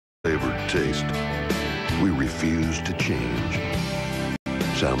preferred taste. We refuse to change.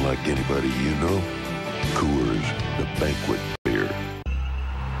 Sound like anybody you know? Cougars, the banquet beer.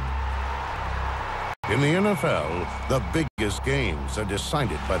 In the NFL, the biggest games are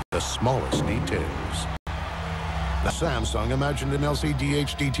decided by the smallest details. The Samsung imagined an LCD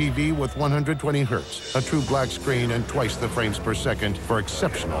HD TV with 120 hertz, a true black screen, and twice the frames per second for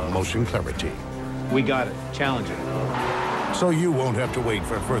exceptional motion clarity. We got it. Challenging. So you won't have to wait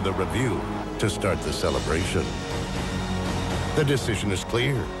for further review to start the celebration. The decision is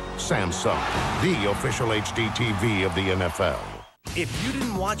clear. Samsung, the official HD TV of the NFL. If you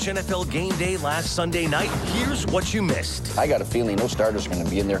didn't watch NFL Game Day last Sunday night, here's what you missed. I got a feeling those starters are going to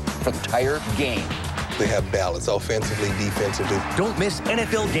be in there for the entire game. They have balance offensively, defensively. Don't miss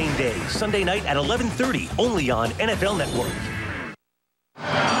NFL Game Day, Sunday night at 11:30, only on NFL Network.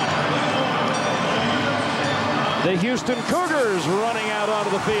 The Houston Cougars running out onto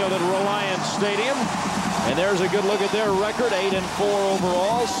the field at Reliance Stadium. And there's a good look at their record, 8-4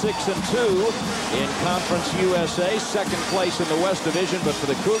 overall, 6-2 in Conference USA, second place in the West Division. But for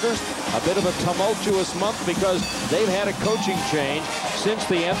the Cougars, a bit of a tumultuous month because they've had a coaching change since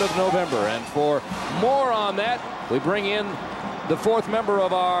the end of November. And for more on that, we bring in the fourth member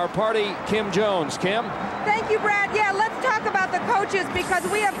of our party, Kim Jones. Kim? Thank you, Brad. Yeah, let's talk about the coaches because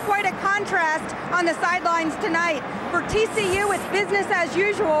we have quite a contrast on the sidelines tonight. For TCU, it's business as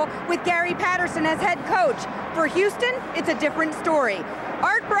usual with Gary Patterson as head coach. For Houston, it's a different story.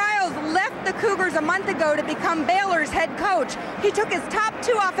 Art Briles left the Cougars a month ago to become Baylor's head coach. He took his top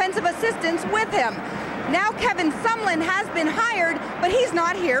two offensive assistants with him. Now Kevin Sumlin has been hired, but he's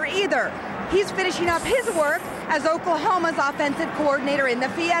not here either. He's finishing up his work as Oklahoma's offensive coordinator in the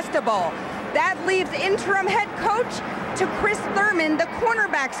Fiesta Bowl. That leaves interim head coach to Chris Thurman, the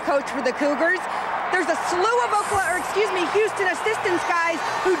cornerbacks coach for the Cougars. There's a slew of Houston assistants guys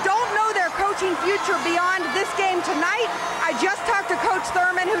who don't know their coaching future beyond this game tonight. I just talked to Coach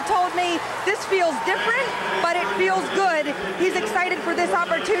Thurman, who told me this feels different, but it feels good. He's excited for this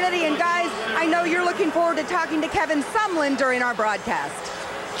opportunity. And guys, I know you're looking forward to talking to Kevin Sumlin during our broadcast.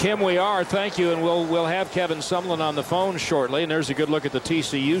 Kim, we are. Thank you, and we'll have Kevin Sumlin on the phone shortly. And there's a good look at the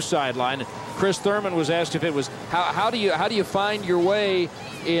TCU sideline. Chris Thurman was asked if it was how do you find your way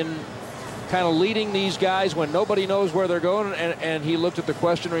in kind of leading these guys when nobody knows where they're going, and he looked at the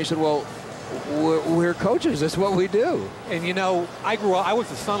questioner and he said, well, we're coaches. That's what we do. And you know, I was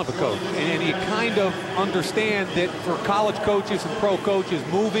the son of a coach, and you kind of understand that for college coaches and pro coaches,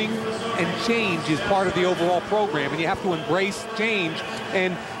 moving and change is part of the overall program, and you have to embrace change.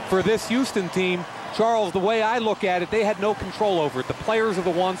 And for this Houston team, Charles, the way I look at it, they had no control over it. The players are the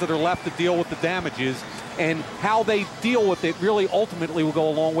ones that are left to deal with the damages, and how they deal with it really ultimately will go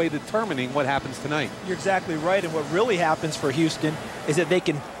a long way to determining what happens tonight. You're exactly right, and what really happens for Houston is that they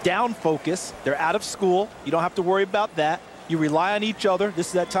can down focus. They're out of school. You don't have to worry about that. You rely on each other. This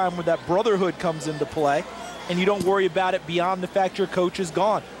is that time where that brotherhood comes into play, and you don't worry about it beyond the fact your coach is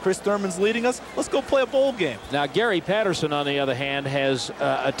gone. Chris Thurman's leading us. Let's go play a bowl game. Now, Gary Patterson, on the other hand, has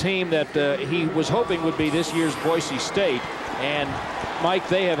a team that he was hoping would be this year's Boise State. And, Mike,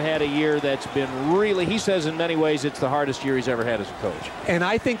 they have had a year that's been really, he says in many ways, it's the hardest year he's ever had as a coach. And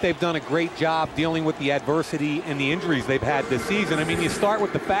I think they've done a great job dealing with the adversity and the injuries they've had this season. I mean, you start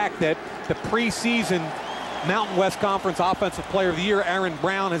with the fact that the preseason Mountain West Conference Offensive Player of the Year, Aaron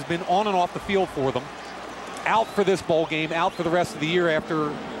Brown, has been on and off the field for them. Out for this bowl game, out for the rest of the year after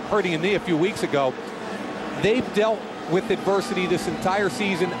hurting a knee a few weeks ago. They've dealt with adversity this entire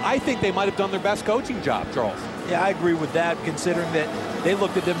season. I think they might have done their best coaching job, Charles. Yeah, I agree with that, considering that they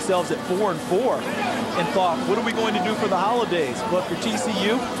looked at themselves at 4-4 and thought, what are we going to do for the holidays? Well, if you're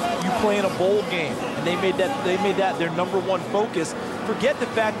TCU, you play in a bowl game, and they made that their number one focus. Forget the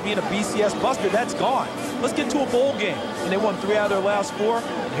fact being a BCS buster, that's gone. Let's get to a bowl game. And they won 3 out of their last 4,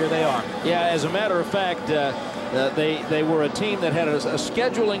 and here they are. Yeah, as a matter of fact, they were a team that had a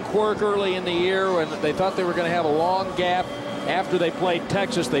scheduling quirk early in the year, and they thought they were going to have a long gap after they played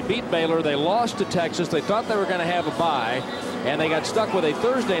Texas. They beat Baylor. They lost to Texas. They thought they were going to have a bye, and they got stuck with a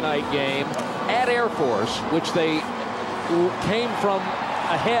Thursday night game at Air Force, which they came from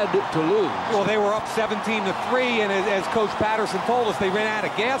ahead to lose. Well, they were up 17-3, and as Coach Patterson told us, they ran out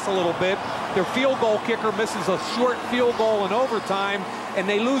of gas a little bit. Their field goal kicker misses a short field goal in overtime, and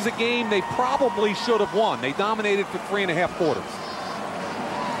they lose a game they probably should have won. They dominated for 3.5 quarters.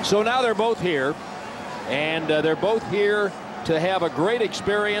 So now they're both here, and they're both here to have a great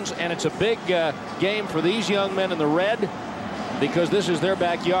experience, and it's a big game for these young men in the red because this is their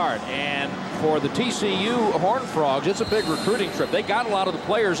backyard. And for the TCU Horned Frogs, it's a big recruiting trip. They got a lot of the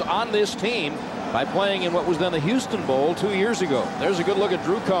players on this team by playing in what was then the Houston Bowl 2 years ago. There's a good look at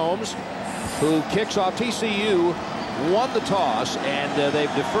Drew Combs, who kicks off. TCU won the toss, and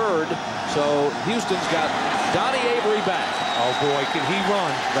they've deferred. So Houston's got Donnie Avery back. Oh, boy, can he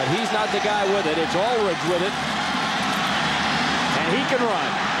run. But he's not the guy with it. It's Aldridge with it. And he can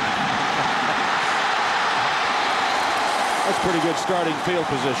run. That's pretty good starting field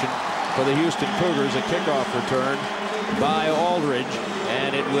position for the Houston Cougars. A kickoff return by Aldridge.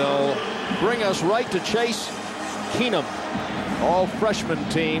 And it will bring us right to Chase Keenum, all-freshman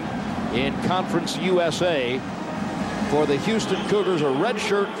team in Conference USA for the Houston Cougars, a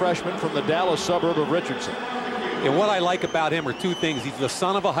redshirt freshman from the Dallas suburb of Richardson. And what I like about him are two things. He's the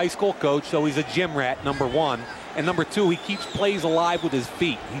son of a high school coach, so he's a gym rat, number one. And number two, he keeps plays alive with his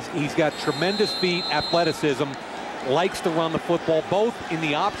feet. He's got tremendous feet, athleticism, likes to run the football, both in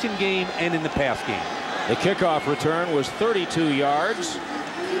the option game and in the pass game. The kickoff return was 32 yards.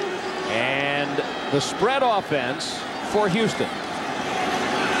 And the spread offense for Houston.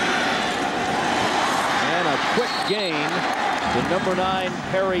 And a quick gain to number 9,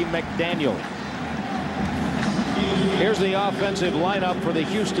 Perry McDaniel. Here's the offensive lineup for the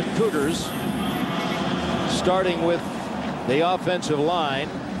Houston Cougars. Starting with the offensive line.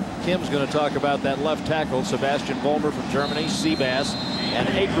 Kim's going to talk about that left tackle, Sebastian Vollmer from Germany, Seabass, and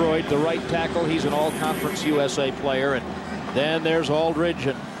Aykroyd, the right tackle. He's an all-conference USA player. And then there's Aldridge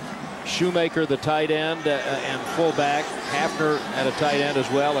and Shoemaker, the tight end, and fullback. Hafner at a tight end as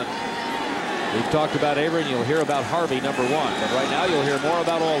well. And we've talked about Avery, and you'll hear about Harvey, number 1. But right now you'll hear more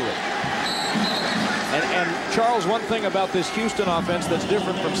about Aldridge. And Charles, one thing about this Houston offense that's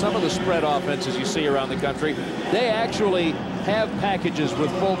different from some of the spread offenses you see around the country, they actually have packages with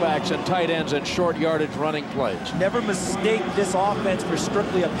fullbacks and tight ends and short yardage running plays. Never mistake this offense for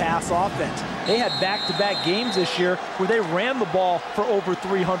strictly a pass offense. They had back-to-back games this year where they ran the ball for over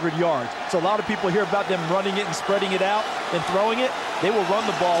 300 yards. So a lot of people hear about them running it and spreading it out and throwing it. They will run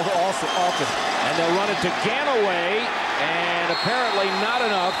the ball also often. And they'll run it to Ganaway, and apparently not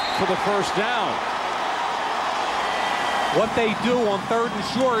enough for the first down. What they do on 3rd and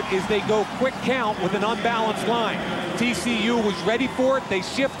short is they go quick count with an unbalanced line. TCU was ready for it. They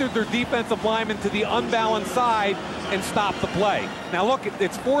shifted their defensive lineman to the unbalanced side and stopped the play. Now look,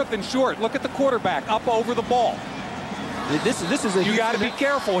 it's 4th and short. Look at the quarterback up over the ball. This is a you got to be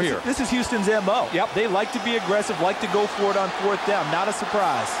careful here. This is Houston's MO. Yep. They like to be aggressive, like to go for it on 4th down. Not a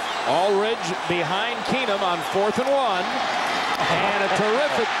surprise. Aldridge behind Keenum on 4th and 1. And a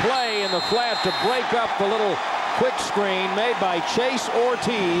terrific play in the flat to break up the little quick screen made by Chase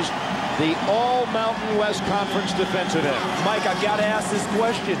Ortiz, the all-Mountain West Conference defensive end. Mike, I've got to ask this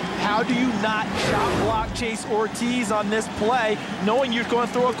question. How do you not shot block Chase Ortiz on this play, knowing you're going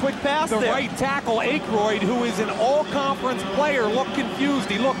to throw a quick pass there? The there? right tackle, Aykroyd, who is an all-conference player, looked confused.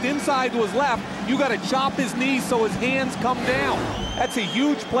 He looked inside to his left. You got to chop his knees so his hands come down. That's a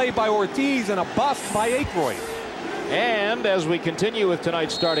huge play by Ortiz and a bust by Aykroyd. And as we continue with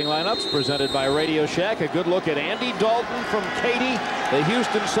tonight's starting lineups presented by Radio Shack, a good look at Andy Dalton from Katy, the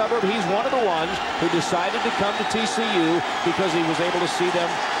Houston suburb. He's one of the ones who decided to come to TCU because he was able to see them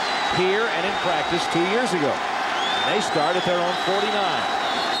here and in practice 2 years ago. And they start at their own 49.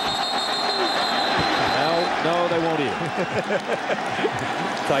 No, they won't either.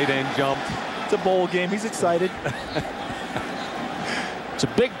 Tight end jumped. It's a bowl game. He's excited. It's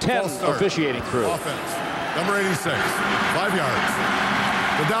a Big Ten officiating crew. Offense. Number 86, 5 yards.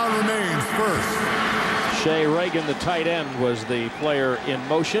 The down remains 1st. Shea Reagan, the tight end, was the player in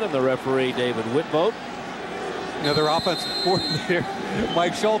motion, and the referee, David Whitvote. You know, their offensive coordinator,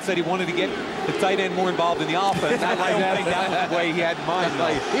 Mike Schultz, said he wanted to get the tight end more involved in the offense. I don't think that was the way he had in mind. No.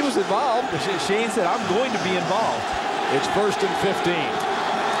 He was involved. Shane said, I'm going to be involved. It's 1st and 15.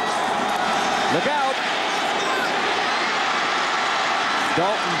 Look out.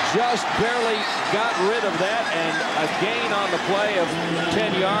 Dalton just barely got rid of that, and a gain on the play of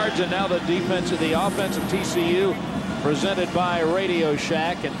 10 yards, and now the offense of TCU presented by Radio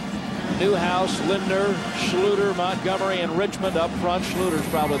Shack. And Newhouse, Lindner, Schluter, Montgomery, and Richmond up front. Schluter's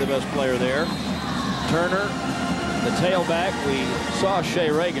probably the best player there. Turner, the tailback. We saw Shea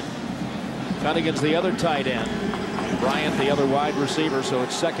Reagan kind of against the other tight end. Bryant, the other wide receiver, so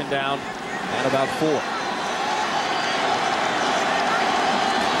it's 2nd down and about 4.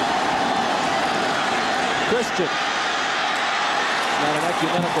 Christian. Not an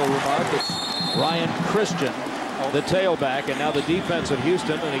ecumenical remark. It's Ryan Christian, the tailback, and now the defense of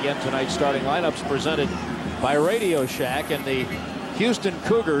Houston. And again, tonight's starting lineups presented by Radio Shack. And the Houston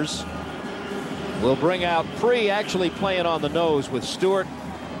Cougars will bring out Free, actually playing on the nose with Stewart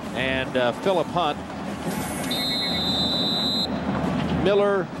and Philip Hunt.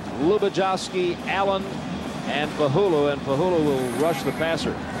 Miller, Lubajowski, Allen, and Fahulu, and Fahulu will rush the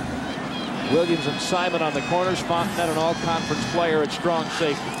passer. Williams and Simon on the corners. Fontenette, an all-conference player at strong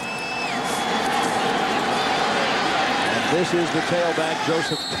safety. And this is the tailback,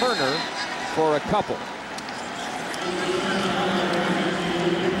 Joseph Turner, for a couple.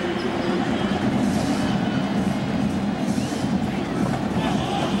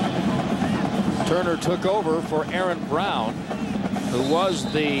 Turner took over for Aaron Brown, who was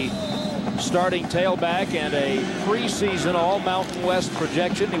the starting tailback and a preseason All-Mountain West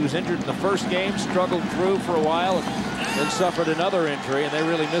projection. He was injured in the first game, struggled through for a while, and then suffered another injury, and they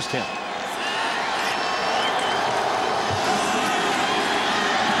really missed him.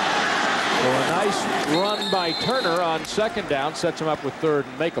 So a nice run by Turner on second down sets him up with third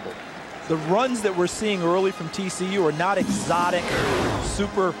and makeable. The runs that we're seeing early from TCU are not exotic,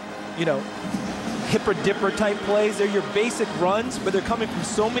 super, hipper-dipper type plays. They're your basic runs, but they're coming from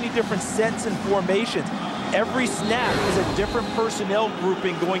so many different sets and formations. Every snap is a different personnel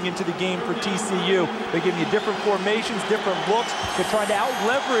grouping going into the game for TCU. They're giving you different formations, different looks. They're trying to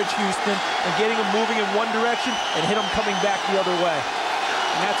out-leverage Houston and getting them moving in one direction and hit them coming back the other way.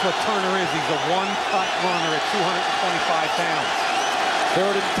 And that's what Turner is. He's a one-cut runner at 225 pounds.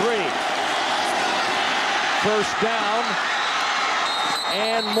 3rd and 3. First down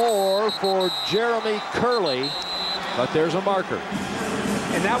and more for Jeremy Curley, but there's a marker.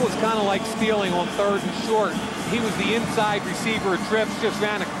 And that was kind of like stealing on 3rd and short. He was the inside receiver at Trips, just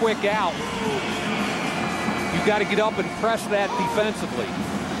ran a quick out. You've got to get up and press that defensively.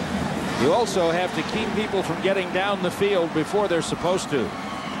 You also have to keep people from getting down the field before they're supposed to.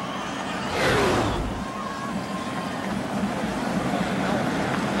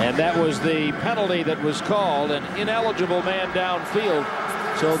 And that was the penalty that was called, an ineligible man downfield.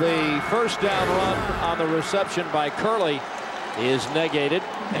 So the first down run on the reception by Curley is negated.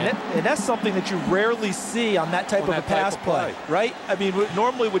 And that's something that you rarely see on that type of a pass play, right? I mean,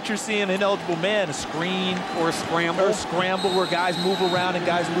 normally what you're seeing, ineligible man, a screen or a scramble. Or a scramble where guys move around and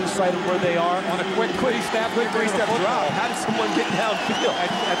guys lose sight of where they are. On a quick three-step drop. How does someone get downfield?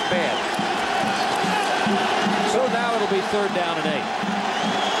 That's bad. So now it'll be 3rd down and 8.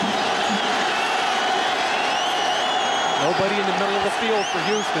 Nobody in the middle of the field for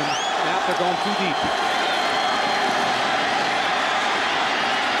Houston. Now they're going too deep.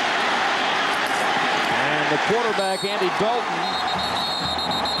 And the quarterback, Andy Dalton,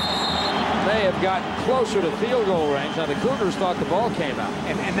 may have gotten closer to field goal range. Now the Cougars thought the ball came out.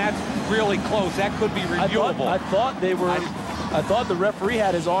 And that's really close. That could be reviewable. I thought the referee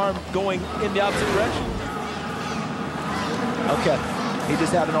had his arm going in the opposite direction. Okay, he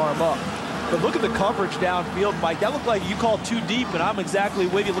just had an arm up. But look at the coverage downfield, Mike. That looked like you called too deep, and I'm exactly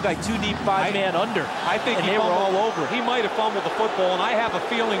with you. It looked like too deep, 5-man under. I think they were all over. He might have fumbled the football, and I have a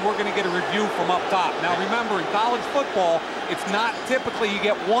feeling we're going to get a review from up top. Now, remember, in college football, it's not typically you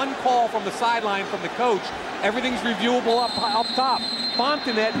get one call from the sideline from the coach. Everything's reviewable up top.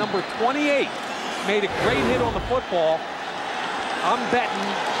 Fontenette, number 28, made a great hit on the football. I'm betting.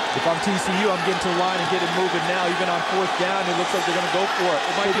 If I'm TCU, I'm getting to the line and getting moving now. Even on 4th down, it looks like they're going to go for it.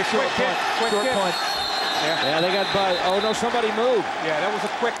 It might be a short punt. Yeah, they got by. Oh, no, somebody moved. Yeah, that was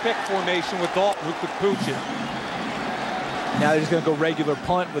a quick pick formation with Dalton who could pooch it. Now they're just going to go regular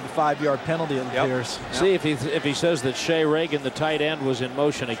punt with a 5-yard penalty, it appears. See if he says that Shea Reagan, the tight end, was in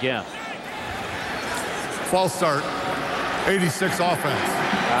motion again. False start. 86 offense.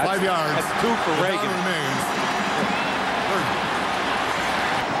 5 yards. That's 2 for Reagan.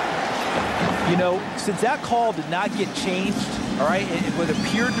 You know, since that call did not get changed, all right, it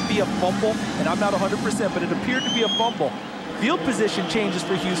appeared to be a fumble, and I'm not 100%, but it appeared to be a fumble. Field position changes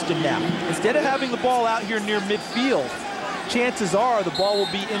for Houston now. Instead of having the ball out here near midfield, chances are the ball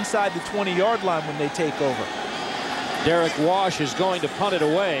will be inside the 20-yard line when they take over. Derek Wash is going to punt it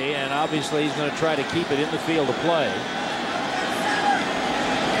away, and obviously he's going to try to keep it in the field of play.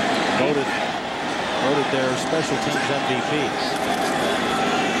 Voted their special teams MVP.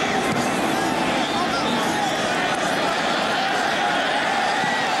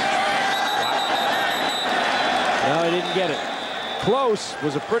 No, he didn't get it. Close.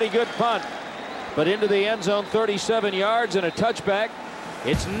 Was a pretty good punt, but into the end zone, 37 yards and a touchback.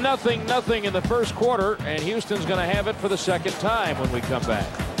 It's 0-0 in the first quarter, and Houston's going to have it for the second time when we come back.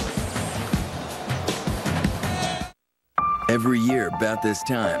 Every year, about this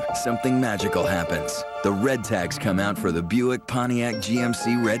time, something magical happens. The red tags come out for the Buick Pontiac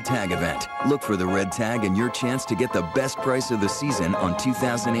GMC Red Tag event. Look for the red tag and your chance to get the best price of the season on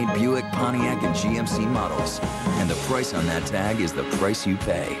 2008 Buick, Pontiac, and GMC models. And the price on that tag is the price you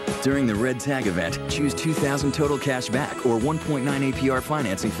pay. During the red tag event, choose $2,000 total cash back or 1.9 APR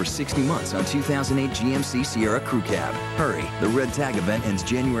financing for 60 months on 2008 GMC Sierra Crew Cab. Hurry, the red tag event ends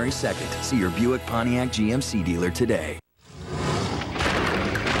January 2nd. See your Buick Pontiac GMC dealer today.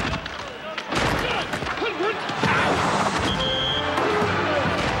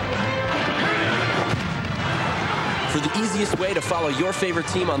 For the easiest way to follow your favorite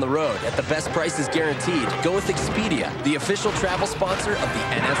team on the road at the best prices guaranteed, go with Expedia, the official travel sponsor of the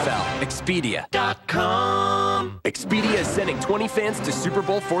NFL. Expedia.com. Expedia is sending 20 fans to Super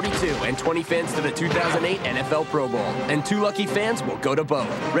Bowl 42 and 20 fans to the 2008 NFL Pro Bowl. And 2 lucky fans will go to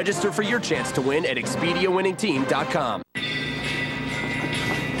both. Register for your chance to win at ExpediaWinningTeam.com.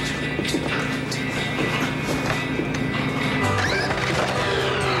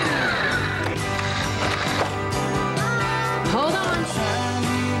 Hold on.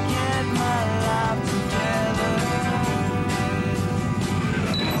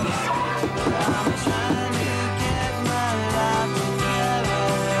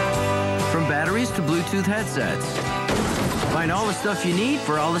 From batteries to Bluetooth headsets. Find all the stuff you need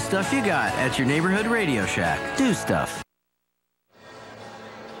for all the stuff you got at your neighborhood Radio Shack. Do stuff.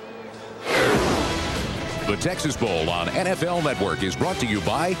 The Texas Bowl on NFL Network is brought to you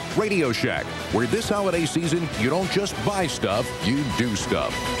by Radio Shack, where this holiday season, you don't just buy stuff, you do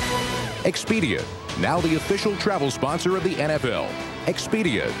stuff. Expedia, now the official travel sponsor of the NFL.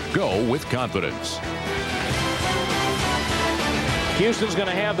 Expedia, go with confidence. Houston's going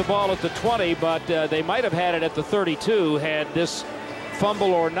to have the ball at the 20, but they might have had it at the 32 had this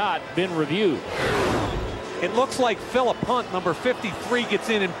fumble or not been reviewed. It looks like Phillip Hunt, number 53, gets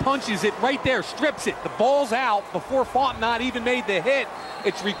in and punches it right there, strips it. The ball's out before Fontenot even made the hit.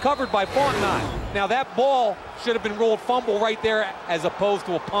 It's recovered by Fontenot. Now that ball should have been ruled fumble right there as opposed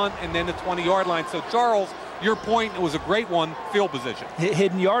to a punt and then the 20-yard line. So Charles, your point, it was a great one, field position.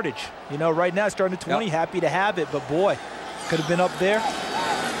 Hidden yardage. You know, right now starting at 20, happy to have it, but boy, could have been up there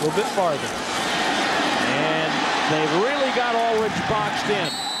a little bit farther. And they've really got Ulrich boxed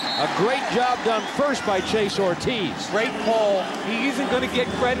in. A great job done first by Chase Ortiz. Great call. He isn't going to get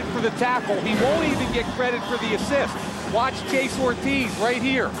credit for the tackle. He won't even get credit for the assist. Watch Chase Ortiz right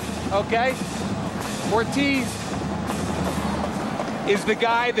here, okay? Ortiz is the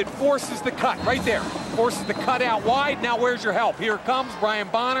guy that forces the cut right there. Forces the cut out wide. Now where's your help? Here comes Brian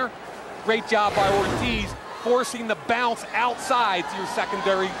Bonner. Great job by Ortiz, forcing the bounce outside to your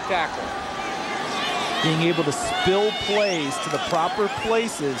secondary tackle. Being able to spill plays to the proper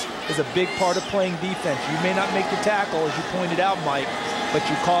places is a big part of playing defense. You may not make the tackle, as you pointed out, Mike, but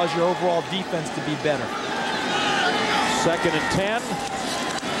you cause your overall defense to be better. 2nd and 10.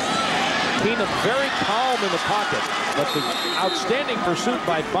 Keenum very calm in the pocket, but the outstanding pursuit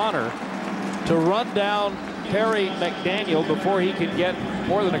by Bonner to run down Perry McDaniel before he can get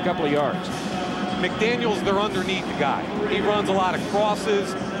more than a couple of yards. McDaniel's their underneath guy. He runs a lot of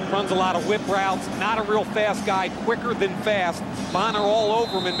crosses, runs a lot of whip routes, not a real fast guy, quicker than fast. Bonner all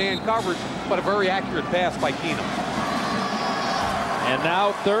over him in man coverage, but a very accurate pass by Keenum. And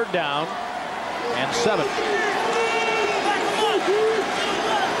now 3rd down and 7.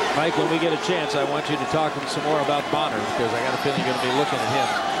 Mike, when we get a chance, I want you to talk some more about Bonner, because I got a feeling you're going to be looking at him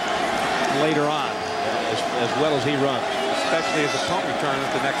later on, as well as he runs. Especially as a punt return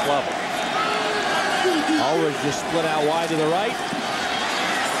at the next level. Ulrich just split out wide to the right.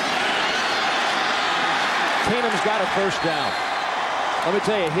 Keenum's got a 1st down. Let me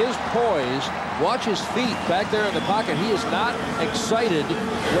tell you, his poise, watch his feet back there in the pocket. He is not excited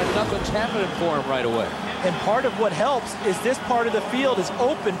when nothing's happening for him right away. And part of what helps is this part of the field is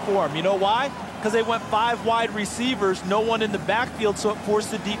open for him. You know why? Because they went 5 wide receivers, no one in the backfield, so it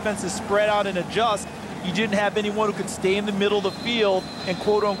forced the defense to spread out and adjust. You didn't have anyone who could stay in the middle of the field and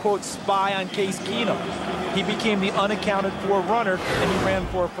quote-unquote spy on Case Keenum. He became the unaccounted-for runner, and he ran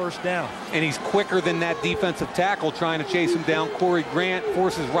for a 1st down. And he's quicker than that defensive tackle trying to chase him down. Corey Grant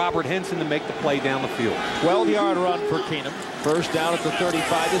forces Robert Henson to make the play down the field. 12-yard run for Keenum. 1st down at the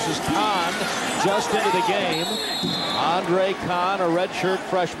 35. This is Kahn just into the game. Andre Kahn, a redshirt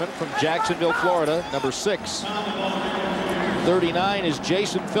freshman from Jacksonville, Florida, number 6. 39 is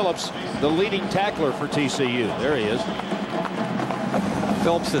Jason Phillips, the leading tackler for TCU. There he is.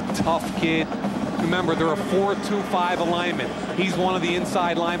 Phillips, a tough kid. Remember, they're a 4-2-5 alignment. He's one of the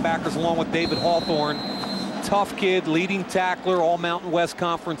inside linebackers along with David Hawthorne. Tough kid, leading tackler, all Mountain West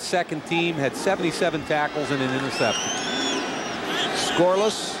Conference, 2nd team, had 77 tackles and an interception.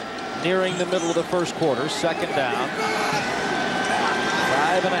 Scoreless, nearing the middle of the first quarter. Second down.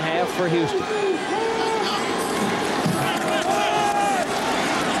 5.5 for Houston.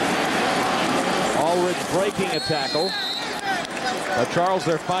 Ulrich breaking a tackle. But Charles,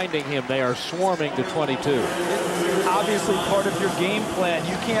 they're finding him. They are swarming to 22. Obviously part of your game plan.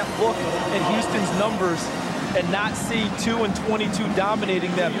 You can't look at Houston's numbers and not see 2 and 22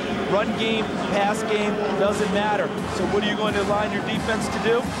 dominating them. Run game, pass game, doesn't matter. So what are you going to align your defense to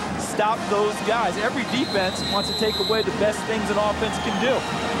do? Stop those guys. Every defense wants to take away the best things an offense can do.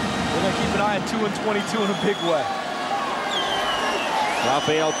 We're going to keep an eye on 2 and 22 in a big way.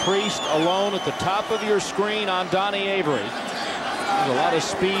 Rafael Priest alone at the top of your screen on Donnie Avery. There's a lot of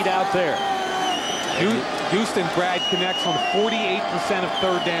speed out there. Houston, Brad, connects on 48% of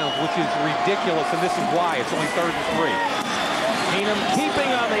third downs, which is ridiculous, and this is why. It's only 3rd and 3. Keenum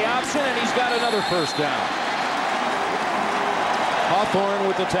keeping on the option, and he's got another first down. Hawthorne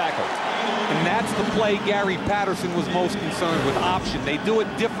with the tackle. And that's the play Gary Patterson was most concerned with, option. They do it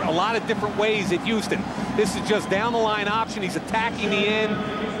a lot of different ways at Houston. This is just down the line option. He's attacking the end.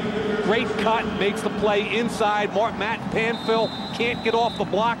 Great cut, makes the play inside. Matt Panfill can't get off the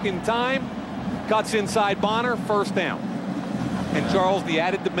block in time. Cuts inside Bonner, first down. And Charles, the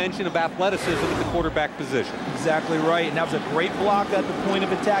added dimension of athleticism at the quarterback position. Exactly right, and that was a great block at the point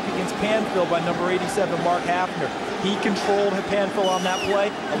of attack against Panfill by number 87, Mark Hafner. He controlled Panfill on that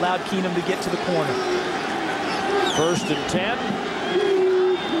play, allowed Keenum to get to the corner. 1st and 10.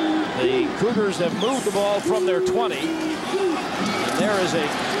 The Cougars have moved the ball from their 20. And there is a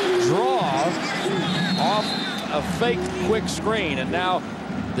draw off a fake quick screen, and now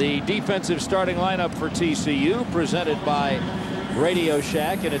the defensive starting lineup for TCU, presented by Radio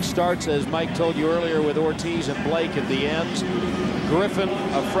Shack, and it starts, as Mike told you earlier, with Ortiz and Blake at the ends. Griffin,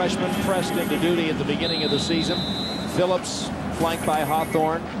 a freshman, pressed into duty at the beginning of the season. Phillips, flanked by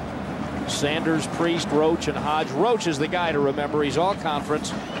Hawthorne. Sanders, Priest, Roach, and Hodge. Roach is the guy to remember. He's all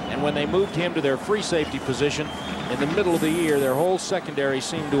conference, and when they moved him to their free safety position in the middle of the year, their whole secondary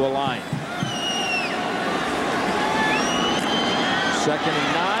seemed to align. 2nd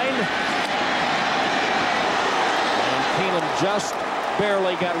and 9. And Keenum just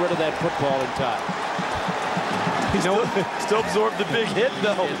barely got rid of that football in time. He still absorbed the big hit,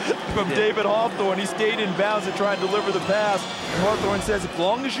 though, from David Hawthorne. He stayed in bounds and tried to deliver the pass. And Hawthorne says, as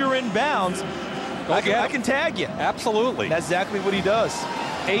long as you're in bounds, I can tag you. Absolutely. That's exactly what he does.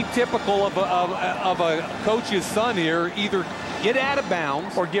 Atypical of a coach's son here, either get out of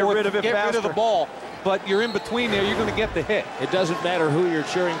bounds or get rid of it faster. Get rid of the ball. But you're in between there, you're going to get the hit. It doesn't matter who you're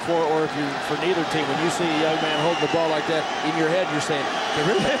cheering for or if you're for neither team. When you see a young man holding the ball like that, in your head you're saying, get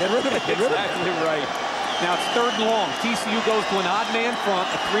rid of it, get rid of it, get rid of it. Exactly right. Now it's 3rd and long. TCU goes to an odd man front,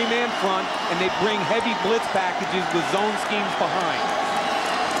 a 3-man front, and they bring heavy blitz packages with zone schemes behind.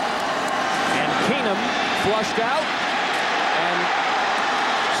 And Keenum flushed out and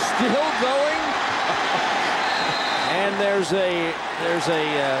still going. And there's a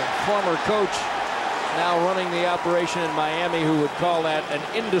former coach now running the operation in Miami who would call that an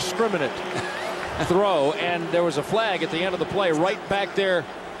indiscriminate throw, and there was a flag at the end of the play right back there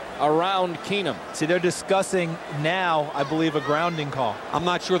around Keenum. See, they're discussing now, I believe, a grounding call. I'm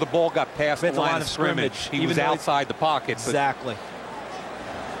not sure the ball got past the line of scrimmage. He was outside the pocket. Exactly.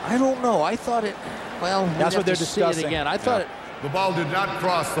 I don't know. I thought it, well, that's what they're discussing again. I thought the ball did not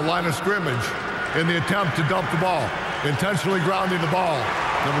cross the line of scrimmage in the attempt to dump the ball, intentionally grounding the ball.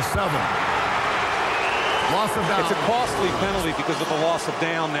 Number 7. Loss of down. It's a costly penalty because of the loss of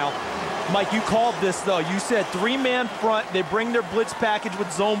down now. Mike, you called this, though. You said 3-man front. They bring their blitz package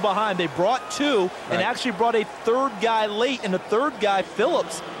with zone behind. They brought 2 and actually brought a 3rd guy late. And the 3rd guy,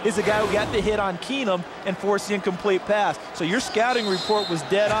 Phillips, is the guy who got the hit on Keenum and forced the incomplete pass. So your scouting report was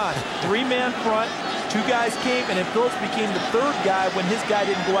dead on. 3-man front, 2 guys came, and then Phillips became the 3rd guy when his guy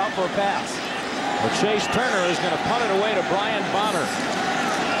didn't go out for a pass. Well, Chase Turner is going to punt it away to Brian Bonner.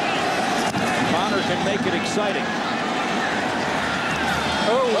 Bonner can make it exciting.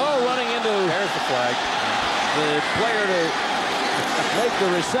 Oh, running into... There's the flag. The player to make the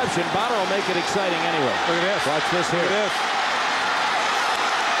reception. Bonner will make it exciting anyway. Look at this. Watch this here. Look at this.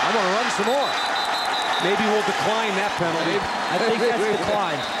 I'm going to run some more. Maybe we'll decline that penalty. I think that's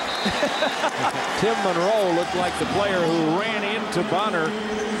declined. Tim Monroe looked like the player who ran into Bonner.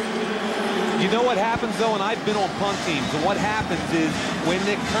 You know what happens, though, and I've been on punt teams, and what happens is when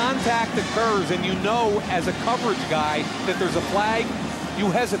the contact occurs and you know as a coverage guy that there's a flag,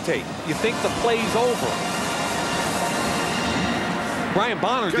 you hesitate. You think the play's over. Brian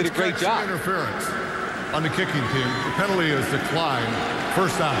Bonner did a great job. Interference on the kicking team. The penalty is declined.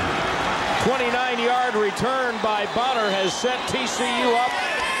 First down. 29-yard return by Bonner has set TCU up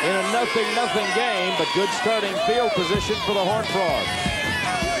in a 0-0 game, but good starting field position for the Horned Frogs.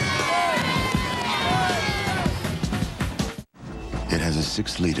 It has a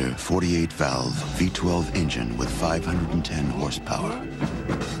 6-liter, 48-valve V12 engine with 510 horsepower,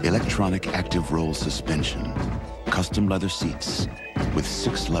 electronic active roll suspension, custom leather seats with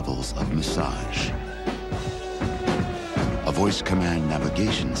 6 levels of massage, a voice command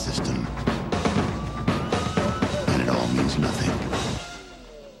navigation system, and it all means nothing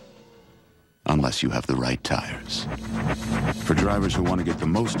unless you have the right tires. For drivers who want to get the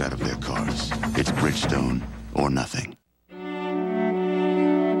most out of their cars, it's Bridgestone or nothing.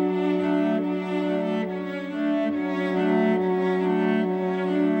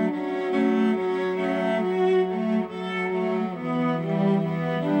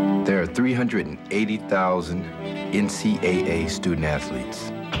 There are 380,000 NCAA student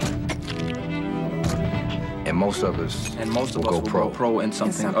athletes. And most of us will go pro in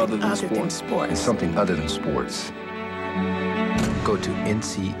something other than sports. In something other than sports. Go to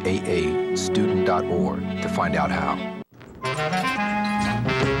ncaastudent.org to find out how.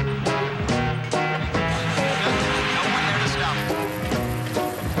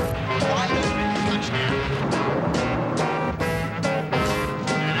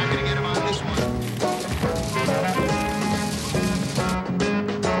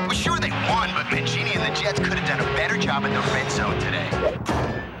 In the red zone today.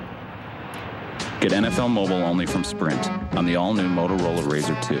 Get NFL mobile only from Sprint on the all-new Motorola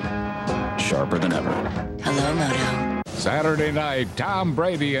Razr 2. Sharper than ever. Hello, Moto. Saturday night, Tom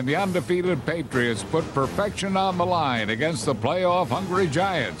Brady and the undefeated Patriots put perfection on the line against the playoff-hungry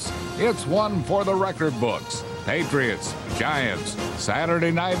Giants. It's one for the record books. Patriots, Giants, Saturday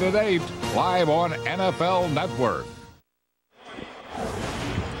night at 8, live on NFL Network.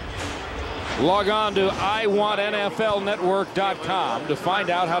 Log on to iwantnflnetwork.com to find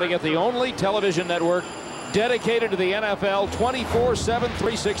out how to get the only television network dedicated to the NFL 24/7,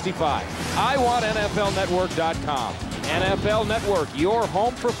 365. iwantnflnetwork.com. NFL Network, your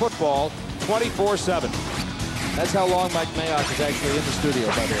home for football 24/7. That's how long Mike Mayock is actually in the studio,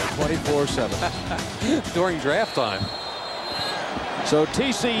 by the way, 24/7. During draft time. So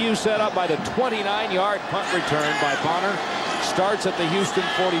TCU set up by the 29-yard punt return by Bonner. Starts at the Houston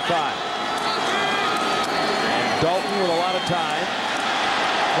 45. Dalton with a lot of time.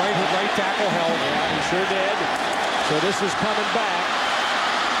 Right tackle held. Yeah, he sure did. So this is coming back.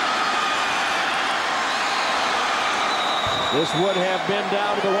 This would have been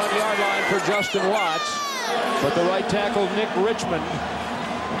down to the 1-yard line for Justin Watts, but the right tackle, Nick Richmond,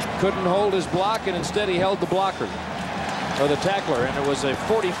 couldn't hold his block, and instead he held the blocker, or the tackler, and it was a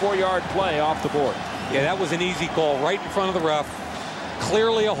 44-yard play off the board. Yeah, that was an easy call right in front of the ref.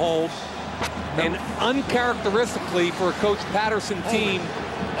 Clearly a hold. And uncharacteristically for a Coach Patterson team.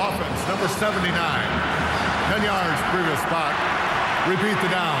 Offense, number 79. 10 yards, previous spot. Repeat the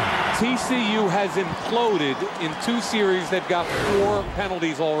down. TCU has imploded in 2 series. They've got 4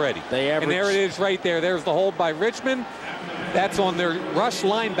 penalties already. And there it is right there. There's the hold by Richmond. That's on their rush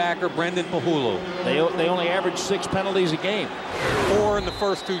linebacker, Brendan Pahulu. They only average 6 penalties a game. 4 in the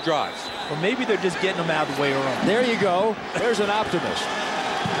first 2 drives. Well, maybe they're just getting them out of the way early. There you go. There's an optimist.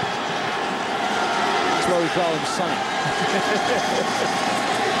 That's why we call him Sonny.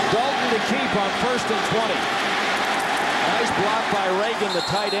 Dalton to keep on 1st and 20. Nice block by Reagan, the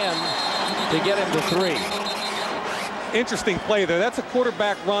tight end, to get him to 3. Interesting play there. That's a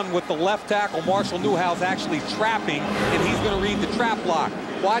quarterback run with the left tackle, Marshall Newhouse, actually trapping, and he's going to read the trap block.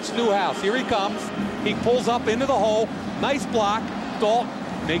 Watch Newhouse. Here he comes. He pulls up into the hole. Nice block. Dalton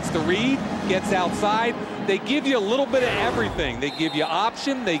makes the read, gets outside. They give you a little bit of everything. They give you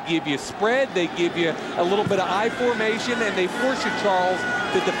option, they give you spread, they give you a little bit of I formation, and they force you, Charles,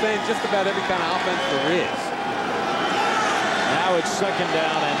 to defend just about every kind of offense there is. Now it's 2nd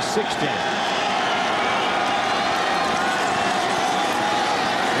down and 16.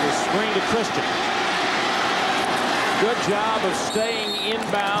 It is screen to Christian. Good job of staying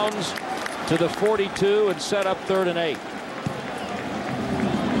inbounds to the 42 and set up 3rd and 8.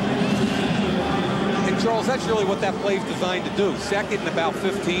 Charles, that's really what that play is designed to do. 2nd and about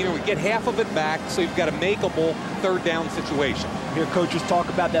 15, or we get half of it back, so you've got a makeable 3rd down situation. You hear coaches talk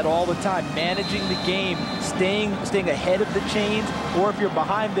about that all the time, managing the game, staying ahead of the chains, or if you're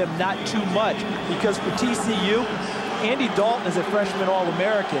behind them, not too much. Because for TCU, Andy Dalton is a freshman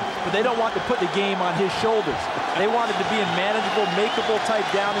All-American, but they don't want to put the game on his shoulders. They want it to be a manageable, makeable type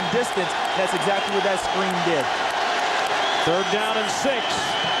down and distance. That's exactly what that screen did. 3rd down and 6.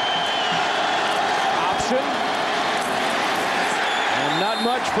 And not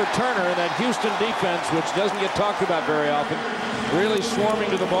much for Turner, and that Houston defense, which doesn't get talked about very often, really swarming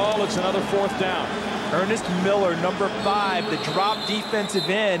to the ball. It's another 4th down. Ernest Miller, number 5, the drop defensive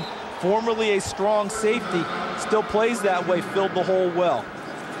end, formerly a strong safety, still plays that way, filled the hole well.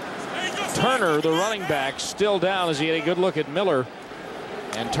 Turner, the running back, still down as he had a good look at Miller.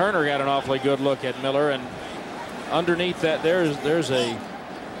 And Turner got an awfully good look at Miller. And underneath that, there's a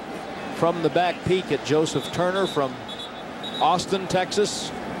from the back peek at Joseph Turner from Austin,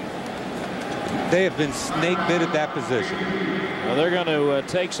 Texas. They have been snake bit at that position. Well, they're going to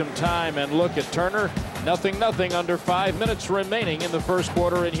take some time and look at Turner. Nothing, under 5 minutes remaining in the first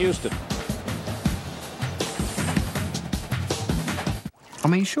quarter in Houston. I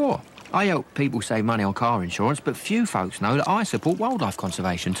mean, sure, I help people save money on car insurance, but few folks know that I support wildlife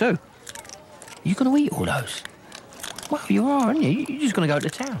conservation too. You're going to eat all those? Well, you are, aren't you? You're just going to go to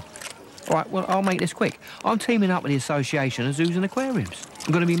town. All right, well, I'll make this quick. I'm teaming up with the Association of Zoos and Aquariums.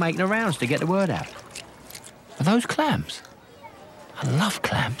 I'm going to be making the rounds to get the word out. Are those clams? I love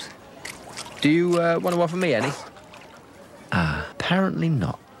clams. Do you want to offer me any? Apparently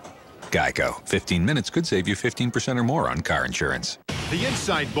not. Geico. 15 minutes could save you 15% or more on car insurance. The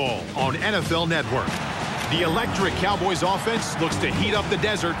Inside Bowl on NFL Network. The electric Cowboys offense looks to heat up the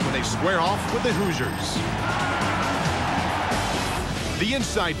desert when they square off with the Hoosiers. The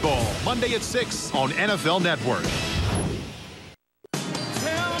Inside Bowl, Monday at 6 on NFL Network.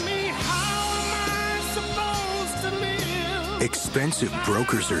 Expensive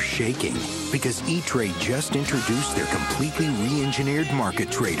brokers are shaking because E-Trade just introduced their completely re-engineered market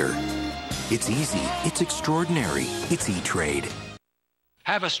trader. It's easy, it's extraordinary, it's E-Trade.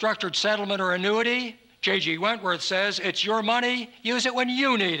 Have a structured settlement or annuity? J.G. Wentworth says it's your money, use it when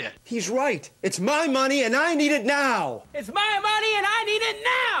you need it. He's right. It's my money and I need it now. It's my money and I need it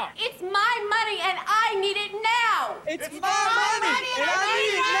now. It's my money and I need it now. It's my money and I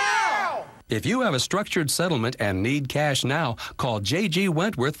need it now. If you have a structured settlement and need cash now, call J.G.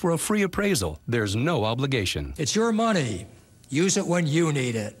 Wentworth for a free appraisal. There's no obligation. It's your money. Use it when you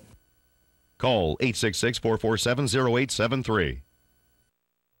need it. Call 866-447-0873.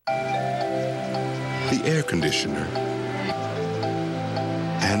 The air conditioner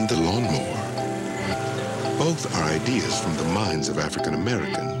and the lawnmower. Both are ideas from the minds of African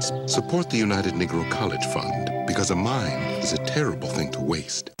Americans. Support the United Negro College Fund, because a mind is a terrible thing to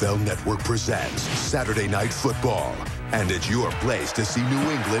waste. NFL Network presents Saturday Night Football, and it's your place to see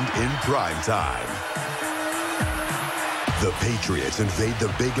New England in prime time. The Patriots invade the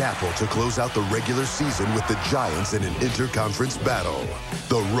Big Apple to close out the regular season with the Giants in an interconference battle.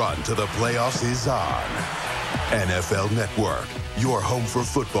 The run to the playoffs is on. NFL Network, your home for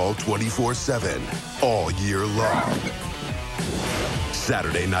football 24/7, all year long.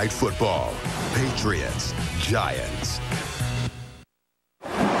 Saturday Night Football, Patriots, Giants.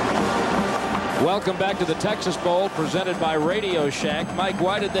 Welcome back to the Texas Bowl, presented by Radio Shack. Mike,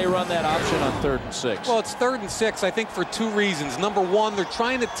 why did they run that option on 3rd and 6? Well, it's 3rd and 6, I think, for 2 reasons. Number one, they're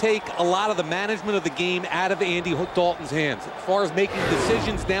trying to take a lot of the management of the game out of Andy Dalton's hands, as far as making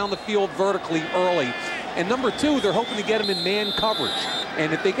decisions down the field vertically early. And number 2, they're hoping to get him in man coverage.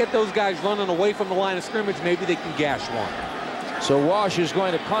 And if they get those guys running away from the line of scrimmage, maybe they can gash one. So Wash is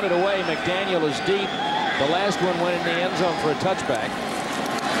going to punt it away. McDaniel is deep. The last one went in the end zone for a touchback.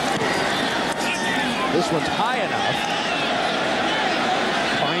 This one's high enough.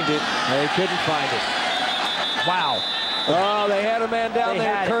 Find it. They couldn't find it. Wow. Oh, they had a man down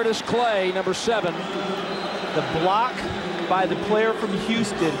there, Curtis Clay, number 7. The block by the player from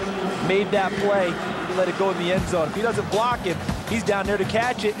Houston made that play. He let it go in the end zone. If he doesn't block him, he's down there to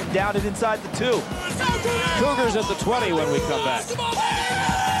catch it and down it inside the 2. Cougars at the 20 when we come back.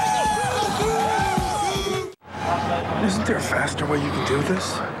 Isn't there a faster way you can do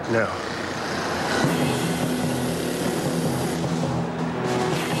this? No.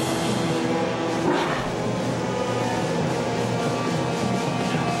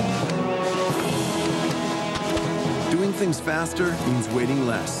 Doing things faster means waiting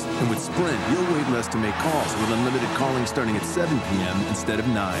less. And with Sprint, you'll wait less to make calls with unlimited calling starting at 7 p.m. instead of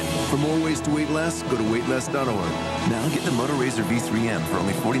 9. For more ways to wait less, go to waitless.org. Now get the Moto Razr V3M for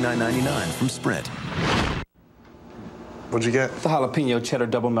only $49.99 from Sprint. What'd you get? The jalapeno cheddar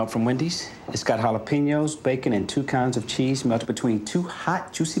double melt from Wendy's. It's got jalapenos, bacon, and 2 kinds of cheese melted between 2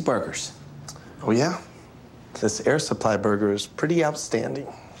 hot, juicy burgers. Oh, yeah? This air supply burger is pretty outstanding.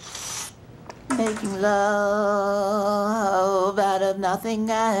 Making love out of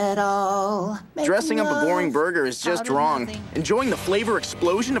nothing at all. Dressing up a boring burger is just wrong. Enjoying the flavor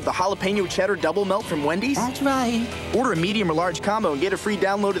explosion of the jalapeno cheddar double melt from Wendy's? That's right. Order a medium or large combo and get a free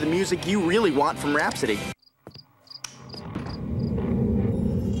download of the music you really want from Rhapsody.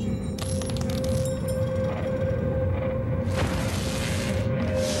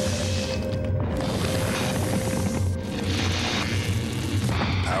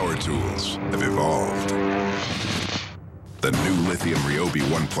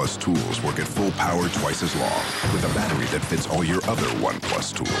 OnePlus tools work at full power twice as long with a battery that fits all your other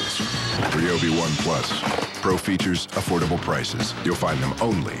OnePlus tools. Ryobi OnePlus. Pro features, affordable prices. You'll find them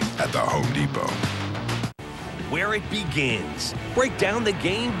only at the Home Depot. Where it begins. Break down the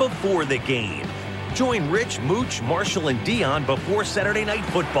game before the game. Join Rich, Mooch, Marshall, and Dion before Saturday Night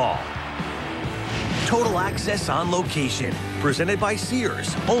Football. Total access on location. Presented by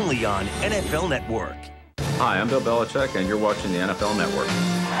Sears. Only on NFL Network. Hi, I'm Bill Belichick, and you're watching the NFL Network.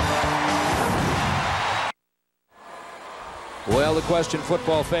 Well, the question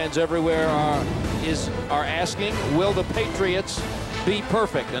football fans everywhere are asking, will the Patriots be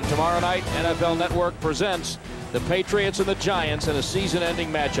perfect? And tomorrow night, NFL Network presents the Patriots and the Giants in a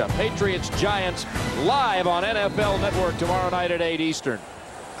season-ending matchup. Patriots-Giants live on NFL Network tomorrow night at 8 Eastern.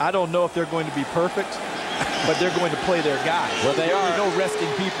 I don't know if they're going to be perfect, but they're going to play their guys. Well, they are. No resting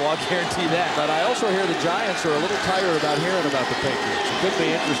people, I'll guarantee that. But I also hear the Giants are a little tired about hearing about the Patriots. It could be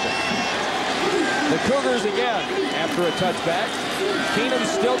interesting. The Cougars again after a touchback. Keenum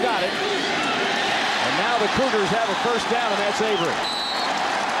still got it. And now the Cougars have a first down, and that's Avery.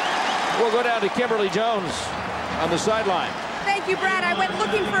 We'll go down to Kimberly Jones on the sideline. Thank you, Brad. I went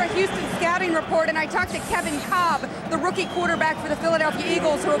looking for a Houston scouting report, and I talked to Kevin Cobb, the rookie quarterback for the Philadelphia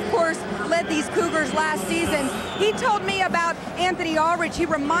Eagles, who, of course, led these Cougars last season. He told me about Anthony Aldridge. He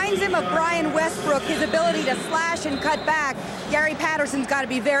reminds him of Brian Westbrook, his ability to slash and cut back. Gary Patterson's got to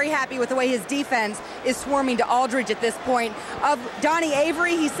be very happy with the way his defense is swarming to Aldridge at this point. Of Donnie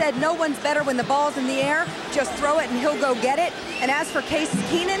Avery, he said no one's better when the ball's in the air. Just throw it and he'll go get it. And as for Case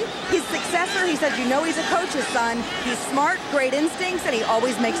Keenum, his successor, he said, you know he's a coach's son. He's smart, great instincts, and he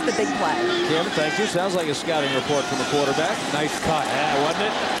always makes the big play. Kim, thank you. Sounds like a scouting report from the quarterback. Nice cut. Yeah, wasn't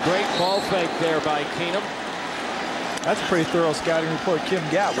it? Great ball fake there by Keenum. That's a pretty thorough scouting report Kim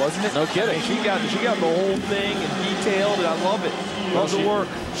got, wasn't it? No kidding. I mean, she got the whole thing and detailed, and I love it. Love the work.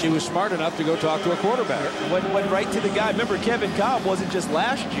 She was smart enough to go talk to a quarterback. Went right to the guy. Remember, Kevin Cobb wasn't just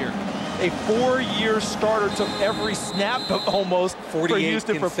last year. A 4-year starter, took every snap almost 48 for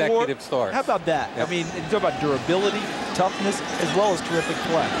Houston consecutive for 4. starts. How about that? Yep. I mean, you talk about durability, toughness, as well as terrific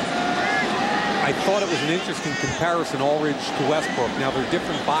play. I thought it was an interesting comparison, Aldridge to Westbrook. Now, they're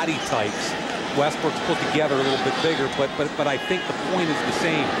different body types. Westbrook's put together a little bit bigger, but I think the point is the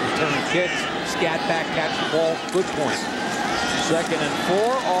same. Return kicks, scat back, catch the ball. Good point. 2nd and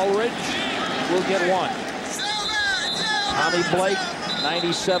 4. Aldridge will get 1. Tommy Blake,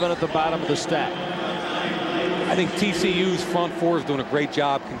 97 at the bottom of the stack. I think TCU's front four is doing a great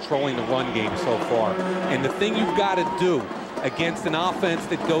job controlling the run game so far. And the thing you've got to do against an offense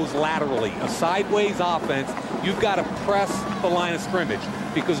that goes laterally, a sideways offense, you've got to press the line of scrimmage.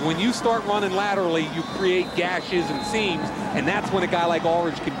 Because when you start running laterally, you create gashes and seams, and that's when a guy like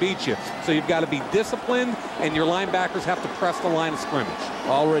Aldridge can beat you. So you've got to be disciplined, and your linebackers have to press the line of scrimmage.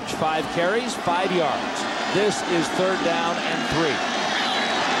 Aldridge, 5 carries, 5 yards. This is 3rd down and 3.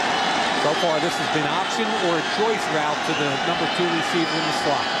 So far, this has been option or a choice route to the number 2 receiver in the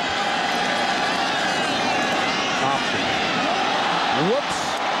slot. Option. Whoops.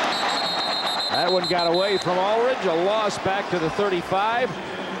 That one got away from Aldridge. A loss back to the 35.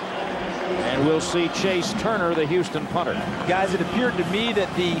 And we'll see Chase Turner, the Houston punter. Guys, it appeared to me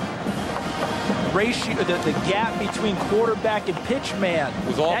that the ratio, the gap between quarterback and pitch man,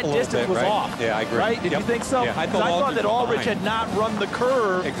 was off that distance was off. Yeah, I agree. Right? Did you think so? Yeah, I thought that Aldridge had not run the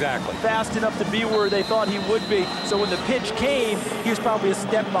curve fast enough to be where they thought he would be. So when the pitch came, he was probably a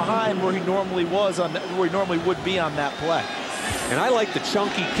step behind where he normally was on where he normally would be on that play. And I like the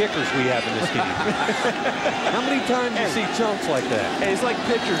chunky kickers we have in this game. How many times do you see chunks like that? Hey, it's like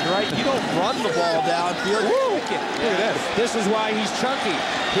pitchers, right? You don't run the ball downfield. You kick it. Look at this. This is why he's chunky.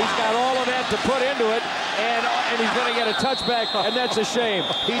 He's got all of that to put into it, and he's going to get a touchback, and that's a shame.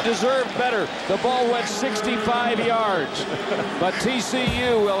 He deserved better. The ball went 65 yards, but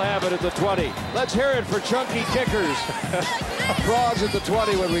TCU will have it at the 20. Let's hear it for chunky kickers. Applause at the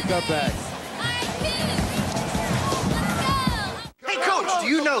 20 when we come back. Hey, Coach, do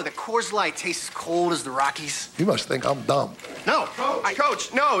you know that Coors Light tastes as cold as the Rockies? You must think I'm dumb. No.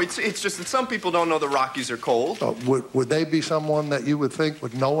 Coach, no, it's just that some people don't know the Rockies are cold. Would they be someone that you would think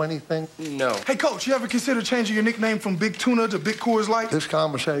would know anything? No. Hey, Coach, you ever consider changing your nickname from Big Tuna to Big Coors Light? This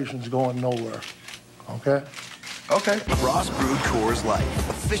conversation's going nowhere, okay? Okay. Frost Brewed Coors Light,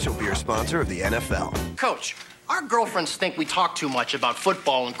 official beer sponsor of the NFL. Coach, our girlfriends think we talk too much about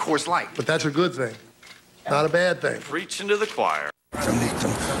football and Coors Light. But that's a good thing, not a bad thing. Preaching to the choir.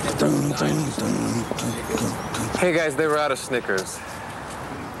 Hey guys, they were out of Snickers.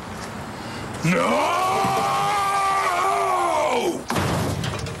 No!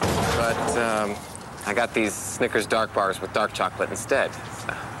 But I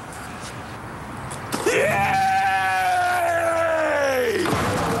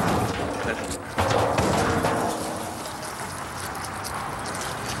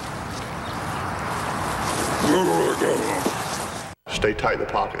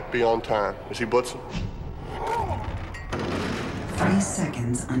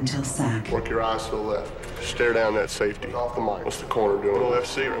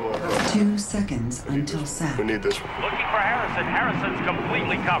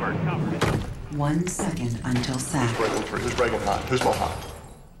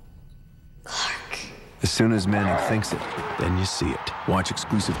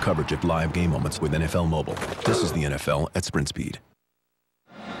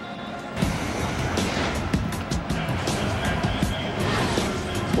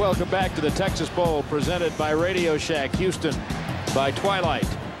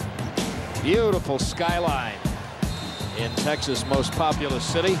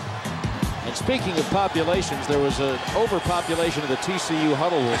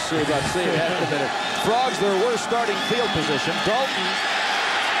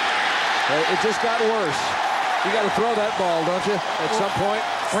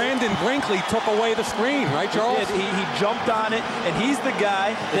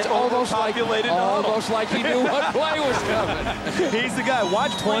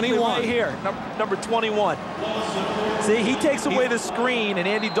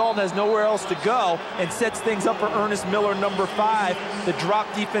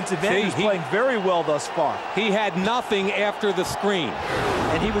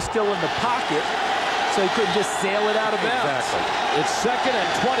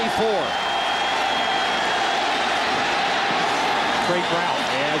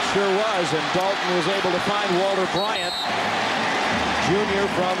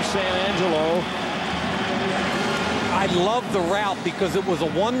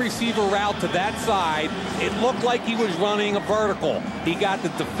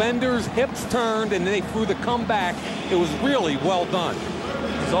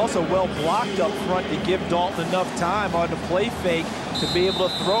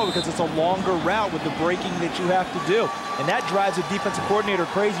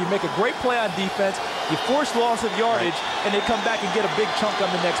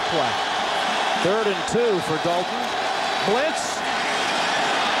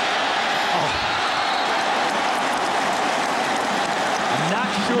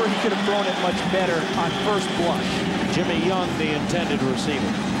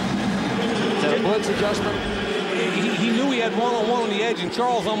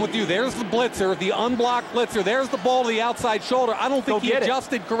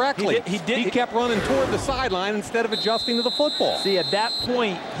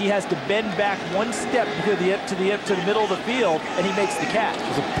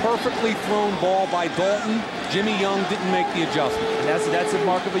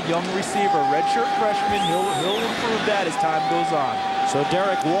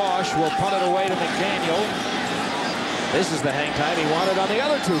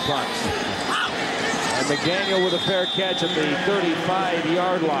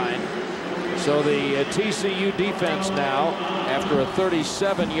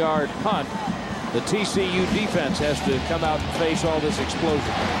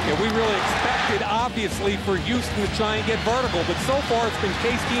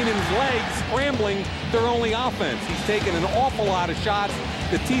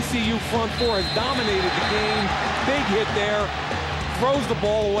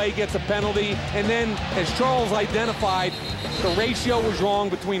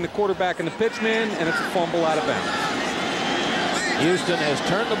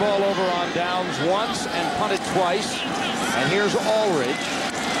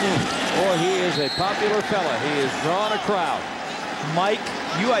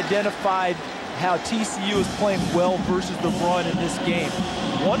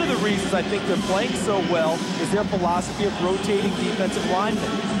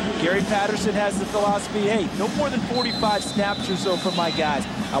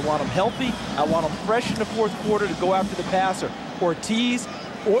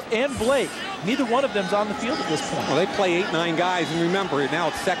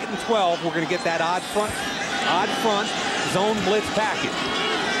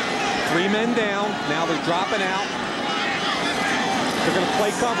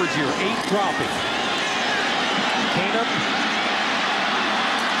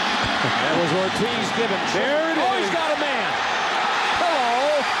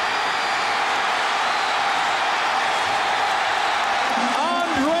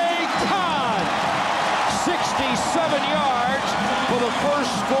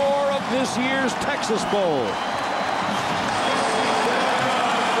first score of this year's Texas Bowl.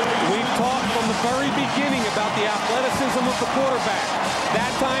 We've talked from the very beginning about the athleticism of the quarterback.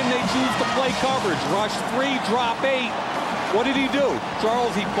 That time they choose to play coverage. Rush 3, drop 8. What did he do?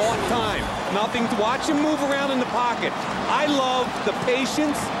 Charles, he bought time. Nothing to watch him move around in the pocket. I love the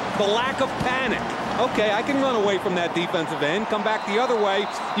patience, the lack of panic. Okay, I can run away from that defensive end, come back the other way.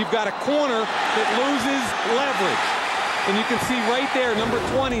 You've got a corner that loses leverage. And you can see right there, number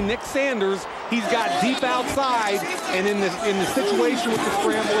 20, Nick Sanders, he's got deep outside, and in the situation with the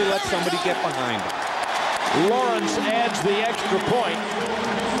scramble, he lets somebody get behind him. Lawrence adds the extra point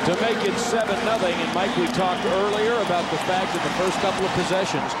to make it 7-0. And Mike, we talked earlier about the fact that the first couple of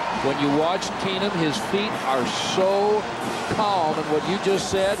possessions, when you watch Keenum, his feet are so calm, and what you just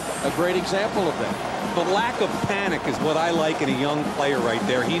said, a great example of that. The lack of panic is what I like in a young player right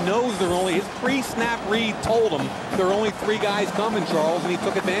there. He knows there are only, his pre-snap read told him there are only 3 guys coming, Charles, and he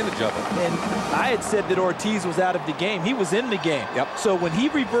took advantage of it. And I had said that Ortiz was out of the game. He was in the game. Yep. So when he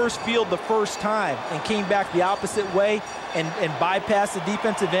reversed field the first time and came back the opposite way and bypassed the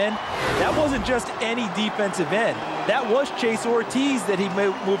defensive end, that wasn't just any defensive end. That was Chase Ortiz that he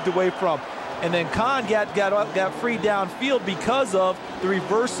moved away from. And then Khan got free downfield because of the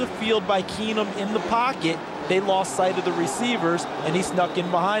reverse of field by Keenum in the pocket. They lost sight of the receivers, and he snuck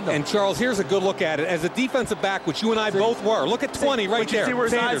in behind them. And, Charles, here's a good look at it. As a defensive back, which you and I both were, look at 20 right there. See where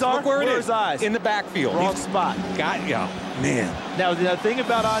his Sanders, eyes are? look where it is. His eyes? In the backfield. Wrong spot. Got ya. Man. Now, the thing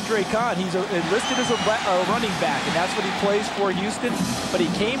about Andre Khan, he's enlisted as a running back, and that's what he plays for Houston. But he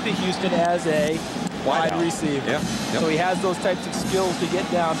came to Houston as a wide receiver. Yep. So he has those types of skills to get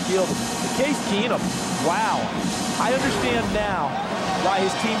downfield. Case Keenum, wow. I understand now why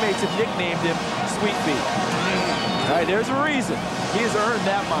his teammates have nicknamed him Sweet Feet. All right, there's a reason. He has earned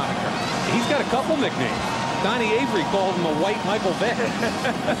that moniker. He's got a couple nicknames. Donnie Avery called him a white Michael Vick.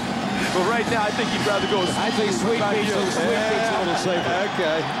 But right now, I think he'd rather go with I think Sweet Feet's a little safer.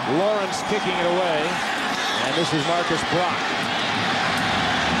 Okay. Lawrence kicking it away. And this is Marcus Brock.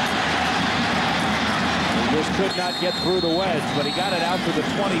 Just could not get through the wedge, but he got it out to the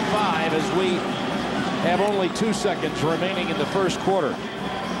 25 as we have only 2 seconds remaining in the first quarter.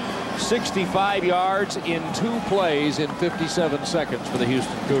 65 yards in 2 plays in 57 seconds for the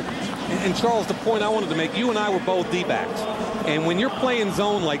Houston Cougars. And Charles, the point I wanted to make, you and I were both D-backs. And when you're playing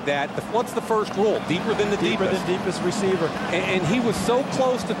zone like that, what's the first rule? Deeper than the deepest. Deeper than deepest receiver. And he was so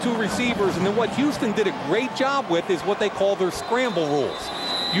close to 2 receivers. And then what Houston did a great job with is what they call their scramble rules.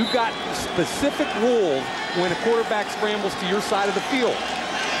 You've got specific rules when a quarterback scrambles to your side of the field.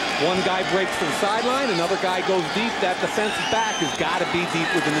 One guy breaks to the sideline, another guy goes deep. That defensive back has got to be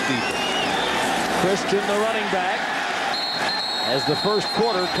deeper than the deepest. Christian, the running back, as the first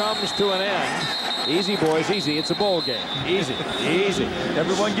quarter comes to an end. Easy, boys, easy. It's a bowl game. Easy, easy.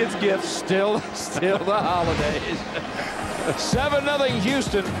 Everyone gets gifts. Still the holidays. 7-0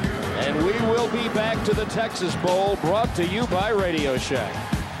 Houston, and we will be back to the Texas Bowl, brought to you by Radio Shack.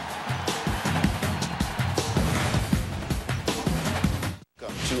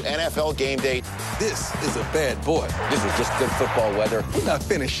 To NFL Game Day. This is a bad boy. This is just good football weather. We're not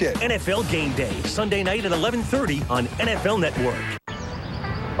finished yet. NFL Game Day, Sunday night at 11:30 on NFL Network.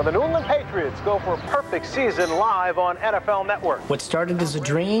 Well, the New England Patriots go for a perfect season live on NFL Network. What started as a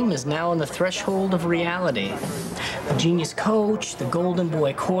dream is now on the threshold of reality. A genius coach, the golden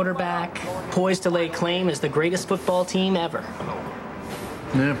boy quarterback, poised to lay claim as the greatest football team ever.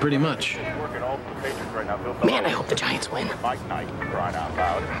 Yeah, pretty much. Man, I hope the Giants win.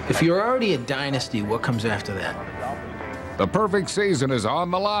 If you're already a dynasty, what comes after that? The perfect season is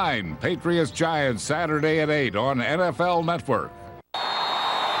on the line. Patriots-Giants, Saturday at 8 on NFL Network. All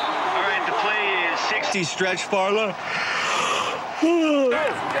right, the play is 60 stretch, Farla.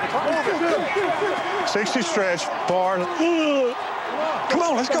 60 stretch, Farla. Come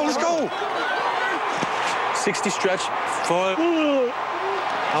on, let's go, let's go. 60 stretch, Farla.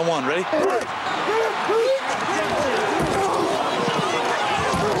 I won, ready?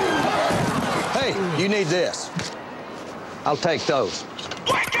 Hey, you need this. I'll take those.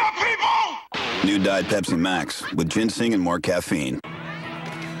 Wake up, people! New Diet Pepsi Max with ginseng and more caffeine.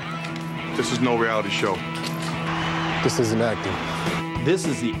 This is no reality show. This isn't acting. This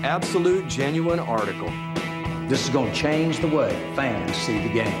is the absolute genuine article. This is going to change the way fans see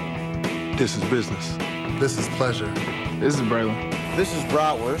the game. This is business. This is pleasure. This is Braylon. This is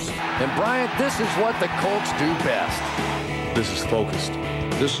Bratwurst. And Bryant, this is what the Colts do best. This is focused.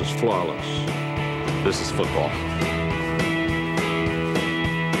 This is flawless. This is football.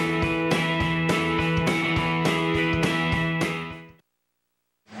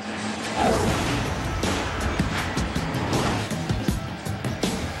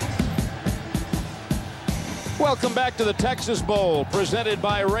 Welcome back to the Texas Bowl, presented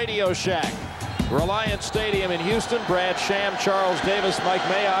by Radio Shack. Reliance Stadium in Houston. Brad Sham, Charles Davis, Mike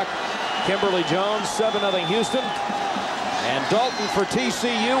Mayock, Kimberly Jones, 7-0 Houston. And Dalton for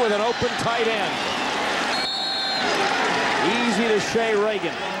TCU with an open tight end. Easy to Shea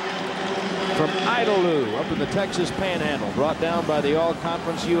Reagan from Idalou up in the Texas Panhandle, brought down by the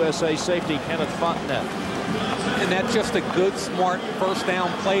All-Conference USA safety Kenneth Fontenette. And that's just a good, smart first down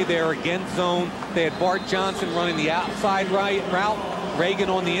play there against zone. They had Bart Johnson running the outside route, Reagan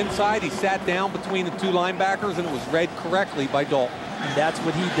on the inside. He sat down between the two linebackers, and it was read correctly by Dalton. And that's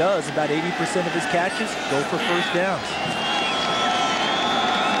what he does. About 80% of his catches go for first downs.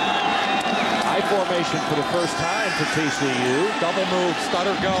 High formation for the first time for TCU. Double move,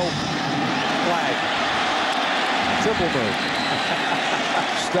 stutter go, flag. Triple move.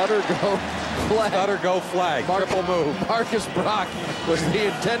 Stutter go, flag. Stutter go, flag. Triple move. Marcus Brock was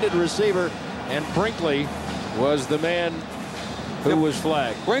the intended receiver, and Brinkley was the man who was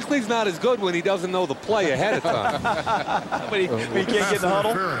flagged. Brinkley's not as good when he doesn't know the play ahead of time. But he can't get in the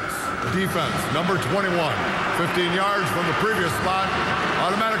huddle. Defense, number 21. 15 yards from the previous spot.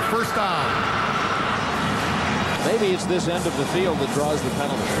 Automatic first down. Maybe it's this end of the field that draws the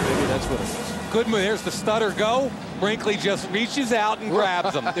penalty. Maybe that's what it is. Good move. There's the stutter go. Brinkley just reaches out and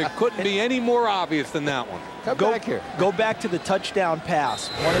grabs him. There couldn't be any more obvious than that one. Come back here. Go back to the touchdown pass.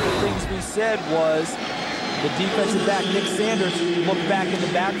 One of the things we said was the defensive back, Nick Sanders, looked back in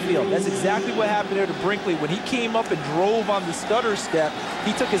the backfield. That's exactly what happened there to Brinkley. When he came up and drove on the stutter step,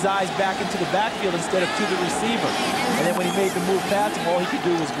 he took his eyes back into the backfield instead of to the receiver. And then when he made the move past him, all he could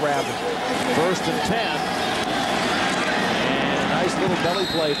do was grab him. 1st and 10. And a nice little belly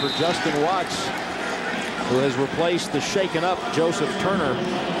play for Justin Watts, who has replaced the shaken up Joseph Turner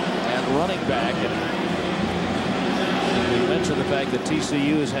at running back. And we mentioned the fact that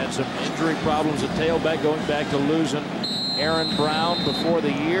TCU has had some injury problems at tailback, going back to losing Aaron Brown before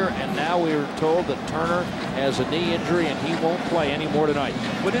the year, and now we are told that Turner has a knee injury and he won't play anymore tonight.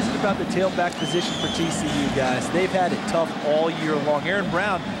 What is it about the tailback position for TCU, guys? They've had it tough all year long. Aaron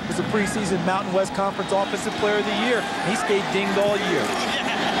Brown was a preseason Mountain West Conference Offensive Player of the Year. He stayed dinged all year.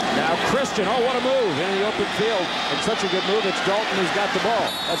 Now Christian, oh, what a move in the open field. And such a good move, it's Dalton who's got the ball.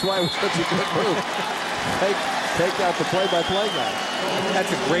 That's why it was such a good move. Take out the play-by-play guy.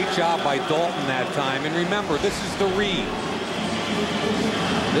 That's a great job by Dalton that time. And remember, this is the read.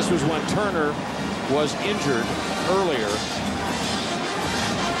 This was when Turner was injured earlier.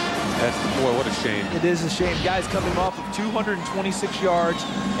 Boy, what a shame. It is a shame. Guys coming off of 226 yards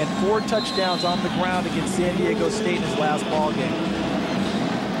and 4 touchdowns on the ground against San Diego State in his last ball game.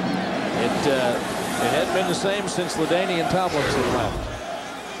 It hadn't been the same since LaDainian Tomlinson left.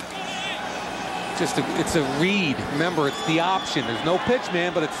 It's a read. Remember, it's the option. There's no pitch,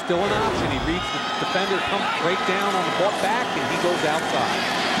 man, but it's still an option. He reads the defender, comes break down on the ball back, and he goes outside.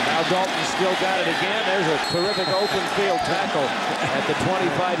 Now Dalton still got it again. There's a terrific open field tackle at the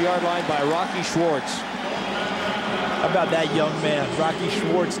 25-yard line by Rocky Schwartz. How about that young man, Rocky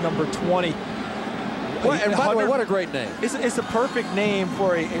Schwartz, number 20. And by the way, what a great name. It's a perfect name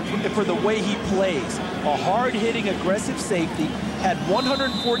for the way he plays. A hard-hitting, aggressive safety. Had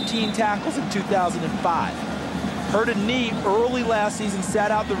 114 tackles in 2005. Hurt a knee early last season, sat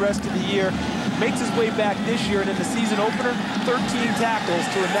out the rest of the year. Makes his way back this year, and in the season opener, 13 tackles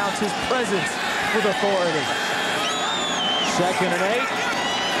to announce his presence with authority. 2nd and 8.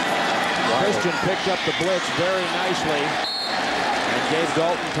 Christian picked up the blitz very nicely and gave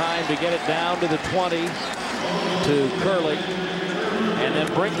Dalton time to get it down to the 20 to Curley. And then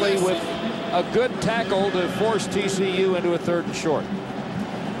Brinkley with a good tackle to force TCU into a 3rd and short.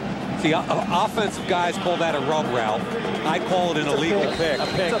 See, offensive guys call that a rub route. I call it an illegal pick. A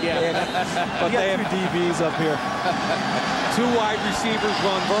pick, yeah. But they have 2 DBs up here. 2 wide receivers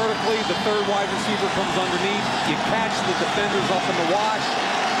run vertically. The 3rd wide receiver comes underneath. You catch the defenders up in the wash.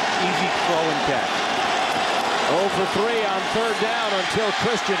 Easy throw and catch. 0 for 3 on 3rd down until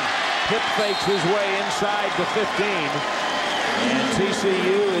Christian hip fakes his way inside the 15. And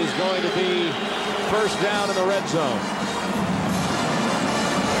TCU is going to be first down in the red zone.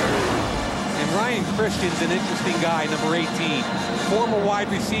 And Ryan Christian's an interesting guy, number 18. Former wide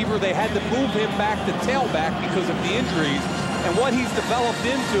receiver. They had to move him back to tailback because of the injuries. And what he's developed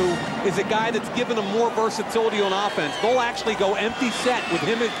into is a guy that's given him more versatility on offense. They'll actually go empty set with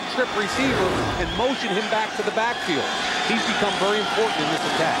him as trip receiver and motion him back to the backfield. He's become very important in this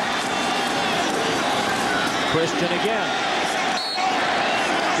attack. Christian again.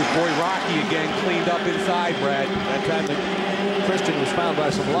 Good boy Rocky again cleaned up inside, Brad. That time Christian was found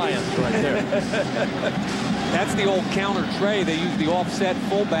by some Lions right there. That's the old counter tray. They use the offset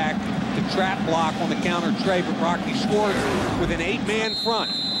fullback to trap block on the counter trey, but Rocky Schwartz with an 8-man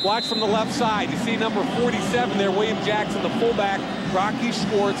front. Watch from the left side. You see number 47 there, William Jackson, the fullback. Rocky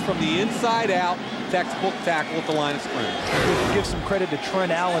Schwartz from the inside out. Textbook tackle at the line of scrimmage. Give some credit to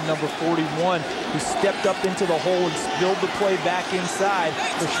Trent Allen, number 41, who stepped up into the hole and spilled the play back inside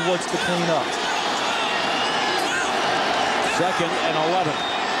for Schwartz to clean up. 2nd and 11.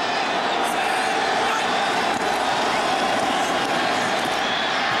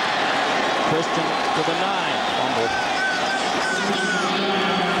 Christian to the 9, fumbled.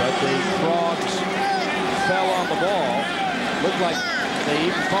 But the Frogs fell on the ball. Looked like they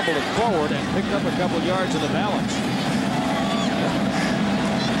even fumbled it forward and picked up a couple yards of the balance.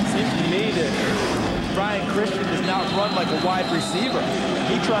 Seems to me that Brian Christian does not run like a wide receiver.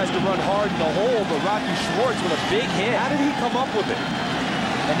 He tries to run hard in the hole, but Rocky Schwartz with a big hit. How did he come up with it?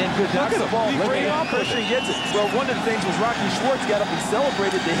 And then knocks the ball. Christian gets it. Well, one of the things was Rocky Schwartz got up and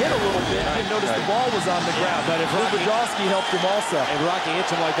celebrated the hit a little bit. I didn't notice the ball was on the ground. But if Rubadowski helped him also. If Rocky hits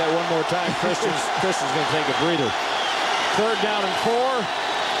him like that one more time, Christian's going to take a breather. 3rd down and 4.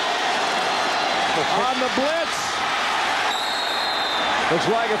 On the blitz. Looks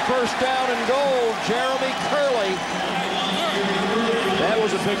like a 1st down and goal. Jeremy Curley. That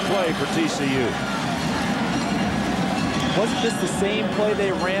was a big play for TCU. Wasn't this the same play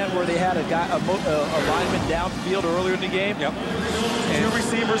they ran where they had a lineman downfield earlier in the game? Yep. And 2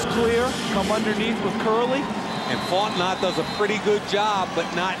 receivers clear, come underneath with Curley. And Fontenot does a pretty good job, but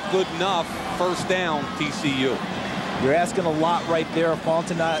not good enough. 1st down, TCU. You're asking a lot right there.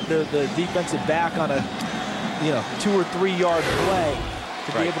 Fontenot, the defensive back on a 2 or 3 yard play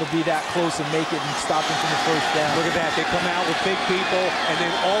to be able to be that close and make it and stop them from the 1st down. Look at that. They come out with big people and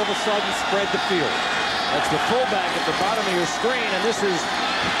then all of a sudden spread the field. That's the fullback at the bottom of your screen, and this is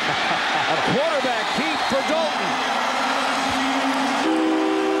a quarterback keep for Dalton.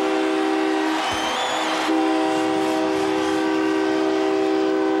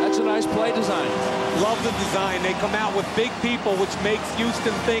 That's a nice play design. Love the design. They come out with big people, which makes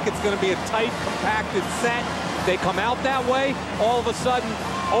Houston think it's going to be a tight, compacted set. They come out that way, all of a sudden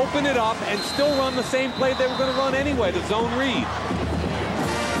open it up and still run the same play they were going to run anyway, the zone read.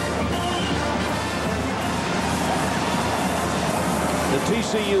 The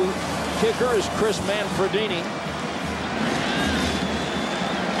TCU kicker is Chris Manfredini.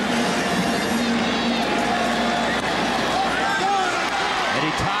 And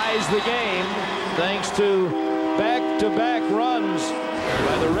he ties the game thanks to back-to-back runs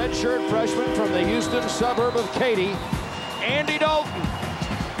by the redshirt freshman from the Houston suburb of Katy, Andy Dalton.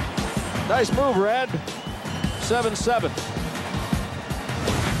 Nice move, Red. 7-7.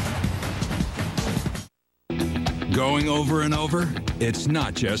 Going over and over? It's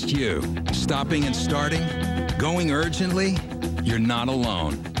not just you. Stopping and starting? Going urgently? You're not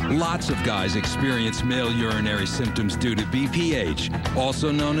alone. Lots of guys experience male urinary symptoms due to BPH,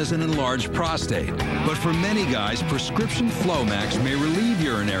 also known as an enlarged prostate. But for many guys, prescription Flomax may relieve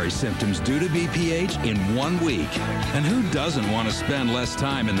urinary symptoms due to BPH in 1 week. And who doesn't want to spend less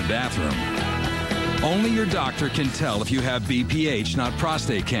time in the bathroom? Only your doctor can tell if you have BPH, not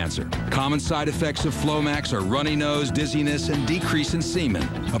prostate cancer. Common side effects of Flomax are runny nose, dizziness, and decrease in semen.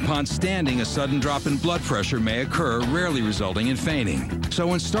 Upon standing, a sudden drop in blood pressure may occur, rarely resulting in fainting. So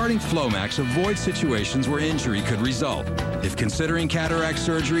when starting Flomax, avoid situations where injury could result. If considering cataract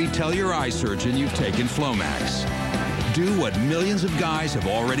surgery, tell your eye surgeon you've taken Flomax. Do what millions of guys have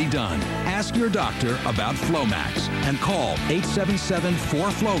already done. Ask your doctor about Flomax and call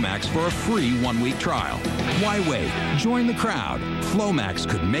 877-4FLOMAX for a free 1-week trial. Why wait? Join the crowd. Flomax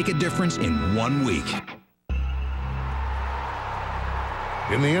could make a difference in 1 week.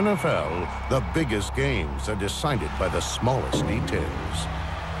 In the NFL, the biggest games are decided by the smallest details.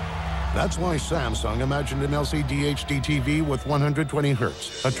 That's why Samsung imagined an LCD HD TV with 120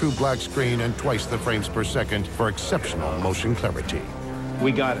 Hz, a true black screen, and twice the frames per second for exceptional motion clarity.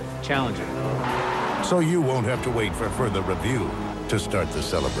 We got it. Challenging. So you won't have to wait for further review to start the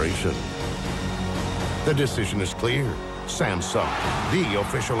celebration. The decision is clear. Samsung, the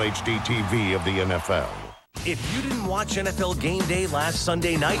official HD TV of the NFL. If you didn't watch NFL Game Day last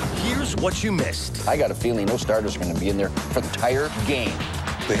Sunday night, here's what you missed. I got a feeling no starters are going to be in there for the entire game.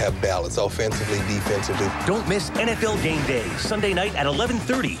 They have balance offensively, defensively. Don't miss NFL Game Day, Sunday night at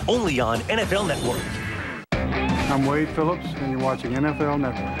 11:30, only on NFL Network. I'm Wade Phillips, and you're watching NFL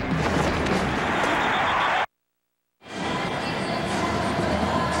Network.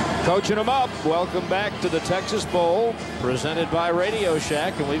 Coaching them up. Welcome back to the Texas Bowl, presented by Radio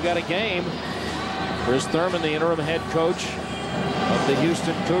Shack, and we've got a game. Chris Thurman, the interim head coach of the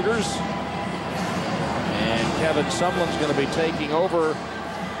Houston Cougars, and Kevin Sumlin's going to be taking over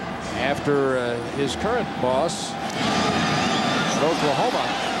after his current boss at Oklahoma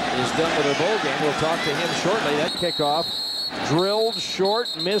is done with their bowl game. We'll talk to him shortly. That kickoff drilled short,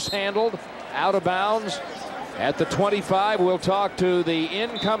 mishandled, out of bounds at the 25. We'll talk to the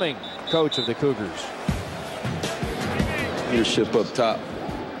incoming coach of the Cougars. Leadership up top,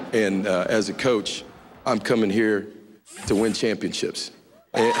 and as a coach, I'm coming here to win championships.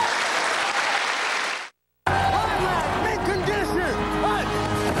 And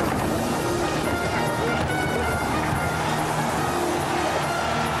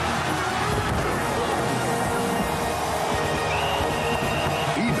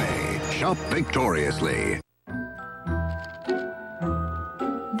shop victoriously.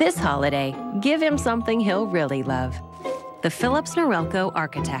 This holiday, give him something he'll really love. The Phillips Norelco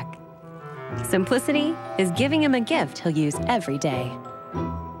Architect. Simplicity is giving him a gift he'll use every day.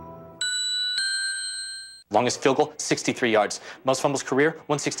 Longest field goal, 63 yards. Most fumbles career,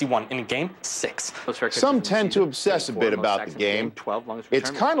 161. In a game, 6. Some tend to obsess a bit about the game.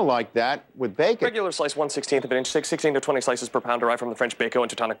 It's kind of like that with bacon. Regular slice, 1/16 of an inch, 16 to 20 slices per pound, derived from the French bacon and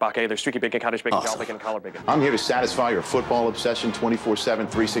Teutonic Bacche. There's streaky bacon, cottage bacon, jowl bacon, and collar bacon. I'm here to satisfy your football obsession 24/7,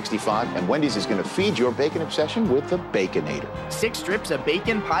 365, and Wendy's is going to feed your bacon obsession with the Baconator. 6 strips of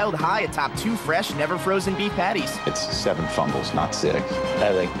bacon piled high atop 2 fresh, never frozen beef patties. It's 7 fumbles, not 6. I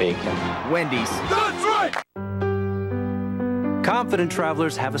like bacon. Wendy's. That's right! Confident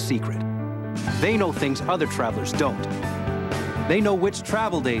travelers have a secret. They know things other travelers don't. They know which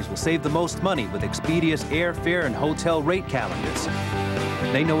travel days will save the most money with Expedia's airfare and hotel rate calendars.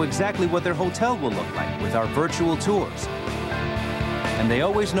 They know exactly what their hotel will look like with our virtual tours. And they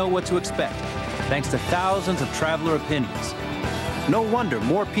always know what to expect, thanks to thousands of traveler opinions. No wonder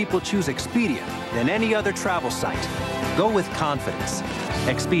more people choose Expedia than any other travel site. Go with confidence.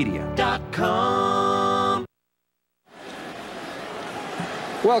 Expedia.com.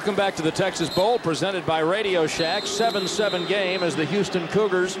 Welcome back to the Texas Bowl, presented by Radio Shack. 7-7 game as the Houston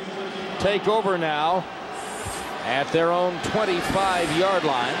Cougars take over now at their own 25-yard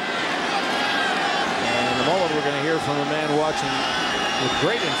line. And in a moment, we're going to hear from a man watching with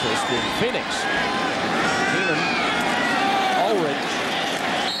great interest in Phoenix. Keenum, Ulrich.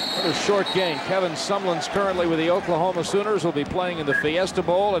 Another short gain. Kevin Sumlin's currently with the Oklahoma Sooners, will be playing in the Fiesta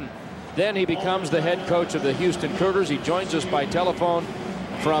Bowl, and then he becomes the head coach of the Houston Cougars. He joins us by telephone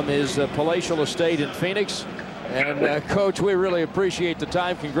from his palatial estate in Phoenix. And Coach, we really appreciate the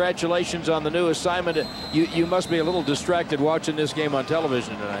time. Congratulations on the new assignment. You must be a little distracted watching this game on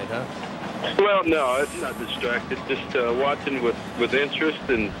television tonight, huh? Well, no, it's not distracted. Just watching with interest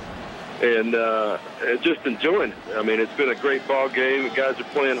and just enjoying it. I mean, it's been a great ball game. The guys are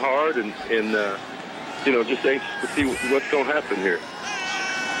playing hard, and you know, just anxious to see what's going to happen here.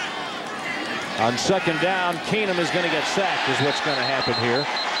 On second down, Keenum is going to get sacked, is what's going to happen here.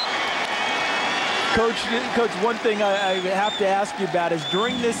 Coach, one thing I have to ask you about is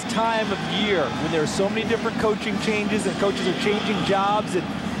during this time of year, when there are so many different coaching changes and coaches are changing jobs and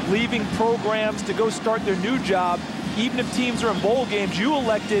leaving programs to go start their new job, even if teams are in bowl games, you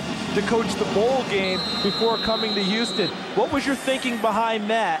elected to coach the bowl game before coming to Houston. What was your thinking behind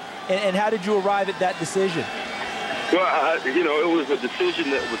that, and how did you arrive at that decision? Well, you know, it was a decision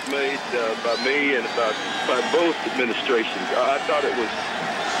that was made by me and by both administrations. I thought it was,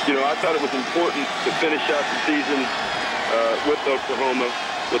 you know, I thought it was important to finish out the season with Oklahoma,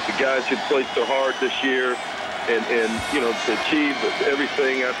 with the guys who played so hard this year, and you know, to achieve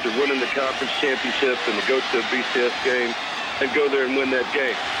everything after winning the conference championship and to go to a BCS game and go there and win that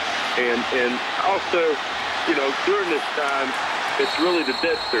game. And also, you know, during this time, it's really the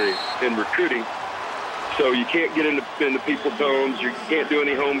dead period in recruiting. So you can't get into people's homes. You can't do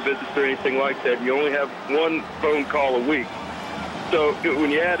any home visits or anything like that. You only have one phone call a week. So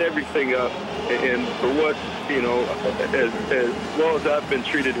when you add everything up, and for what, you know, as well as I've been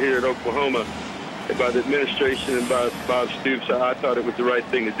treated here at Oklahoma by the administration and by Bob Stoops, I thought it was the right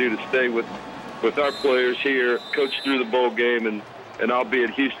thing to do to stay with our players here, coach through the bowl game, and I'll be at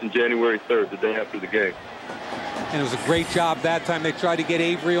Houston January 3rd, the day after the game. And it was a great job that time. They tried to get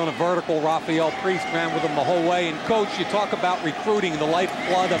Avery on a vertical. Raphael Priest ran with him the whole way. And, Coach, you talk about recruiting, the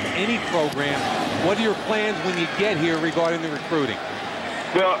lifeblood of any program. What are your plans when you get here regarding the recruiting?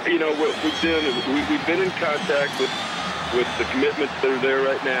 Well, you know, what we've done is we've been in contact with the commitments that are there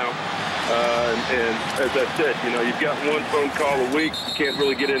right now. And as I said, you know, you've got one phone call a week. You can't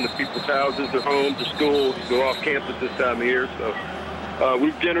really get into people's houses or homes or schools, go off campus this time of year. So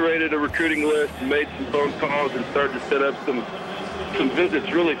we've generated a recruiting list and made some phone calls and started to set up some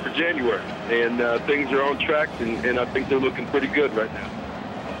visits really for January. And things are on track, and I think they're looking pretty good right now.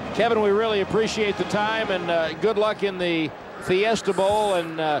 Kevin, we really appreciate the time, and good luck in the Fiesta Bowl,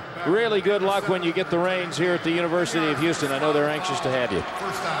 and really good luck when you get the reins here at the University of Houston. I know they're anxious to have you.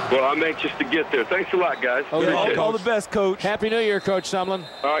 Well, I'm anxious to get there. Thanks a lot, guys. Okay, all the best, Coach. Happy New Year, Coach Sumlin.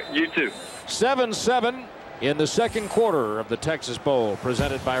 All right, you too. 7-7 in the second quarter of the Texas Bowl,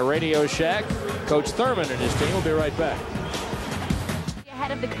 presented by Radio Shack. Coach Thurman and his team will be right back.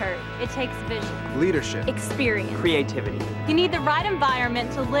 Ahead of the curve. It takes vision, leadership, experience, creativity. You need the right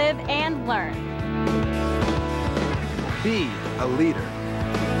environment to live and learn. Be a leader.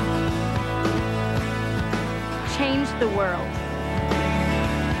 Change the world.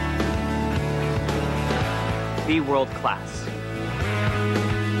 Be world class.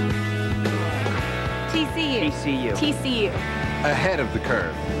 TCU. TCU. TCU. Ahead of the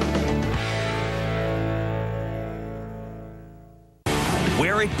curve.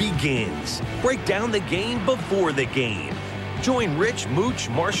 Where it begins. Break down the game before the game. Join Rich, Mooch,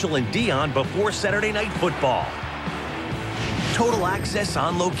 Marshall, and Dion before Saturday Night Football. Total access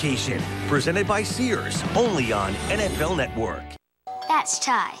on location. Presented by Sears. Only on NFL Network. That's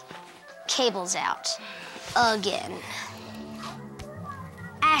Ty. Cable's out. Again.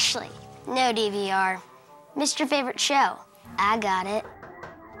 Ashley. No DVR. Mr. Favorite Show. I got it.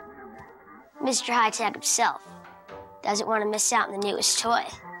 Mr. High Tech himself. Doesn't want to miss out on the newest toy.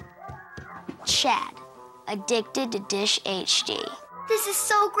 Chad. Addicted to Dish HD. This is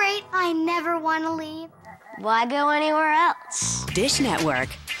so great, I never want to leave. Why go anywhere else? Dish Network.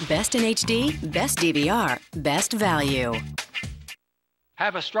 Best in HD, best DVR, best value.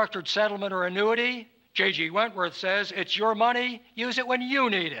 Have a structured settlement or annuity? J.G. Wentworth says it's your money, use it when you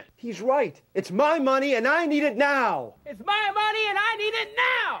need it. He's right. It's my money and I need it now. It's my money and I need it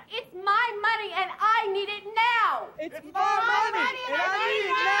now. It's my money and I need it now. It's my money and I need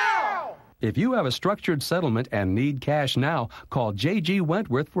it now. If you have a structured settlement and need cash now, call J.G.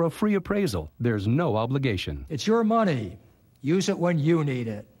 Wentworth for a free appraisal. There's no obligation. It's your money. Use it when you need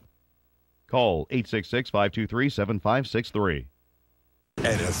it. Call 866-523-7563.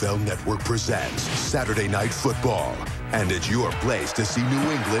 NFL Network presents Saturday Night Football, and it's your place to see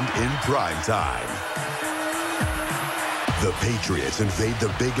New England in prime time. The Patriots invade the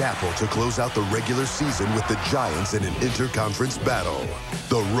Big Apple to close out the regular season with the Giants in an interconference battle.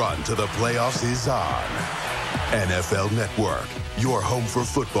 The run to the playoffs is on. NFL Network, your home for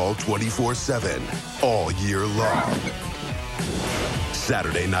football 24/7, all year long.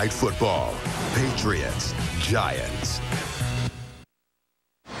 Saturday Night Football, Patriots, Giants.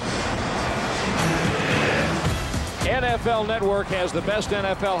 NFL Network has the best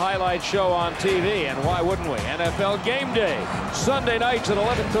NFL highlight show on TV, and why wouldn't we? NFL Game Day, Sunday nights at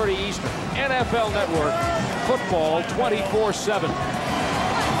 11:30 Eastern. NFL Network, football 24/7.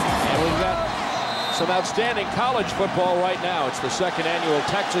 And we've got some outstanding college football right now. It's the second annual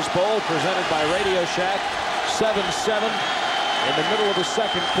Texas Bowl presented by Radio Shack, 7-7 in the middle of the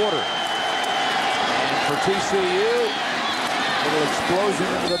second quarter. And for TCU, a little explosion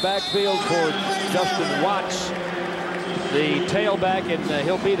into the backfield for Justin Watts, the tailback, and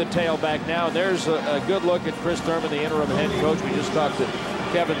he'll be the tailback now. And there's a good look at Chris Thurman, the interim head coach. We just talked to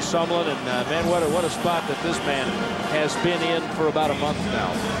Kevin Sumlin, and man, what a spot that this man has been in for about a month now.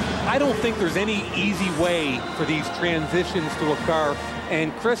 I don't think there's any easy way for these transitions to occur,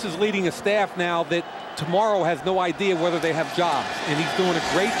 and Chris is leading a staff now that tomorrow has no idea whether they have jobs, and he's doing a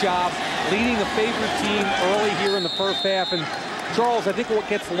great job leading a favorite team early here in the first half. And Charles, I think what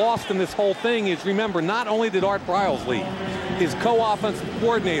gets lost in this whole thing is, remember, not only did Art Briles lead, his co-offensive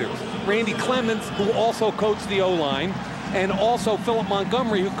coordinators, Randy Clements, who also coached the O-line, and also Philip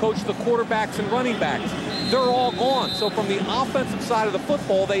Montgomery, who coached the quarterbacks and running backs. They're all gone. So from the offensive side of the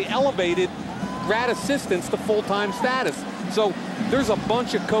football, they elevated grad assistants to full-time status. So there's a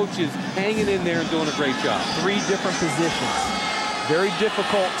bunch of coaches hanging in there and doing a great job. 3 different positions. Very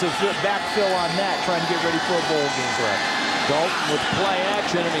difficult to backfill on that, trying to get ready for a bowl game. Correct. Dalton with play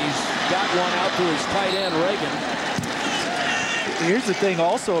action, and he's got one out to his tight end, Reagan. Here's the thing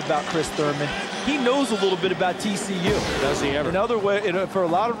also about Chris Thurman. He knows a little bit about TCU. Does he ever? For a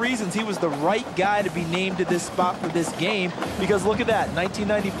lot of reasons, he was the right guy to be named to this spot for this game, because look at that,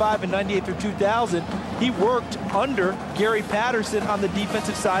 1995 and 98 through 2000, he worked under Gary Patterson on the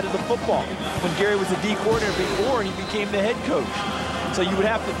defensive side of the football when Gary was the D coordinator before he became the head coach. So you would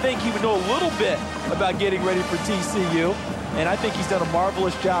have to think he would know a little bit about getting ready for TCU, and I think he's done a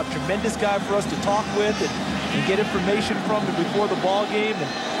marvelous job. Tremendous guy for us to talk with and get information from him before the ball game, and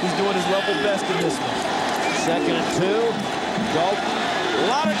he's doing his level best in this one. 2nd and 2. Dalton, a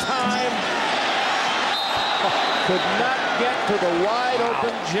lot of time. Could not get to the wide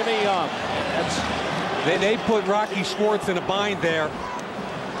open Jimmy Young. They put Rocky Schwartz in a bind there.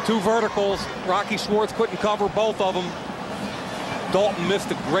 2 verticals. Rocky Schwartz couldn't cover both of them. Dalton missed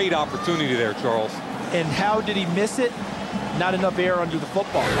a great opportunity there, Charles. And how did he miss it? Not enough air under the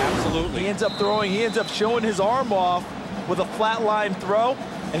football. Absolutely. He ends up throwing, he ends up showing his arm off with a flat line throw,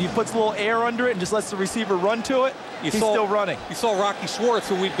 and he puts a little air under it and just lets the receiver run to it. He's still running. You saw Rocky Schwartz,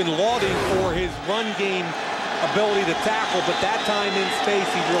 who we've been lauding for his run game ability to tackle, but that time in space,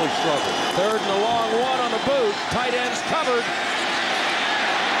 he really struggled. Third and a long one on the boot. Tight end's covered.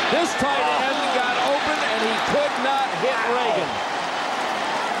 This tight end got open, and he could not hit Reagan.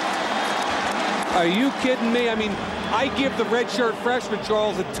 Are you kidding me? I mean, I give the redshirt freshman,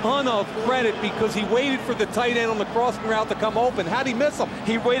 Charles, a ton of credit because he waited for the tight end on the crossing route to come open. How'd he miss him?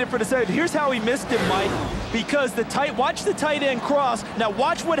 He waited for the tight end. Here's how he missed him, Mike, because watch the tight end cross. Now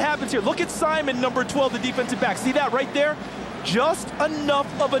watch what happens here. Look at Simon, number 12, the defensive back. See that right there? Just enough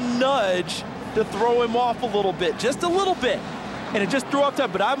of a nudge to throw him off a little bit, just a little bit. And it just threw up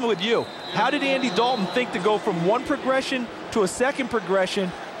time, but I'm with you. How did Andy Dalton think to go from one progression to a second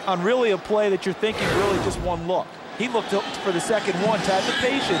progression on really a play that you're thinking really just one look? He looked up for the second one to have the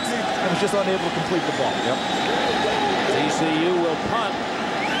patience and was just unable to complete the ball. Yep. TCU will punt.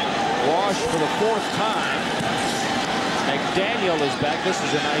 Wash for the 4th time. McDaniel is back. This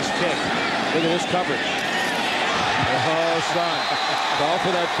is a nice kick. Look at this coverage. Oh, son. Call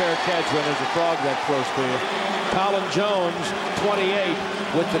for that fair catch when there's a frog that close to you. Colin Jones, 28,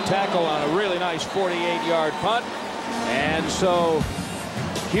 with the tackle on a really nice 48-yard punt. And so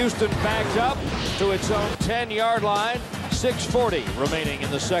Houston backed up to its own 10-yard line. 6:40 remaining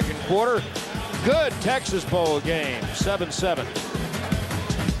in the second quarter. Good Texas Bowl game, 7-7.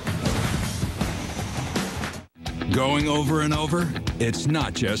 Going over and over? It's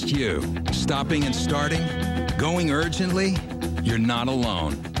not just you. Stopping and starting? Going urgently? You're not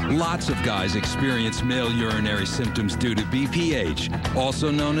alone. Lots of guys experience male urinary symptoms due to BPH,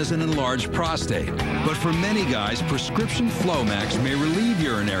 also known as an enlarged prostate. But for many guys, prescription Flomax may relieve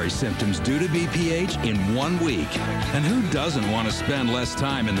urinary symptoms due to BPH in 1 week. And who doesn't want to spend less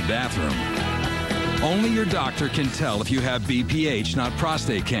time in the bathroom? Only your doctor can tell if you have BPH, not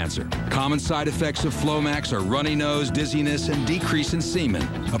prostate cancer. Common side effects of Flomax are runny nose, dizziness, and decrease in semen.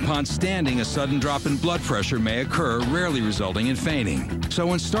 Upon standing, a sudden drop in blood pressure may occur, rarely resulting in fainting. So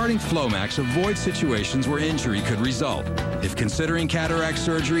when starting Flomax, avoid situations where injury could result. If considering cataract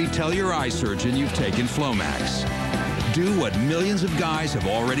surgery, tell your eye surgeon you've taken Flomax. Do what millions of guys have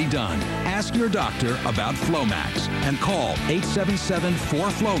already done. Ask your doctor about Flomax and call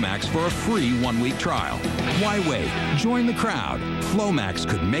 877-4FLOMAX for a free 1-week trial. Why wait? Join the crowd. Flomax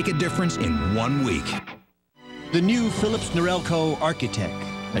could make a difference in 1 week. The new Philips Norelco Architect,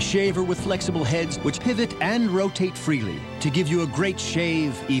 a shaver with flexible heads which pivot and rotate freely to give you a great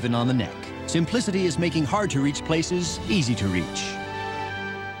shave even on the neck. Simplicity is making hard-to-reach places easy to reach.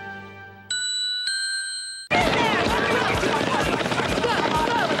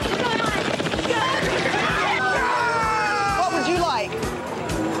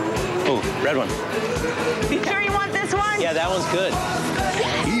 Red one. You sure you want this one? Yeah, that one's good.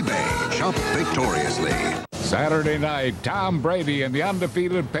 eBay. Shop victoriously. Saturday night, Tom Brady and the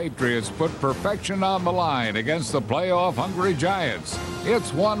undefeated Patriots put perfection on the line against the playoff-hungry Giants.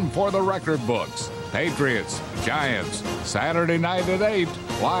 It's one for the record books. Patriots, Giants, Saturday night at 8,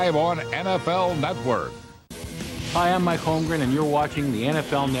 live on NFL Network. Hi, I'm Mike Holmgren, and you're watching the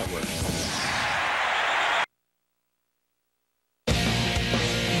NFL Network.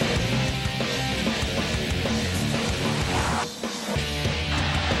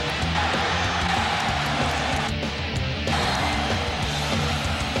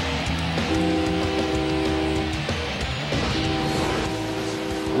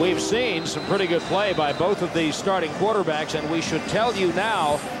 We've seen some pretty good play by both of these starting quarterbacks, and we should tell you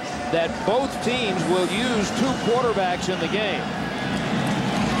now that both teams will use 2 quarterbacks in the game.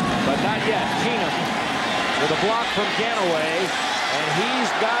 But not yet. Keenum with a block from Ganaway, and he's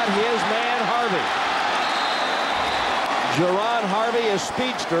got his man Harvey. Jerron Harvey, a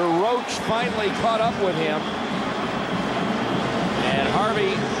speedster. Roach finally caught up with him. And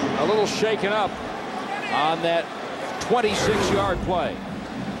Harvey a little shaken up on that 26-yard play.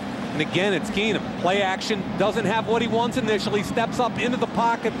 And again, it's Keenum. Play action, doesn't have what he wants initially, steps up into the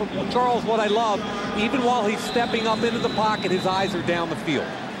pocket. But Charles, what I love, even while he's stepping up into the pocket, his eyes are down the field.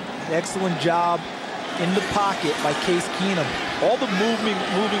 Excellent job in the pocket by Case Keenum. All the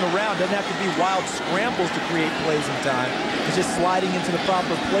moving around doesn't have to be wild scrambles to create plays in time. It's just sliding into the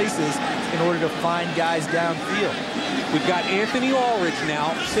proper places in order to find guys downfield. We've got Anthony Ulrich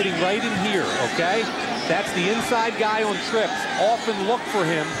now sitting right in here, okay? That's the inside guy on trips. Often look for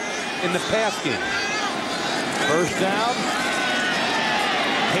him in the pass game. First down.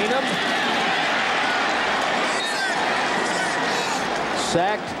 Keenum.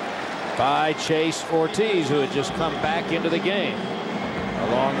 sacked by Chase Ortiz, who had just come back into the game,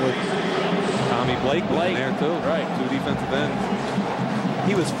 along with Tommy Blake there too. Right, 2 defensive ends.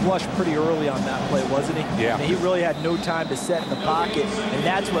 He was flushed pretty early on that play, wasn't he? Yeah. And he really had no time to set in the pocket, and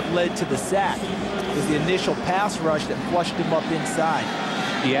that's what led to the sack. It was the initial pass rush that flushed him up inside.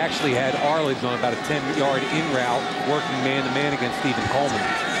 He actually had Arledge on about a 10-yard in route, working man-to-man against Stephen Coleman.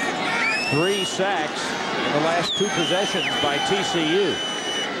 3 sacks in the last 2 possessions by TCU.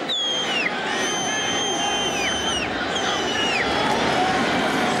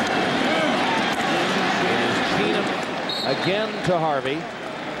 It is Keenum again to Harvey.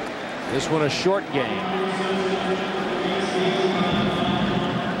 This one a short game.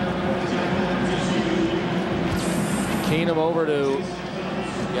 Keenum over to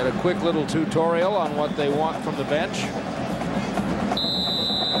get a quick little tutorial on what they want from the bench.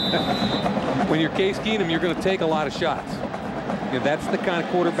 When you're Case Keenum, you're going to take a lot of shots. That's the kind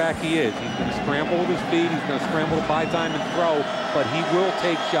of quarterback he is. He's going to scramble with his feet. He's going to scramble to buy time and throw, but he will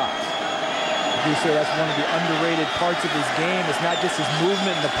take shots. You say that's one of the underrated parts of his game. It's not just his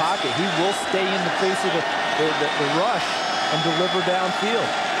movement in the pocket. He will stay in the face of the rush and deliver downfield.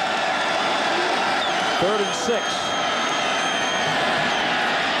 3rd and 6.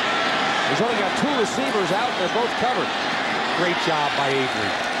 He's only got 2 receivers out, and they're both covered. Great job by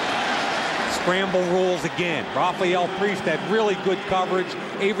Avery. Scramble rules again. Rafael Priest had really good coverage.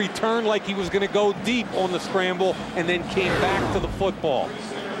 Avery turned like he was going to go deep on the scramble and then came back to the football.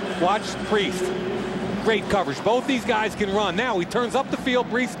 Watch Priest. Great coverage. Both these guys can run. Now he turns up the field.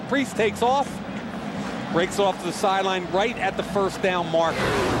 Priest takes off. Breaks off to the sideline right at the first down marker.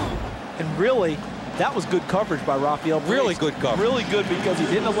 And really, that was good coverage by Rafael Priest. Really good coverage. Really good because he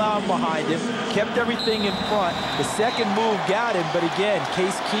didn't allow him behind him, kept everything in front. The second move got him, but again,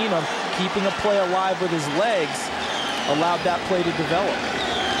 Case Keenum keeping a play alive with his legs allowed that play to develop.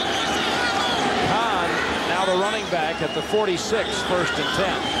 Kahn, now the running back at the 46, 1st and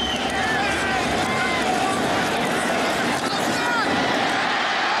 10.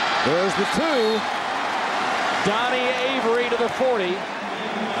 There's the 2. Donnie Avery to the 40.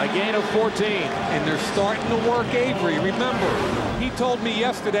 A gain of 14. And they're starting to work Avery. Remember, he told me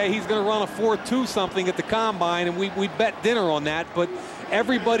yesterday he's going to run a 4.2 something at the combine, and we bet dinner on that, but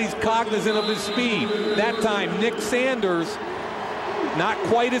everybody's cognizant of his speed. That time, Nick Sanders, not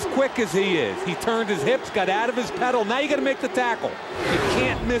quite as quick as he is. He turned his hips, got out of his pedal. Now you got to make the tackle. You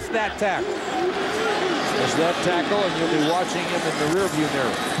can't miss that tackle. Miss that tackle, and you'll be watching him in the rearview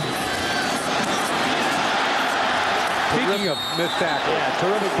mirror. Speaking of missed tackle. Yeah,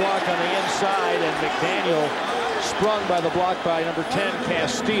 terrific block on the inside, and McDaniel sprung by the block by number 10,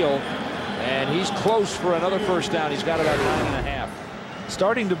 Castile, and he's close for another first down. He's got about 9.5.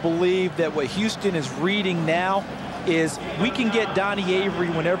 Starting to believe that what Houston is reading now is we can get Donnie Avery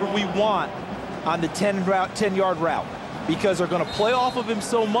whenever we want on the 10-yard route because they're going to play off of him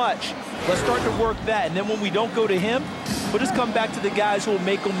so much. Let's start to work that, and then when we don't go to him, we'll just come back to the guys who will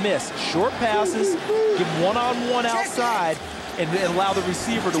make them miss. Short passes, give one-on-one outside, and allow the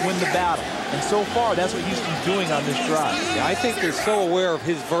receiver to win the battle. And so far, that's what Houston's doing on this drive. Yeah, I think they're so aware of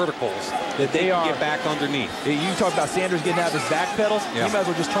his verticals that they can get back underneath. You talk about Sanders getting out of his back pedals. Yeah. He might as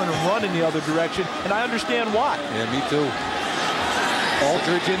well just turn and run in the other direction, and I understand why. Yeah, me too.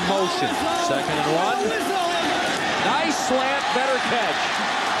 Aldridge in motion. 2nd and 1. Nice slant, better catch.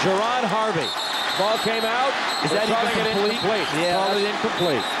 Jerron Harvey. Ball came out. Is that even complete? Yeah, called it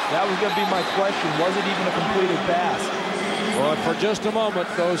incomplete. That was going to be my question. Was it even a completed pass? Well, for just a moment,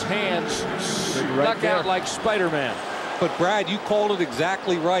 those hands stuck out like Spider-Man. But, Brad, you called it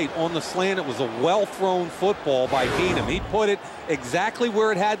exactly right. On the slant, it was a well-thrown football by Keenum. He put it exactly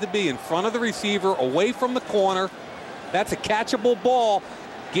where it had to be, in front of the receiver, away from the corner. That's a catchable ball.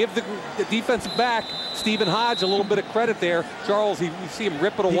 Give the defensive back, Stephen Hodge, a little bit of credit there. Charles, you see him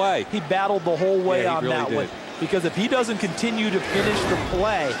rip it away. He battled the whole way on really that did. one. Because if he doesn't continue to finish the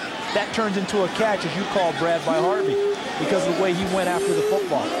play, that turns into a catch, as you call Brad, by Harvey, because of the way he went after the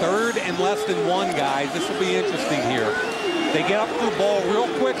football. 3rd and less than 1, guys. This will be interesting here. They get up to the ball real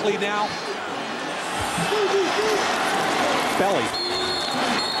quickly now. Belly.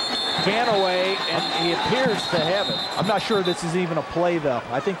 Ganaway, and he appears to have it. I'm not sure this is even a play, though.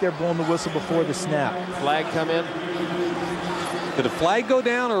 I think they're blowing the whistle before the snap. Flag come in. Did a flag go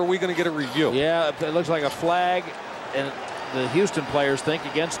down, or are we going to get a review? Yeah, it looks like a flag, and the Houston players think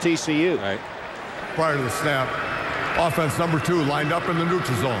against TCU. Right. Prior to the snap, offense number 2 lined up in the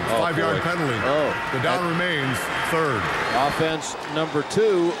neutral zone. 5-yard penalty. The down remains 3rd. Offense number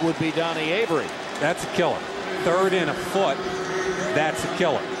 2 would be Donnie Avery. That's a killer. 3rd and a foot. That's a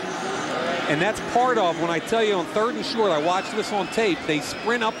killer. And that's part of, when I tell you on 3rd and short, I watched this on tape, they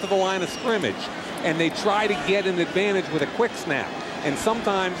sprint up to the line of scrimmage, and they try to get an advantage with a quick snap. And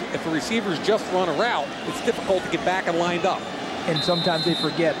sometimes, if a receiver's just run a route, it's difficult to get back and lined up. And sometimes they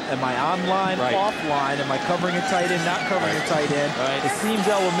forget, am I on line, off line? Am I covering a tight end, not covering a tight end? It seems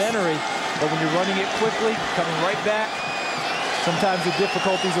elementary, but when you're running it quickly, coming right back, sometimes the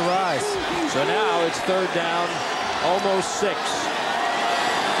difficulties arise. So now it's 3rd down, almost 6.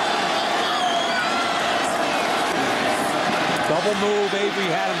 Double move, Avery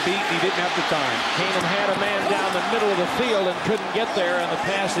had him beat, he didn't have the time. Keenum had a man down the middle of the field and couldn't get there, and the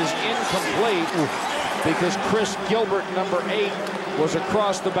pass is incomplete because Chris Gilbert, number 8, was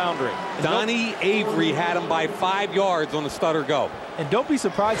across the boundary. Donnie Avery had him by 5 yards on the stutter go. And don't be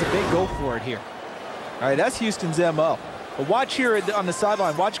surprised if they go for it here. All right, that's Houston's MO. But watch here on the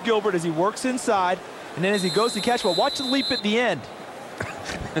sideline. Watch Gilbert as he works inside, and then as he goes to catch, well, watch the leap at the end.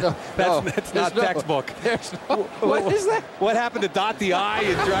 That's not textbook. What is that? What happened to dot the I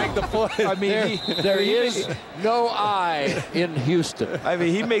and drag the foot? I mean, there is no I in Houston. I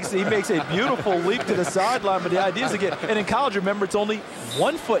mean, he makes a beautiful leap to the sideline, but the idea is to get. And in college, remember, it's only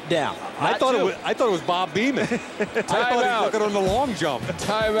 1 foot down. I thought it was Bob Beeman. I thought he was looking on the long jump.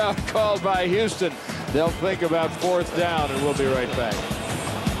 Timeout called by Houston. They'll think about 4th down, and we'll be right back.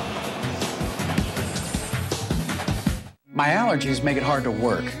 My allergies make it hard to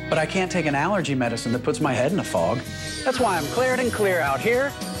work, but I can't take an allergy medicine that puts my head in a fog. That's why I'm Claritin Clear out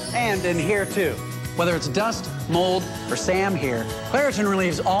here and in here too. Whether it's dust, mold, or Sam here, Claritin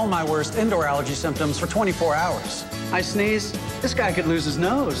relieves all my worst indoor allergy symptoms for 24 hours. I sneeze, this guy could lose his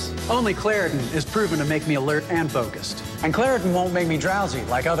nose. Only Claritin is proven to make me alert and focused. And Claritin won't make me drowsy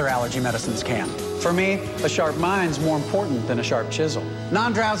like other allergy medicines can. For me, a sharp mind's more important than a sharp chisel.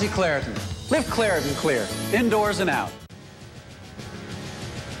 Non-drowsy Claritin. Live Claritin Clear, indoors and out.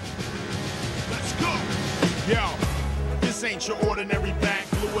 Yo, this ain't your ordinary back.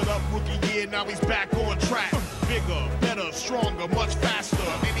 Blew it up rookie year, now he's back on track. Bigger, better, stronger, much faster.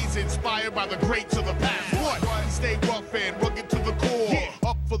 And he's inspired by the greats of the past. What? He stay rough and rugged to the core.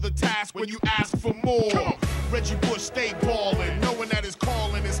 Up for the task when you ask for more. Reggie Bush stay ballin', knowing that his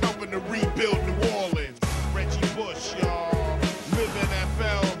calling is helping to rebuild New Orleans. Reggie Bush, y'all. Live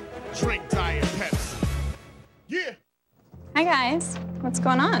NFL, drink Diet Pepsi. Yeah. Hi, guys. What's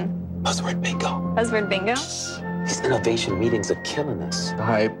going on? Buzzword bingo. Buzzword bingo? These innovation meetings are killing us. The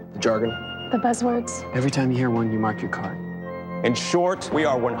hype, the jargon. The buzzwords. Every time you hear one, you mark your card. In short, we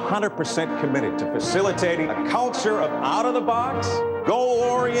are 100% committed to facilitating a culture of out-of-the-box,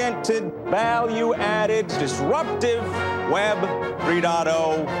 goal-oriented, value-added, disruptive Web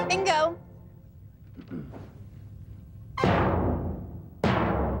 3.0. Bingo.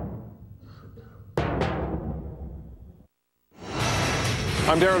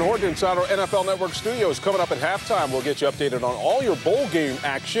 I'm Darren Horton inside our NFL Network studios. Coming up at halftime, we'll get you updated on all your bowl game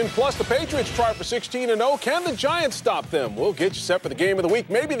action. Plus, the Patriots try for 16-0. Can the Giants stop them? We'll get you set for the game of the week,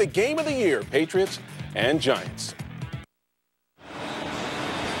 maybe the game of the year. Patriots and Giants.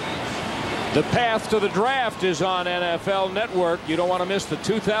 The path to the draft is on NFL Network. You don't want to miss the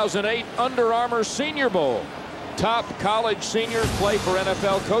 2008 Under Armour Senior Bowl. Top college seniors play for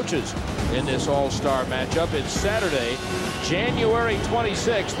NFL coaches in this all-star matchup. It's Saturday, January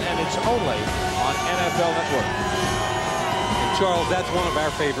 26th, and it's only on NFL Network. And Charles, that's one of our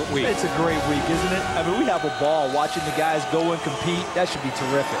favorite weeks. It's a great week, isn't it? I mean, we have a ball watching the guys go and compete. That should be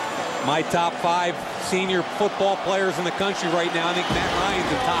terrific. My top 5 senior football players in the country right now. I think Matt Ryan's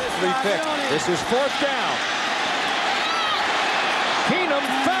the top 3 pick. This is 4th down. Keenum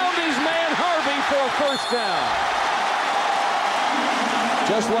found his man Harvey for 1st down.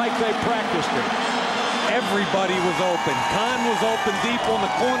 Just like they practiced it. Everybody was open. Kahn was open deep on the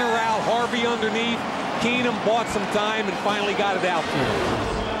corner route. Harvey underneath. Keenum bought some time and finally got it out to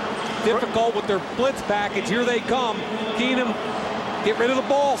him. Difficult with their blitz package. Here they come. Keenum, get rid of the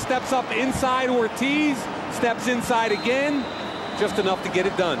ball. Steps up inside Ortiz. Steps inside again. Just enough to get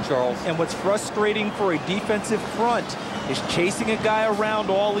it done, Charles. And what's frustrating for a defensive front is chasing a guy around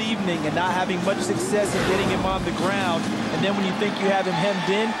all evening and not having much success in getting him on the ground. And then when you think you have him hemmed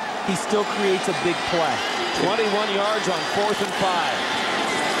in, he still creates a big play. 21 yards on 4th and 5.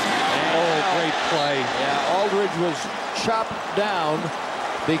 And great play. Yeah, Aldridge was chopped down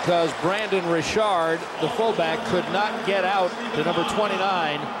because Brandon Richard, the fullback, could not get out to number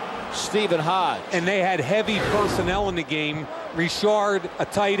 29, Stephen Hodge. And they had heavy personnel in the game. Richard, a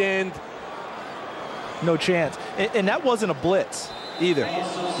tight end. No chance. And that wasn't a blitz either.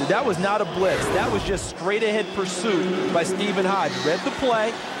 That was not a blitz. That was just straight ahead pursuit by Stephen Hodge. Read the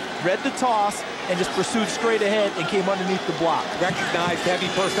play, read the toss, and just pursued straight ahead and came underneath the block. Recognized heavy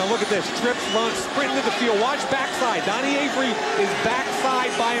personnel. Look at this. Trips, runs, sprint into the field. Watch backside. Donnie Avery is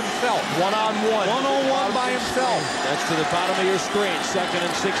backside by himself. One-on-one. One-on-one by himself. That's to the bottom of your screen. 2nd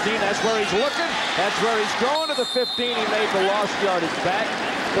and 16. That's where he's looking. That's where he's going to the 15. He made the lost yardage back.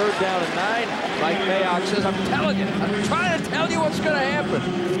 3rd down and 9. Mike Mayock says, I'm telling you. I'm trying to tell you what's going to happen.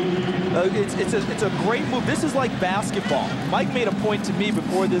 It's a great move. This is like basketball. Mike made a point to me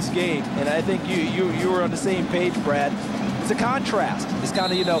before this game, and I think you were on the same page, Brad. It's a contrast. It's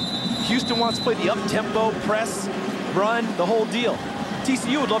kind of, you know, Houston wants to play the up-tempo, press, run, the whole deal.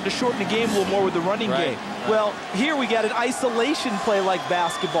 TCU would love to shorten the game a little more with the running game. Well, here we got an isolation play like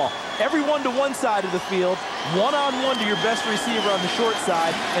basketball. Everyone to one side of the field, one-on-one to your best receiver on the short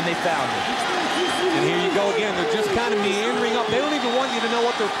side, and they found it. And here you go again. They're just kind of meandering up. They don't even want you to know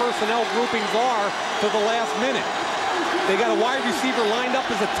what their personnel groupings are to the last minute. They got a wide receiver lined up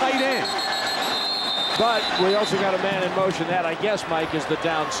as a tight end. But we also got a man in motion. That, I guess, Mike, is the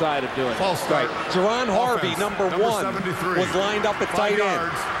downside of doing it. False start. Jerron Harvey, number 1, 73. was lined up at tight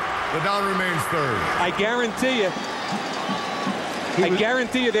end. The down remains 3rd. I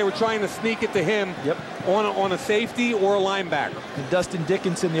guarantee you they were trying to sneak it to him on a safety or a linebacker. And Dustin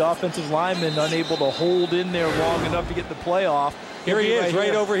Dickinson, the offensive lineman, unable to hold in there long enough to get the playoff. Here he is,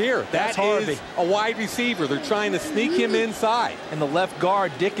 right over here. That is a wide receiver. They're trying to sneak him inside. And the left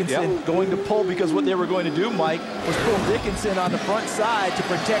guard, Dickinson, going to pull, because what they were going to do, Mike, was pull Dickinson on the front side to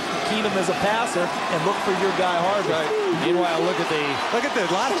protect Keenum as a passer and look for your guy, Harvey. Right. Meanwhile, look at the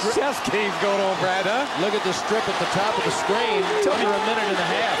lot of chess games going on, Brad, huh? Look at the strip at the top of the screen. Under a minute and a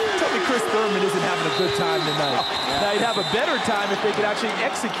half. Tell me Chris Thurman isn't having a good time tonight. Now, he'd have a better time if they could actually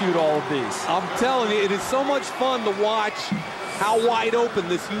execute all of these. I'm telling you, it is so much fun to watch how wide open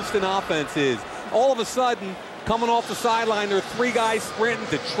this Houston offense is. All of a sudden, coming off the sideline, there are 3 guys sprinting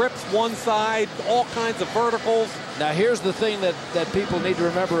to trips one side, all kinds of verticals. Now, here's the thing that people need to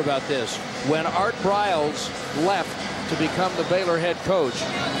remember about this. When Art Briles left to become the Baylor head coach,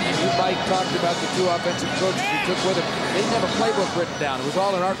 and you, Mike, talked about the 2 offensive coaches he took with him, they didn't have a playbook written down. It was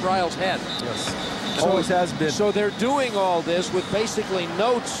all in Art Briles' head. Yes. Always has been. So they're doing all this with basically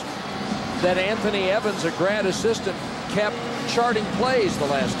notes that Anthony Evans, a grad assistant, kept charting plays the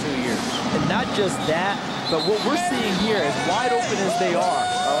last 2 years. And not just that, but what we're seeing here, as wide open as they are,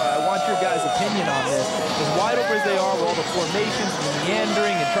 I want your guys' opinion on this, as wide open as they are with all the formations and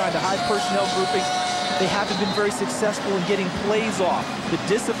meandering and trying to hide personnel groupings, they haven't been very successful in getting plays off. The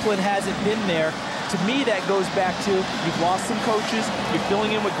discipline hasn't been there. To me, that goes back to you've lost some coaches, you're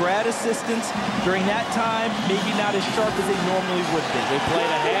filling in with grad assistants. During that time, maybe not as sharp as they normally would be. They played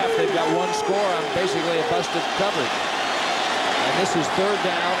a half, they've got 1 score on basically a busted coverage. And this is 3rd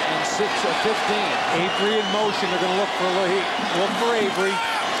down and 6 of 15. Avery in motion. They're going to look for Avery.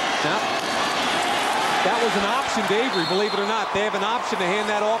 Now, that was an option to Avery, believe it or not. They have an option to hand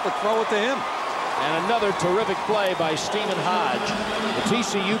that off or throw it to him. And another terrific play by Stephen Hodge. The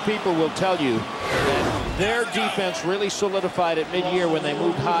TCU people will tell you that their defense really solidified at mid-year when they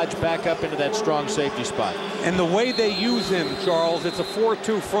moved Hodge back up into that strong safety spot. And the way they use him, Charles, it's a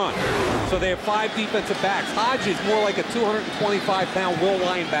 4-2 front. So they have 5 defensive backs. Hodge is more like a 225-pound will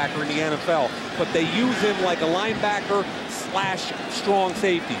linebacker in the NFL, but they use him like a linebacker / strong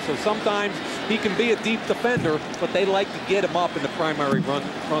safety. So sometimes he can be a deep defender, but they like to get him up in the primary run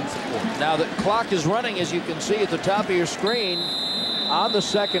support. Now the clock is running, as you can see at the top of your screen, on the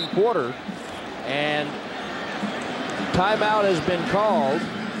 2nd quarter, and timeout has been called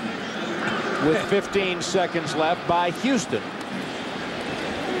with 15 seconds left by Houston.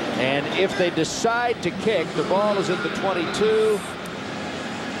 And if they decide to kick, the ball is at the 22.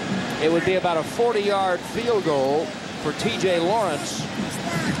 It would be about a 40-yard field goal for T.J. Lawrence,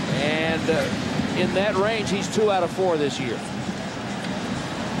 and in that range, he's 2 out of 4 this year.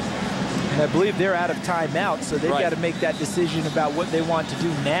 And I believe they're out of timeout, so they've got to make that decision about what they want to do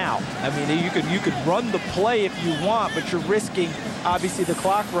now. I mean, you could run the play if you want, but you're risking, obviously, the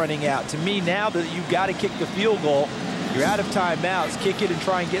clock running out. To me, now that you've got to kick the field goal, you're out of timeouts. Kick it and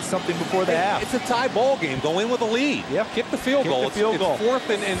try and get something before the half. It's a tie ball game. Go in with a lead. Yep. Kick the field goal. It's 4th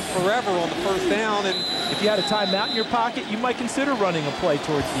and forever on the 1st down. And if you had a timeout in your pocket, you might consider running a play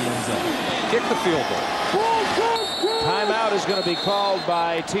towards the end zone. Kick the field goal. Timeout is going to be called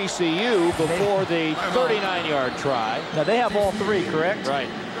by TCU before the 39-yard try. Now, they have all 3, correct? Right.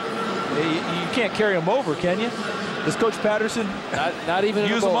 You can't carry them over, can you? Does Coach Patterson not even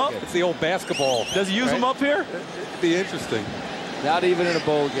use them up? It's the old basketball. Does he use them up here? It'd be interesting. Not even in a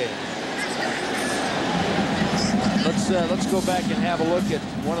bowl game. Let's let's go back and have a look at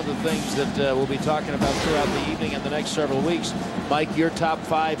one of the things that we'll be talking about throughout the evening and the next several weeks. Mike, your top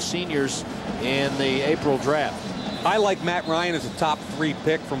 5 seniors in the April draft. I like Matt Ryan as a top 3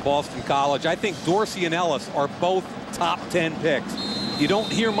 pick from Boston College. I think Dorsey and Ellis are both top 10 picks. You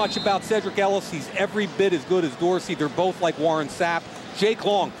don't hear much about Cedric Ellis. He's every bit as good as Dorsey. They're both like Warren Sapp. Jake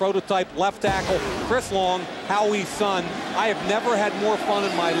Long, prototype left tackle. Chris Long, Howie's son. I have never had more fun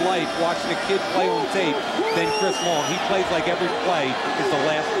in my life watching a kid play on tape than Chris Long. He plays like every play is the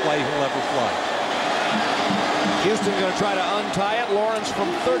last play he'll ever play. Houston going to try to untie it. Lawrence from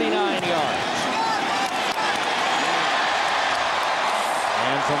 39 yards.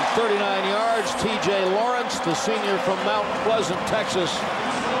 And from 39 yards, T.J. Lawrence, the senior from Mount Pleasant, Texas,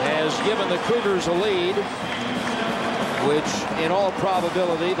 has given the Cougars a lead, which in all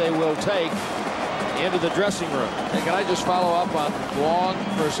probability they will take into the dressing room. And can I just follow up on Long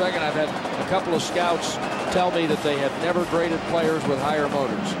for a second? I've had a couple of scouts tell me that they have never graded players with higher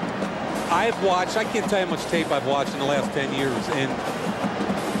motors. I've watched, I can't tell you how much tape I've watched in the last 10 years, and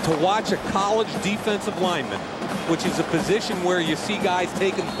to watch a college defensive lineman, which is a position where you see guys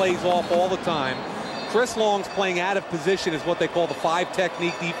taking plays off all the time. Chris Long's playing out of position is what they call the 5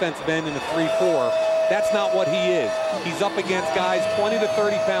 technique defensive end in the 3-4. That's not what he is. He's up against guys 20 to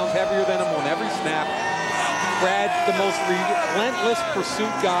 30 pounds heavier than him on every snap. Brad, the most relentless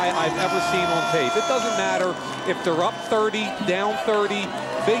pursuit guy I've ever seen on tape. It doesn't matter if they're up 30, down 30,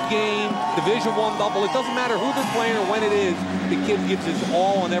 big game, Division I double. It doesn't matter who they're playing or when it is. The kid gives his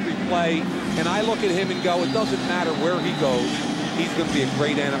all on every play. And I look at him and go, it doesn't matter where he goes. He's going to be a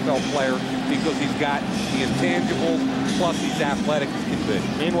great NFL player because he's got the intangibles, plus he's athletic as can be.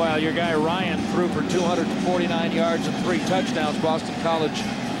 Meanwhile, your guy Ryan threw for 249 yards and 3 touchdowns. Boston College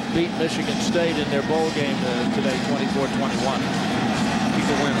beat Michigan State in their bowl game today, 24-21. He's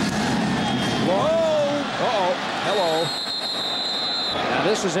a winner. Whoa! Uh-oh. Hello. Now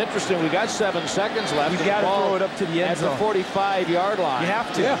this is interesting. We got 7 seconds left. You got to throw it up to the end zone. At the 45-yard line. You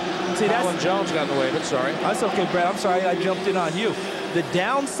have to. Yeah. See, Alan Jones got in the way of it. Sorry. That's okay, Brad. I'm sorry I jumped in on you. The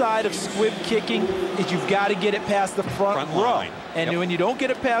downside of squib kicking is you've got to get it past the front row. Line. And when you don't get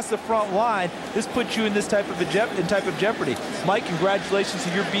it past the front line, this puts you in this type of jeopardy. Mike, congratulations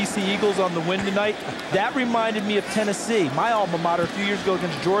to your BC Eagles on the win tonight. That reminded me of Tennessee, my alma mater, a few years ago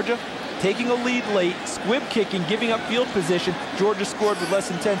against Georgia. Taking a lead late, squib kicking, giving up field position. Georgia scored with less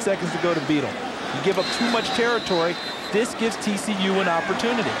than 10 seconds to go to beat them. You give up too much territory. This gives TCU an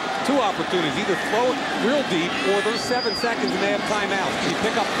opportunity. 2 opportunities. Either throw it real deep or there's 7 seconds and they have timeout. You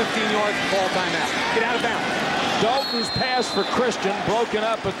pick up 15 yards and call timeout. Get out of bounds. Dalton's pass for Christian broken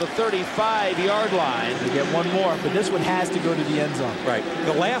up at the 35-yard line. You get one more, but this one has to go to the end zone. Right.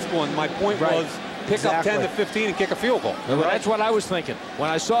 The last one, my point was pick up 10 to 15 and kick a field goal. Well, that's what I was thinking. When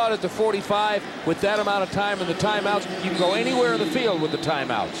I saw it at the 45, with that amount of time and the timeouts, you can go anywhere in the field with the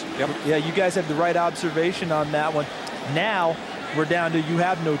timeouts. Yep. Yeah, you guys have the right observation on that one. Now, we're down to you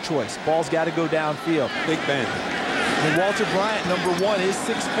have no choice. Ball's got to go downfield. Big Ben. And Walter Bryant, number 1, is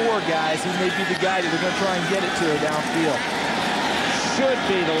 6'4", guys. He may be the guy that they're going to try and get it to downfield. Should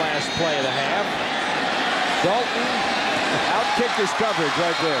be the last play of the half. Dalton outkicked his coverage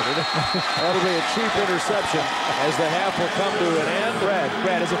right there. That'll be a cheap interception as the half will come to an end.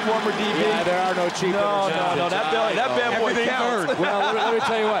 Brad, as a former DB. Yeah, there are no cheap interceptions. No, that bad boy counts. Well, let me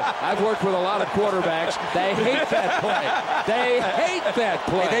tell you what. I've worked with a lot of quarterbacks. They hate that play. They hate that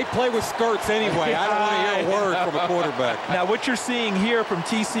play. Hey, they play with skirts anyway. I don't want to hear a word from a quarterback. Now, what you're seeing here from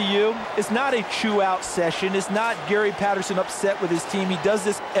TCU is not a chew-out session. It's not Gary Patterson upset with his team. He does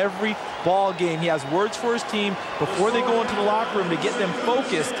this every ball game. He has words for his team before they go into the locker room to get them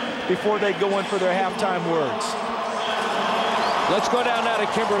focused before they go in for their halftime words. Let's go down now to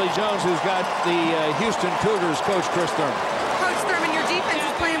Kimberly Jones, who's got the Houston Cougars coach, Chris Thurman. Coach Thurman, your defense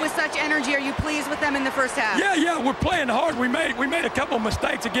is playing with such energy. Are you pleased with them in the first half? Yeah, we're playing hard. We made a couple of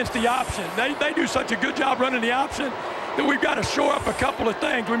mistakes against the option. They do such a good job running the option that we've got to shore up a couple of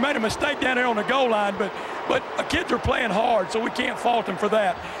things. We made a mistake down there on the goal line, but kids are playing hard, so we can't fault them for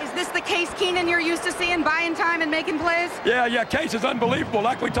that. Is this the Case Keenum you're used to seeing, buying time and making plays? Yeah, Case is unbelievable,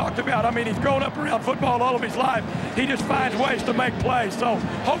 like we talked about. I mean, he's grown up around football all of his life. He just finds ways to make plays, so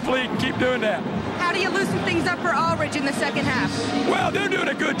hopefully he can keep doing that. How do you loosen things up for Aldridge in the second half? Well, they're doing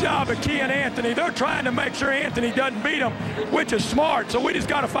a good job at Key and Anthony. They're trying to make sure Anthony doesn't beat him, which is smart, so we just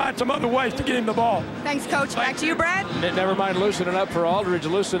got to find some other ways to get him the ball. Thanks, Coach. Back to you, Brad. Never mind loosening up for Aldridge.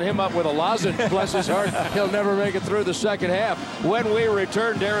 Loosen him up with a lozenge. Bless his heart. He'll never make it through the second half. When we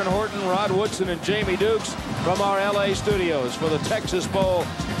return, Darren Horton, Rod Woodson, and Jamie Dukes from our LA studios for the Texas Bowl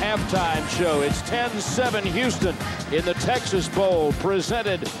halftime show. It's 10-7 Houston in the Texas Bowl,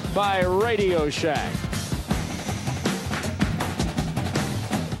 presented by Radio Shack.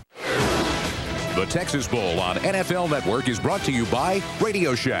 The Texas Bowl on NFL Network is brought to you by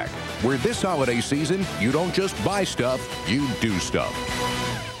Radio Shack, where this holiday season, you don't just buy stuff, you do stuff.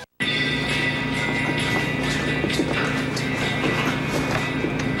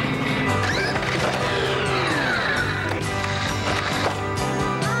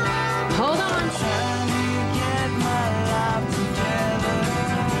 Hold on.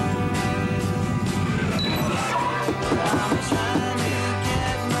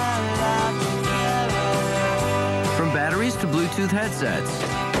 From batteries to Bluetooth headsets.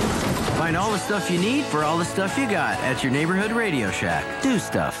 Find all the stuff you need for all the stuff you got at your neighborhood Radio Shack. Do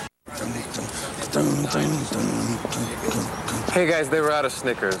stuff. Hey guys, they were out of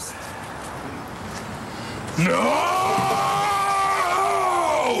Snickers. No!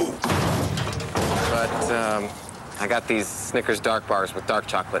 But I got these Snickers dark bars with dark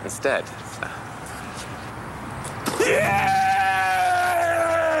chocolate instead. So. Yay!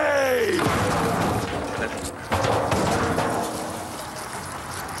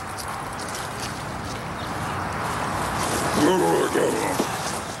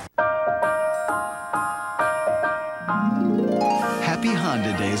 Happy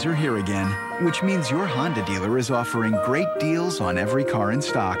Honda days are here again, which means your Honda dealer is offering great deals on every car in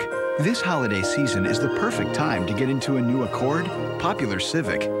stock. This holiday season is the perfect time to get into a new Accord, popular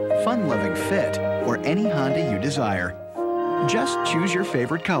Civic, fun-loving Fit, or any Honda you desire. Just choose your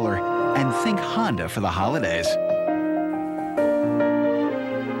favorite color and think Honda for the holidays.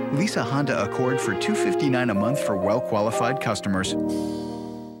 Lease a Honda Accord for $259 a month for well-qualified customers.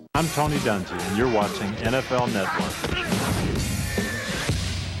 I'm Tony Dungy, and you're watching NFL Network.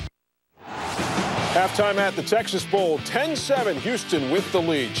 Halftime at the Texas Bowl, 10-7, Houston with the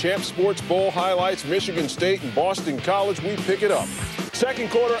lead. Champ Sports Bowl highlights, Michigan State and Boston College, we pick it up. Second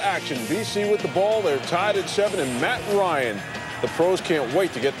quarter action, BC with the ball, they're tied at 7, and Matt Ryan, the pros can't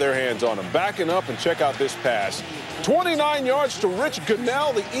wait to get their hands on him. Backing up and check out this pass. 29 yards to Rich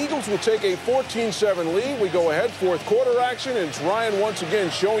Gunnell. The Eagles will take a 14-7 lead. We go ahead, fourth quarter action, and it's Ryan once again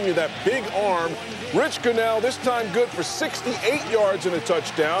showing you that big arm. Rich Gunnell, this time good for 68 yards and a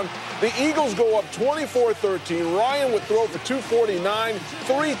touchdown. The Eagles go up 24-13. Ryan would throw for 249,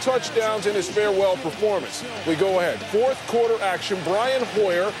 3 touchdowns in his farewell performance. We go ahead, fourth quarter action. Brian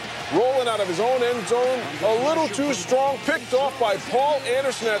Hoyer rolling out of his own end zone, a little too strong, picked off by Paul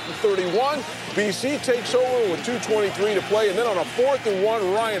Anderson at the 31. BC takes over with 2:23 to play, and then on a 4th and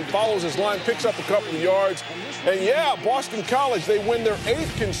 1, Ryan follows his line, picks up a couple of yards. And yeah, Boston College, they win their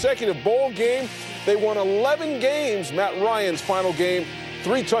 8th consecutive bowl game. They won 11 games, Matt Ryan's final game,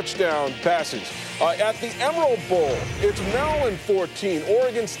 3 touchdown passes. At the Emerald Bowl, it's Maryland 14,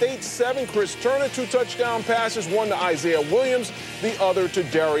 Oregon State 7. Chris Turner, 2 touchdown passes, one to Isaiah Williams, the other to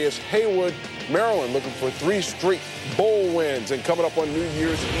Darius Haywood. Maryland looking for 3 straight bowl wins. And coming up on New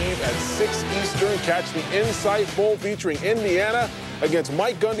Year's Eve at 6 Eastern, catch the Insight Bowl featuring Indiana against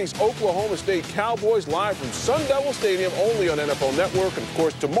Mike Gundy's Oklahoma State Cowboys, live from Sun Devil Stadium, only on NFL Network. And of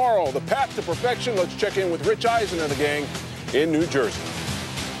course, tomorrow, the path to perfection. Let's check in with Rich Eisen and the gang in New Jersey.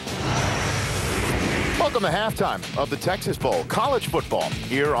 Welcome to halftime of the Texas Bowl, college football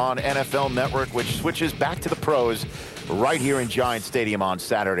here on NFL Network, which switches back to the pros right here in Giant Stadium on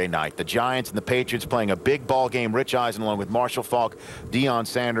Saturday night. The Giants and the Patriots playing a big ball game. Rich Eisen along with Marshall Faulk, Deion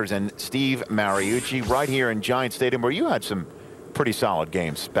Sanders, and Steve Mariucci right here in Giant Stadium, where you had some pretty solid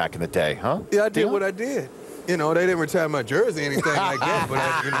games back in the day, huh? Yeah, I did Deion? what I did. You know, they didn't retire my jersey or anything like that, but,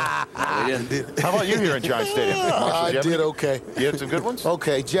 How about you here in Giant Stadium? I did okay. You had some good ones?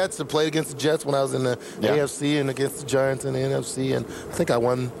 Okay. Jets. I played against the Jets when I was in the AFC and against the Giants in the NFC, and I think I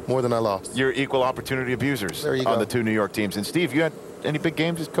won more than I lost. You're equal opportunity abusers there you on go. the 2 New York teams. And Steve, you had any big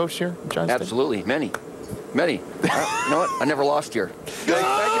games as coach here in Giant Stadium? Absolutely. Many. You know what? I never lost here. Thank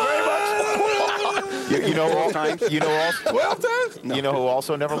you very much. You know, 12 times. You know, 12 times? No. You know who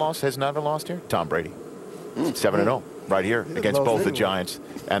also never lost, has never lost here? Tom Brady. 7-0 right here against both the Giants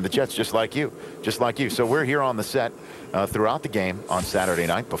and the Jets, just like you. So we're here on the set throughout the game on Saturday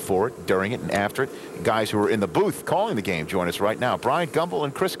night, before it, during it, and after it. Guys who are in the booth calling the game join us right now. Brian Gumbel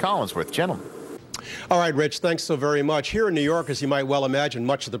and Chris Collinsworth. Gentlemen. All right, Rich, thanks so very much. Here in New York, as you might well imagine,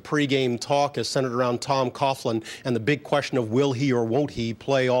 much of the pregame talk is centered around Tom Coughlin and the big question of will he or won't he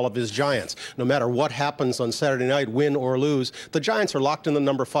play all of his Giants. No matter what happens on Saturday night, win or lose, the Giants are locked in the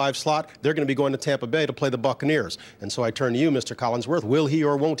number 5 slot. They're going to be going to Tampa Bay to play the Buccaneers. And so I turn to you, Mr. Collinsworth. Will he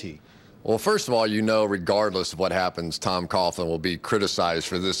or won't he? Well, first of all, you know, regardless of what happens, Tom Coughlin will be criticized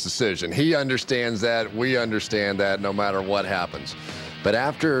for this decision. He understands that. We understand that no matter what happens. But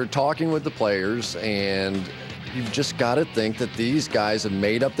after talking with the players and you've just got to think that these guys have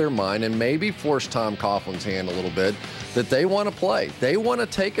made up their mind and maybe forced Tom Coughlin's hand a little bit, that they want to play. They want to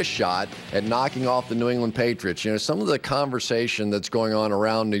take a shot at knocking off the New England Patriots. You know, some of the conversation that's going on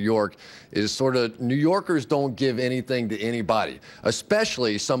around New York is sort of New Yorkers don't give anything to anybody,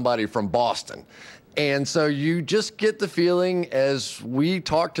 especially somebody from Boston. And so you just get the feeling, as we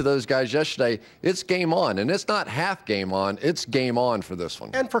talked to those guys yesterday, it's game on. And it's not half game on, it's game on for this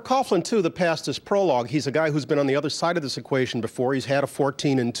one. And for Coughlin, too, the past is prologue. He's a guy who's been on the other side of this equation before. He's had a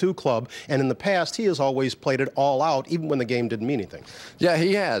 14-2 club. And in the past, he has always played it all out, even when the game didn't mean anything. Yeah,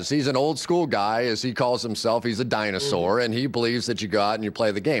 he has. He's an old school guy, as he calls himself. He's a dinosaur, and he believes that you go out and you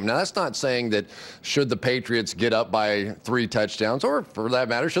play the game. Now, that's not saying that should the Patriots get up by 3 touchdowns, or for that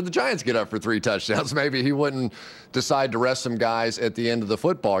matter, should the Giants get up for 3 touchdowns, maybe he wouldn't decide to rest some guys at the end of the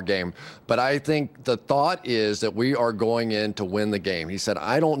football game. But I think the thought is that we are going in to win the game. He said,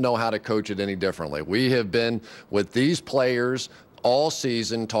 I don't know how to coach it any differently. We have been with these players all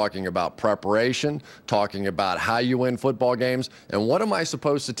season talking about preparation, talking about how you win football games. And what am I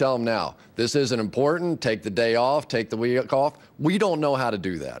supposed to tell them now? This isn't important. Take the day off, take the week off. We don't know how to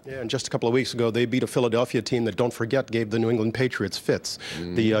do that. Yeah, and just a couple of weeks ago, they beat a Philadelphia team that, don't forget, gave the New England Patriots fits.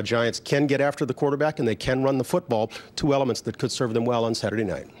 The Giants can get after the quarterback, and they can run the football, 2 elements that could serve them well on Saturday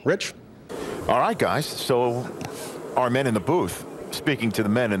night. Rich? All right, guys. So our men in the booth speaking to the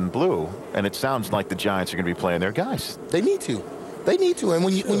men in blue, and it sounds like the Giants are going to be playing their guys. They need to. They need to. And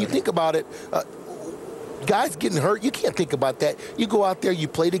when you think about it, guys getting hurt, you can't think about that. You go out there, you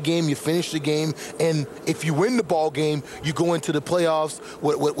play the game, you finish the game, and if you win the ball game, you go into the playoffs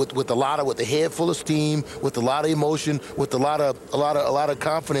with a head full of steam, with a lot of emotion, with a lot of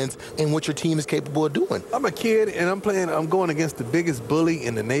confidence in what your team is capable of doing. I'm a kid and I'm going against the biggest bully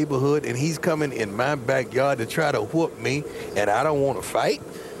in the neighborhood, and he's coming in my backyard to try to whoop me, and I don't want to fight.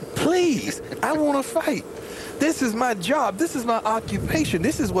 Please, I want to fight. This is my job. This is my occupation.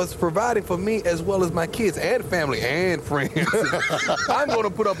 This is what's providing for me as well as my kids and family and friends. I'm going to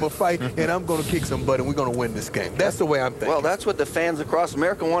put up a fight, and I'm going to kick some butt, and we're going to win this game. That's the way I'm thinking. Well, that's what the fans across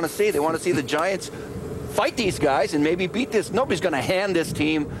America want to see. They want to see the Giants fight these guys and maybe beat this. Nobody's going to hand this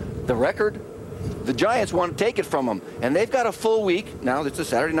team the record. The Giants want to take it from them, and they've got a full week. Now, it's a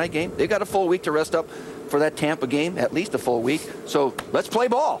Saturday night game. They've got a full week to rest up for that Tampa game, at least a full week. So let's play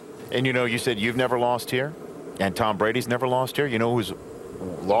ball. And, you know, you said you've never lost here? And Tom Brady's never lost here. You know who's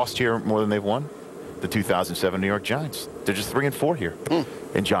lost here more than they've won? The 2007 New York Giants. They're just 3-4 here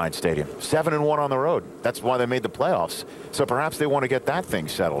in Giant Stadium. 7-1 on the road. That's why they made the playoffs. So perhaps they want to get that thing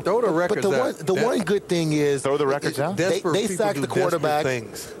settled. Throw the records out. The one good thing is throw the records out. They sacked the quarterback.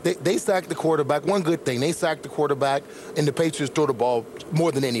 They sacked the quarterback. One good thing, they sacked the quarterback, and the Patriots throw the ball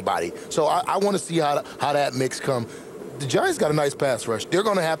more than anybody. So I want to see how that mix come. The Giants got a nice pass rush. They're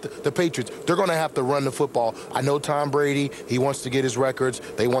going to have to, the Patriots, they're going to have to run the football. I know Tom Brady, he wants to get his records.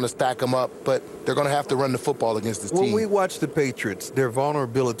 They want to stack them up, but they're going to have to run the football against this team. When we watch the Patriots, their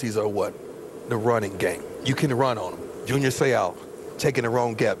vulnerabilities are what? The running game. You can run on them. Junior Seau taking the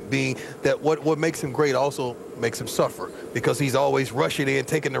wrong gap. Being that what makes him great also makes him suffer because he's always rushing in,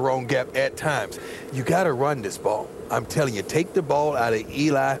 taking the wrong gap at times. You got to run this ball. I'm telling you, take the ball out of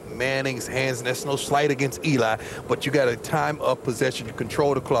Eli Manning's hands. And that's no slight against Eli, but you got a time of possession. You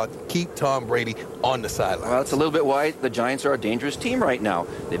control the clock. Keep Tom Brady on the sideline. Well, that's a little bit why the Giants are a dangerous team right now.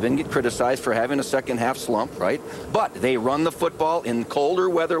 They've been criticized for having a second-half slump, right? But they run the football in colder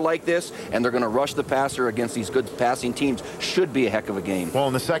weather like this, and they're going to rush the passer against these good passing teams. Should be a heck of a game. Well,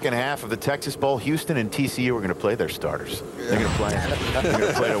 in the second half of the Texas Bowl, Houston and TCU are going to play their starters. They're going to play. They're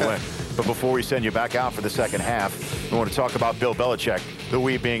going to play to win. But before we send you back out for the second half, we want to talk about Bill Belichick, the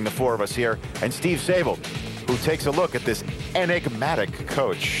we being the 4 of us here, and Steve Sabol, who takes a look at this enigmatic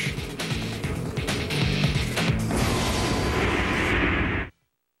coach.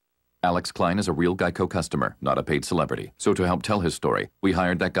 Alex Klein is a real Geico customer, not a paid celebrity. So to help tell his story, we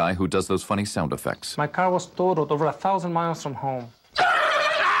hired that guy who does those funny sound effects. My car was totaled over 1,000 miles from home.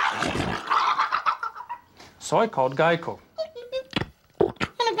 So I called Geico.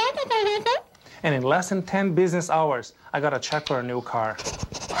 And in less than 10 business hours, I got a check for a new car.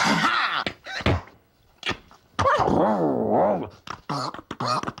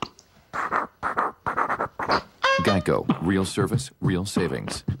 Geico. Real service, real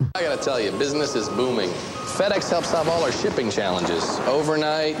savings. I gotta tell you, business is booming. FedEx helps solve all our shipping challenges.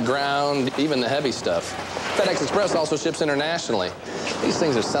 Overnight, ground, even the heavy stuff. FedEx Express also ships internationally. These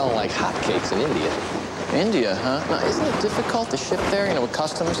things are selling like hotcakes in India. India, huh? Now, isn't it difficult to ship there, you know, with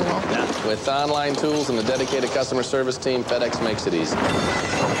customs and all? Yeah. With online tools and a dedicated customer service team, FedEx makes it easy.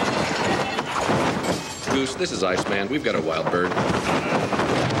 Goose, this is Iceman. We've got a wild bird.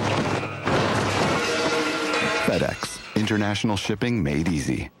 FedEx. International shipping made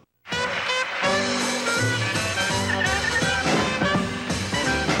easy.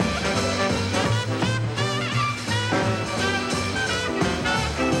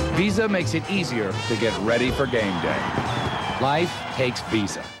 Visa makes it easier to get ready for game day. Life takes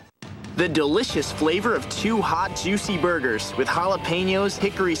Visa. The delicious flavor of 2 hot, juicy burgers with jalapenos,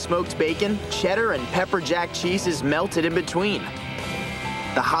 hickory smoked bacon, cheddar, and pepper jack cheeses melted in between.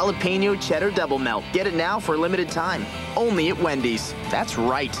 The jalapeno cheddar double melt. Get it now for a limited time. Only at Wendy's. That's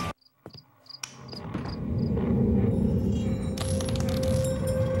right.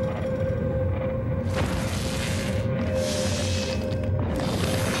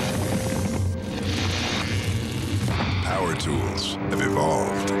 Power tools have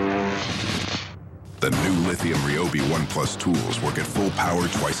evolved. The new lithium Ryobi One Plus tools work at full power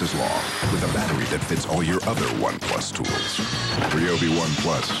twice as long with a battery that fits all your other One Plus tools. Ryobi One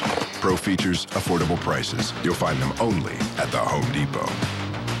Plus. Pro features, affordable prices. You'll find them only at the Home Depot.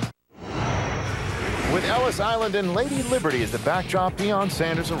 With Ellis Island and Lady Liberty as the backdrop, Deion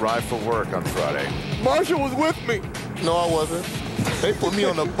Sanders arrived for work on Friday. Marshall was with me. No, I wasn't. They put me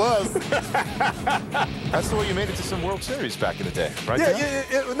on the bus. That's the way you made it to some World Series back in the day, right?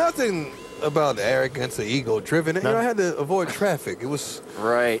 Yeah, nothing about arrogance or ego driven. You know, I had to avoid traffic. It was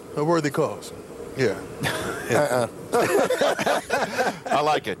a worthy cause. Yeah. I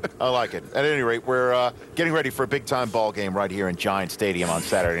like it. I like it. At any rate, we're getting ready for a big-time ball game right here in Giant Stadium on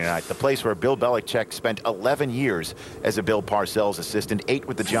Saturday night. The place where Bill Belichick spent 11 years as a Bill Parcells assistant, 8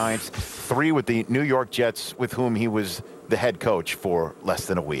 with the Giants, 3 with the New York Jets, with whom he was the head coach for less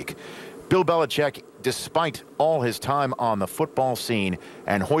than a week. Bill Belichick, despite all his time on the football scene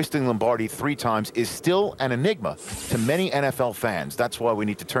and hoisting Lombardi 3 times, is still an enigma to many NFL fans. That's why we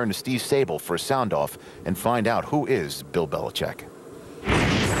need to turn to Steve Sable for a sound-off and find out who is Bill Belichick.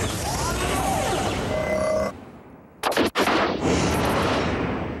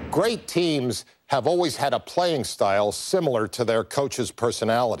 Great teams have always had a playing style similar to their coaches'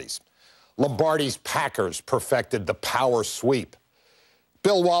 personalities. Lombardi's Packers perfected the power sweep.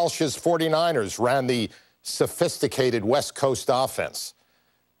 Bill Walsh's 49ers ran the sophisticated West Coast offense.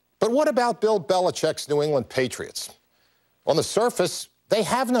 But what about Bill Belichick's New England Patriots? On the surface, they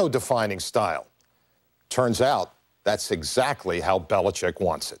have no defining style. Turns out, that's exactly how Belichick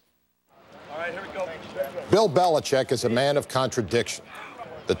wants it. All right, here we go. Bill Belichick is a man of contradiction,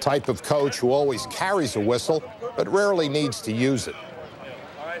 the type of coach who always carries a whistle, but rarely needs to use it.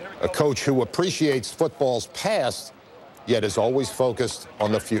 A coach who appreciates football's past, yet is always focused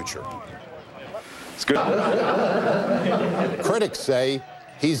on the future. It's good. Critics say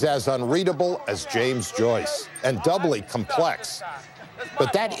he's as unreadable as James Joyce and doubly complex.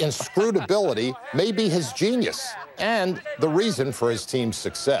 But that inscrutability may be his genius and the reason for his team's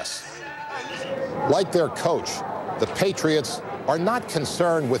success. Like their coach, the Patriots are not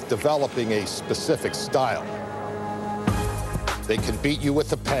concerned with developing a specific style. They can beat you with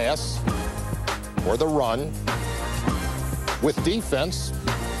the pass or the run, with defense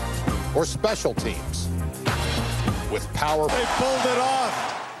or special teams, with power. They pulled it off.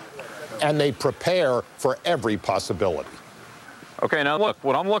 And they prepare for every possibility. Okay, now look,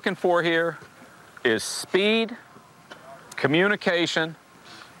 what I'm looking for here is speed, communication,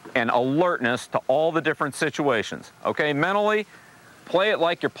 and alertness to all the different situations. Okay, mentally, play it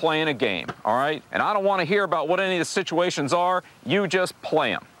like you're playing a game, all right? And I don't want to hear about what any of the situations are. You just play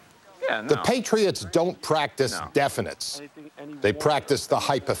them. Yeah, no. The Patriots don't practice definites. They practice the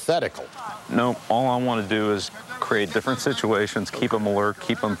hypothetical. No, all I want to do is create different situations, keep them alert,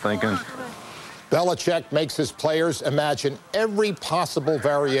 keep them thinking. Belichick makes his players imagine every possible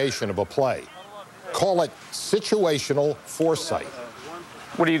variation of a play. Call it situational foresight.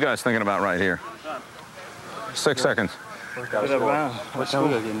 What are you guys thinking about right here? 6 seconds. Getting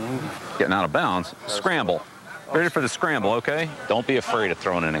out of bounds. Scramble. Ready for the scramble, okay? Don't be afraid of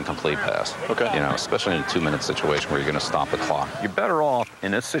throwing an incomplete pass. Okay. You know, especially in a 2-minute situation where you're going to stop the clock. You're better off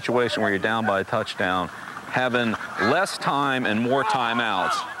in this situation where you're down by a touchdown having less time and more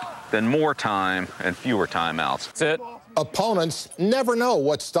timeouts than more time and fewer timeouts. That's it. Opponents never know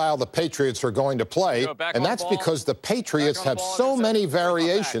what style the Patriots are going to play, and that's because the Patriots have so many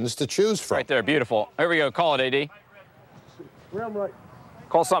variations to choose from. Right there, beautiful. Here we go. Call it, AD.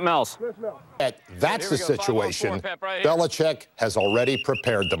 Call something else. That's the situation Belichick has already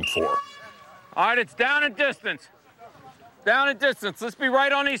prepared them for. All right, it's down and distance. Down and distance. Let's be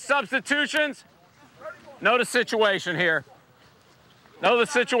right on these substitutions. Know the situation here. Know the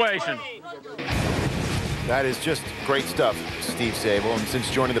situation. That is just great stuff, Steve Sable. And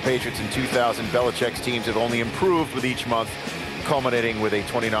since joining the Patriots in 2000, Belichick's teams have only improved with each month. culminating with a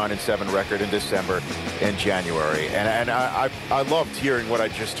 29-7 record in December and January. And I loved hearing what I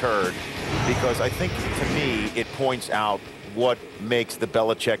just heard, because I think, to me, it points out what makes the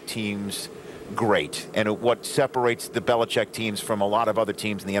Belichick teams great and what separates the Belichick teams from a lot of other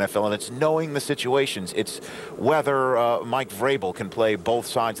teams in the NFL, and it's knowing the situations. It's whether Mike Vrabel can play both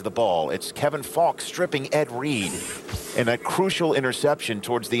sides of the ball. It's Kevin Falk stripping Ed Reed in that crucial interception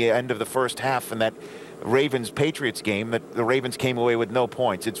towards the end of the first half in that Ravens-Patriots game that the Ravens came away with no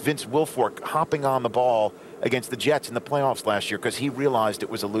points. It's Vince Wilfork hopping on the ball against the Jets in the playoffs last year because he realized it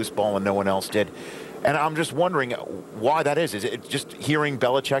was a loose ball and no one else did. And I'm just wondering why that is. Is it just hearing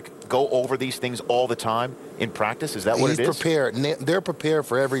Belichick go over these things all the time in practice? Is that what it is? He's prepared. They're prepared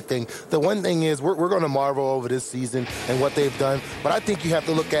for everything. The one thing is we're going to marvel over this season and what they've done. But I think you have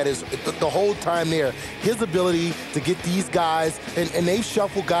to look at is the whole time there, his ability to get these guys, and they've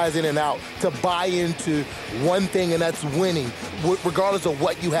shuffled guys in and out, to buy into one thing, and that's winning, regardless of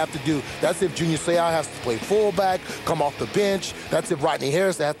what you have to do. That's if Junior Seau has to play fullback, come off the bench. That's if Rodney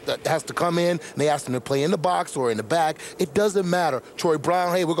Harris has to come in, and they ask him to play in the box or in the back. It doesn't matter. Troy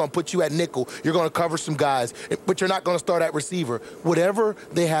Brown, hey, we're going to put you at nickel. You're going to cover some guys, but you're not going to start at receiver. Whatever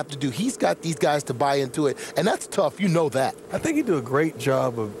they have to do, he's got these guys to buy into it, and that's tough. You know that. I think he do a great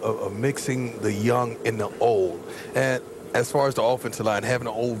job of mixing the young and the old. And as far as the offensive line, having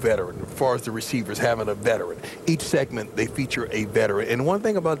an old veteran. As far as the receivers, having a veteran. Each segment, they feature a veteran. And one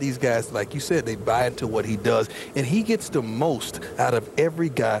thing about these guys, like you said, they buy into what he does. And he gets the most out of every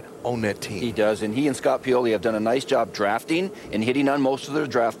guy on that team. He does. And he and Scott Pioli have done a nice job drafting and hitting on most of their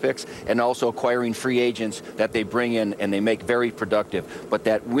draft picks, and also acquiring free agents that they bring in and they make very productive. But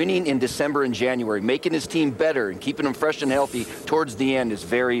that winning in December and January, making his team better and keeping them fresh and healthy towards the end is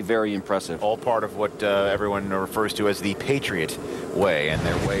very, very impressive. All part of what everyone refers to as the Patriot way, and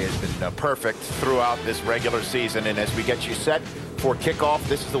their way has been perfect throughout this regular season. And as we get you set for kickoff,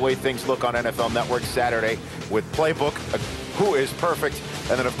 this is the way things look on NFL Network Saturday, with Playbook, Who is Perfect,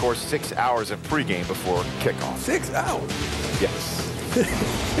 and then, of course, 6 hours of pregame before kickoff. 6 hours? Yes.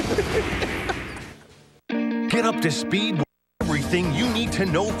 Get up to speed with everything you need to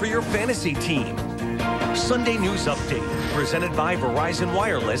know for your fantasy team. Sunday News Update, presented by Verizon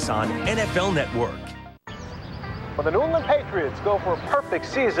Wireless on NFL Network. Well, the New England Patriots go for a perfect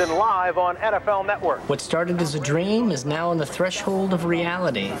season live on NFL Network. What started as a dream is now on the threshold of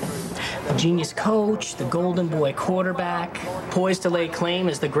reality. The genius coach, the golden boy quarterback, poised to lay claim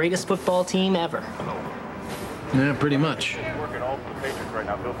as the greatest football team ever. Yeah, pretty much.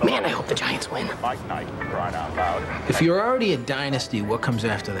 Man, I hope the Giants win. If you're already a dynasty, what comes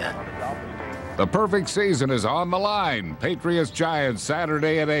after that? The perfect season is on the line. Patriots-Giants,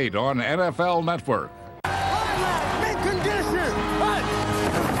 Saturday at 8 on NFL Network.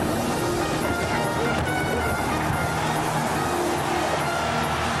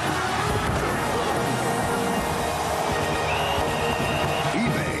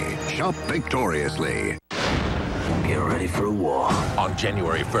 Shop victoriously. Get ready for a war. On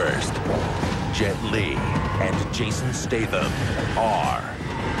January 1st, Jet Li and Jason Statham are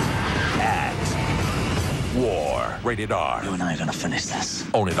at war. Rated R. You and I are gonna finish this.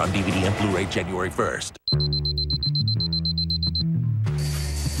 Own it on DVD and Blu-ray January 1st.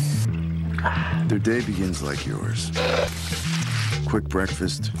 Their day begins like yours. Quick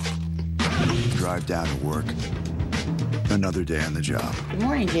breakfast, drive down to work. Another day on the job. Good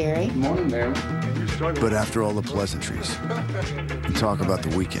morning, Jerry. Good morning, ma'am. But after all the pleasantries, we talk about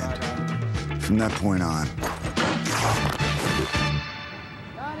the weekend. From that point on,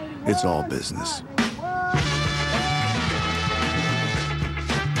 it's all business.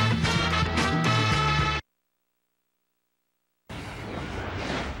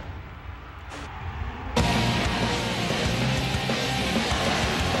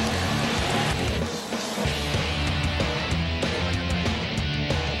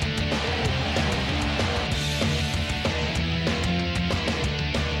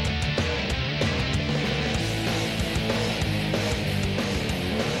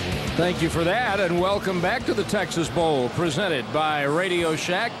 Thank you for that, and welcome back to the Texas Bowl, presented by Radio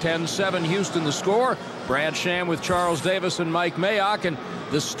Shack. 10-7 Houston the score. Brad Sham with Charles Davis and Mike Mayock. And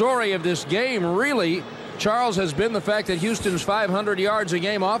the story of this game, really, Charles, has been the fact that Houston's 500 yards a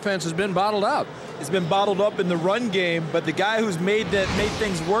game offense has been bottled up. It's been bottled up in the run game, but the guy who's made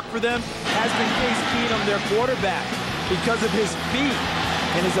things work for them has been Case Keenum, their quarterback, because of his feet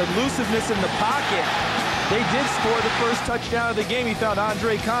and his elusiveness in the pocket. They did score the first touchdown of the game. He found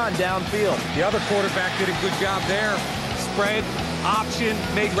Andre Kahn downfield. The other quarterback did a good job there. Spread, option,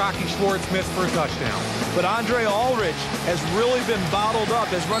 made Rocky Schwartz miss for a touchdown. But Andre Ulrich has really been bottled up,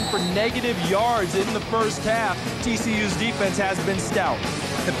 has run for negative yards in the first half. TCU's defense has been stout.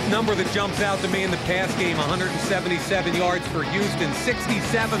 The number that jumps out to me in the pass game, 177 yards for Houston,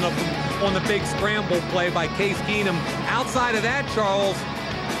 67 of them on the big scramble play by Case Keenum. Outside of that, Charles,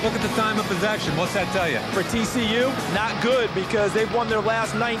 look at the time of possession. What's that tell you? For TCU, not good, because they've won their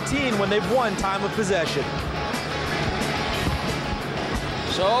last 19 when they've won time of possession.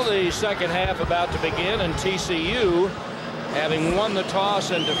 So the second half about to begin, and TCU, having won the toss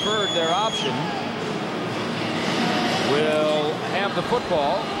and deferred their option, will have the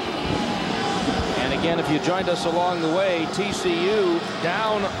football. And again, if you joined us along the way, TCU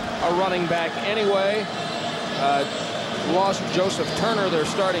down a running back anyway. Lost Joseph Turner, their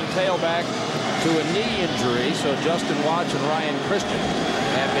starting tailback, to a knee injury. So Justin Watts and Ryan Christian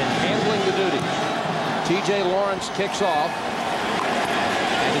have been handling the duty. TJ Lawrence kicks off.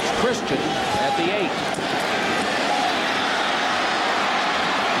 And it's Christian at the 8.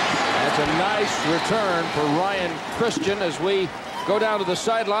 That's a nice return for Ryan Christian as we go down to the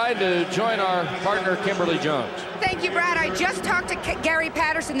sideline to join our partner, Kimberly Jones. Thank you, Brad. I just talked to Gary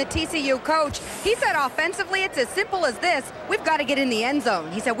Patterson, the TCU coach. He said offensively, it's as simple as this. We've got to get in the end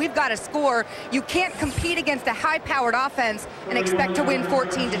zone. He said we've got to score. You can't compete against a high-powered offense and expect to win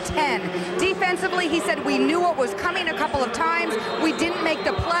 14-10. Defensively, he said we knew what was coming a couple of times. We didn't make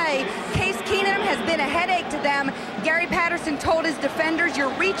the play. Case Keenum has been a headache to them. Gary Patterson told his defenders,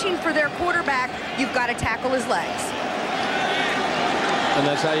 you're reaching for their quarterback. You've got to tackle his legs. And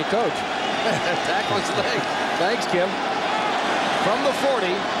that's how you coach. Tackle his legs. Thanks, Kim. From the 40,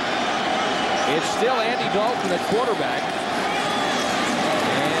 it's still Andy Dalton at quarterback.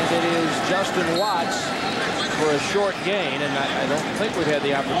 And it is Justin Watts for a short gain. And I don't think we've had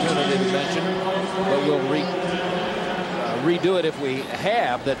the opportunity to mention, but we'll redo it if we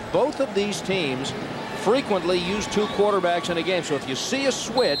have, that both of these teams frequently use two quarterbacks in a game. So if you see a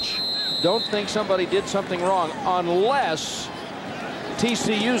switch, don't think somebody did something wrong unless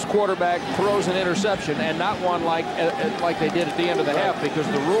TCU's quarterback throws an interception, and not one like they did at the end of the half, because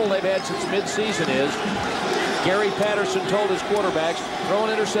the rule they've had since midseason is Gary Patterson told his quarterbacks, throw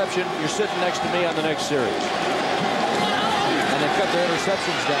an interception, you're sitting next to me on the next series. And they've cut their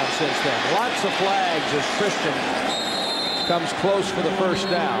interceptions down since then. Lots of flags as Christian comes close for the first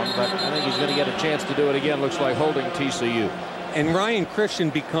down, but I think he's going to get a chance to do it again. Looks like holding TCU. And Ryan Christian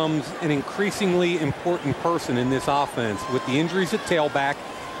becomes an increasingly important person in this offense. With the injuries at tailback,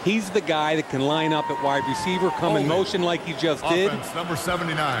 he's the guy that can line up at wide receiver, come in motion like he just did. Offense, number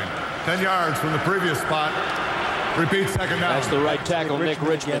 79, 10 yards from the previous spot. Repeat, second down. That's the right tackle, Nick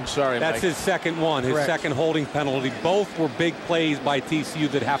Richmond. Sorry, That's Mike. his second one, his second holding penalty. Both were big plays by TCU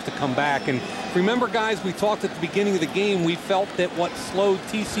that have to come back. And remember, guys, we talked at the beginning of the game, we felt that what slowed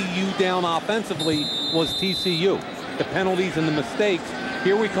TCU down offensively was TCU. The penalties and the mistakes.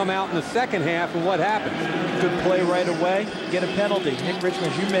 Here we come out in the second half, and what happens? Good play right away, get a penalty. Nick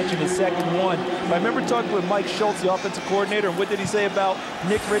Richmond, as you mentioned, his second one. I remember talking with Mike Schultz, the offensive coordinator, and what did he say about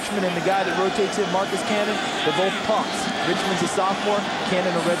Nick Richmond and the guy that rotates in, Marcus Cannon? They're both punks. Richmond's a sophomore,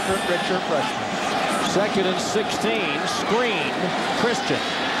 Cannon a redshirt freshman. Second and 16, screen, Christian.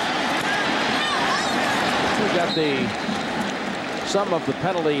 We got some of the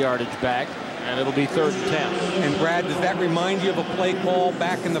penalty yardage back. And it'll be 3rd and 10. And Brad, does that remind you of a play call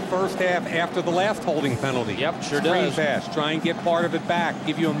back in the first half after the last holding penalty? Yep, sure Screen does. pass, try and get part of it back,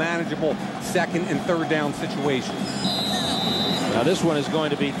 give you a manageable 2nd and 3rd down situation. Now this one is going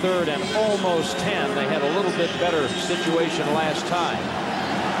to be 3rd and almost 10. They had a little bit better situation last time.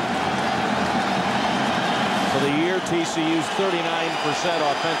 For the year, TCU's 39%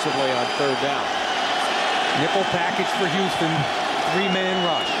 offensively on 3rd down. Nickel package for Houston, 3-man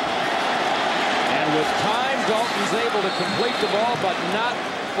rush. And with time, Dalton's able to complete the ball, but not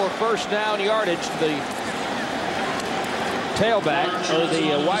for first down yardage to the tailback, or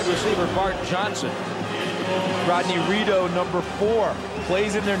the wide receiver, Bart Johnson. Rodney Rito, number 4,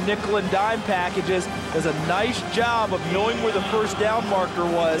 plays in their nickel and dime packages, does a nice job of knowing where the first down marker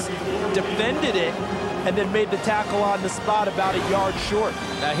was, defended it, and then made the tackle on the spot about a yard short.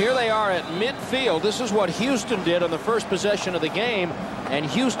 Now here they are at midfield. This is what Houston did on the first possession of the game, and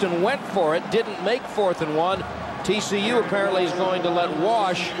Houston went for it, didn't make 4th and 1. TCU apparently is going to let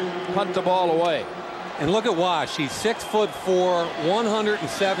Wash punt the ball away. And look at Wash. He's 6'4",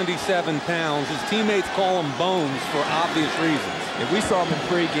 177 pounds. His teammates call him Bones for obvious reasons. If we saw him in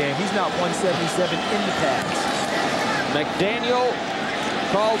pregame, he's not 177 in the pass. McDaniel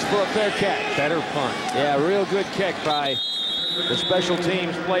calls for a fair catch. Better punt. Yeah, real good kick by the special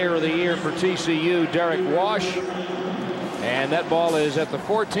teams player of the year for TCU, Derek Wash. And that ball is at the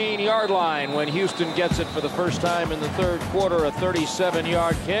 14-yard line when Houston gets it for the first time in the third quarter. A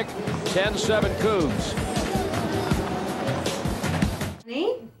 37-yard kick. 10-7 Cougs.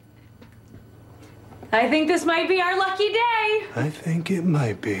 I think this might be our lucky day. I think it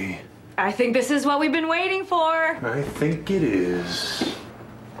might be. I think this is what we've been waiting for. I think it is.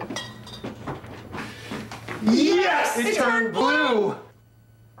 Yes! It turned blue!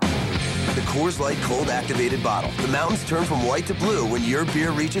 The Coors Light cold activated bottle. The mountains turn from white to blue when your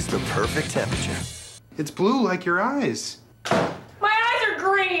beer reaches the perfect temperature. It's blue like your eyes. My eyes are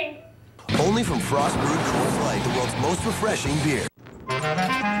green. Only from Frost Brewed Coors Light, the world's most refreshing beer.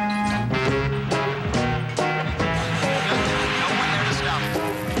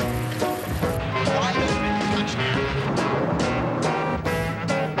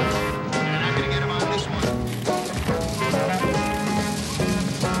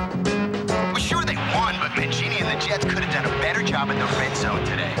 Could have done a better job in the red zone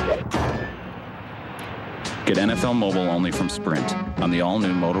today. Get NFL Mobile only from Sprint on the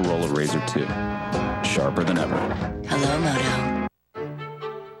all-new Motorola Razr 2. Sharper than ever. Hello, Moto.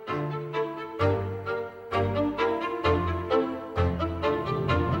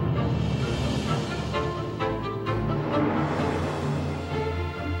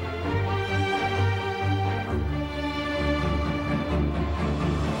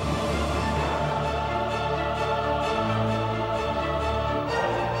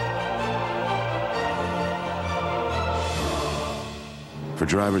 For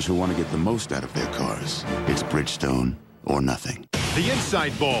drivers who want to get the most out of their cars, it's Bridgestone or nothing. The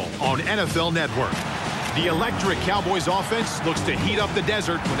Inside Bowl on NFL Network. The electric Cowboys offense looks to heat up the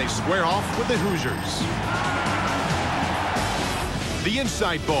desert when they square off with the Hoosiers. The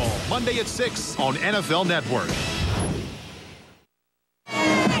Inside Bowl, Monday at 6 on NFL Network.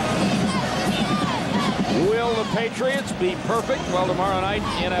 Will the Patriots be perfect? Well, tomorrow night,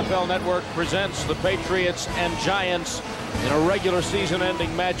 NFL Network presents the Patriots and Giants in a regular season-ending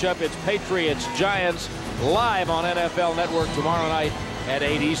matchup. It's Patriots-Giants live on NFL Network tomorrow night at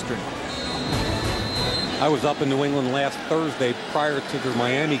 8 Eastern. I was up in New England last Thursday prior to the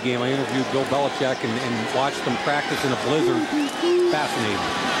Miami game. I interviewed Bill Belichick and watched them practice in a blizzard. Fascinating.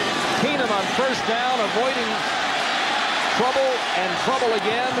 Keenum on first down, avoiding trouble and trouble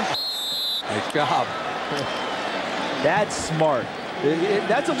again. Nice job. That's smart.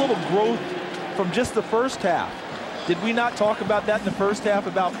 That's a little growth from just the first half. Did we not talk about that in the first half,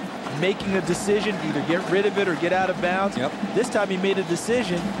 about making a decision, either get rid of it or get out of bounds? Yep. This time he made a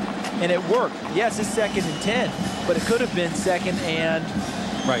decision, and it worked. Yes, it's 2nd and 10, but it could have been 2nd and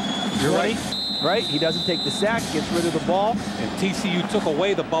right. You're 20, right. right? He doesn't take the sack, gets rid of the ball. And TCU took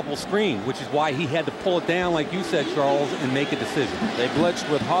away the bubble screen, which is why he had to pull it down, like you said, Charles, and make a decision. They blitzed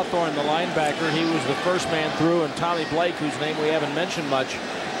with Hawthorne, the linebacker. He was the first man through, and Tommy Blake, whose name we haven't mentioned much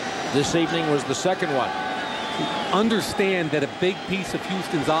this evening, was the second one. Understand that a big piece of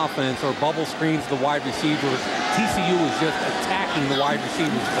Houston's offense are bubble screens to the wide receivers. TCU is just attacking the wide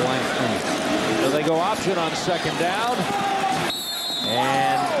receivers at the line of scrimmage. So they go option on 2nd down.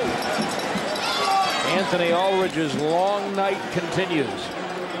 And Anthony Aldridge's long night continues.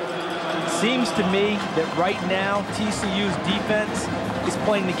 Seems to me that right now TCU's defense is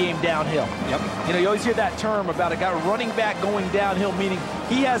playing the game downhill. Yep. You know, you always hear that term about a guy running back going downhill, meaning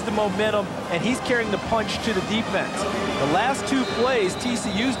he has the momentum and he's carrying the punch to the defense. The last 2 plays,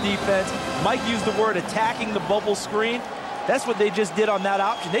 TCU's defense, Mike used the word attacking the bubble screen. That's what they just did on that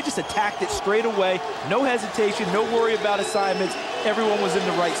option. They just attacked it straight away. No hesitation, no worry about assignments. Everyone was in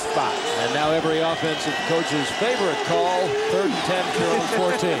the right spot. And now every offensive coach's favorite call, 3rd and 10, Carolina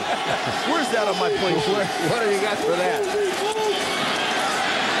 14. Where's that on my play sheet? What do you got for that?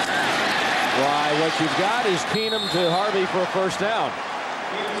 Why, what you've got is Keenum to Harvey for a first down.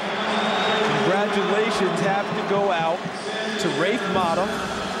 Congratulations have to go out to Rafe Mata,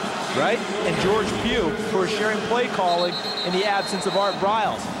 right, and George Pugh for sharing play calling in the absence of Art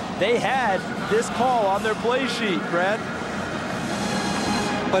Briles. They had this call on their play sheet, Brad.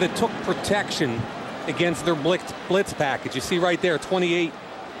 But it took protection against their blitz package. You see right there, 28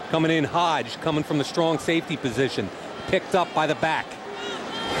 coming in, Hodge coming from the strong safety position, picked up by the back.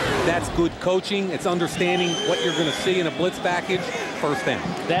 That's good coaching. It's understanding what you're going to see in a blitz package. First down.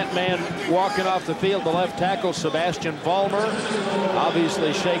 That man walking off the field, the left tackle, Sebastian Vollmer,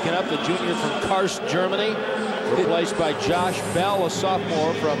 obviously shaken up, the junior from Karst, Germany, replaced by Josh Bell, a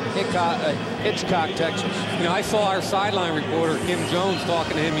sophomore from Hitchcock, Texas. You know, I saw our sideline reporter, Kim Jones,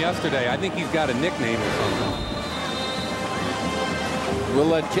 talking to him yesterday. I think he's got a nickname or something. We'll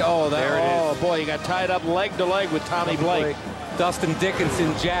let, there it is. Boy, he got tied up leg to leg with Tommy Blake. Dustin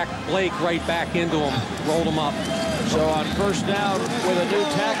Dickinson, Jack Blake right back into him, rolled him up. So on first down with a new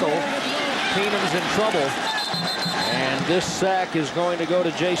tackle, Keenum's in trouble. And this sack is going to go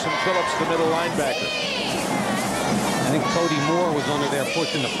to Jason Phillips, the middle linebacker. I think Cody Moore was under there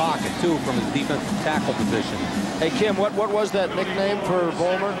pushing the pocket, too, from his defensive tackle position. Hey, Kim, what was that nickname for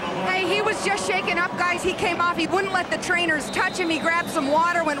Vollmer? Hey, he was just shaken up, guys. He came off. He wouldn't let the trainers touch him. He grabbed some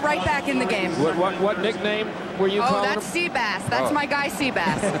water, went right back in the game. What nickname were you calling him? Oh, that's Seabass. That's my guy,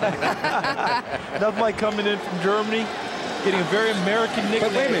 Seabass. Nothing like coming in from Germany, getting a very American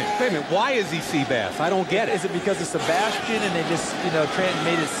nickname. But wait a minute. Why is he Seabass? I don't get it. Is it because of Sebastian and they just,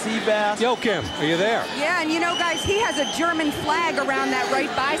 made it Seabass? Yo, Kim, are you there? Yeah, and guys, he has a German flag around that right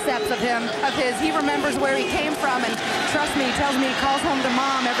biceps of his. He remembers where he came from, and trust me, he tells me he calls home to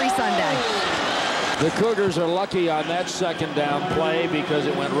mom every Sunday. The Cougars are lucky on that second down play because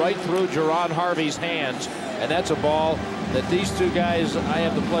it went right through Jerron Harvey's hands, and that's a ball that these two guys I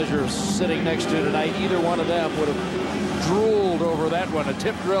have the pleasure of sitting next to tonight, either one of them would have drooled over that one. A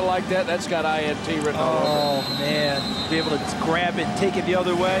tip drill like that, that's got INT written all over. Oh, man. Be able to just grab it and take it the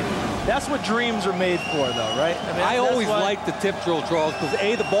other way. That's what dreams are made for, though, right? I always liked the tip drill, Charles, because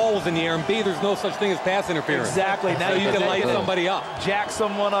A, the ball was in the air, and B, there's no such thing as pass interference. Exactly. Now so you can light somebody up. Jack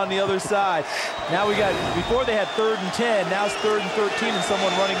someone on the other side. Now we got, before they had 3rd and 10, now it's 3rd and 13, and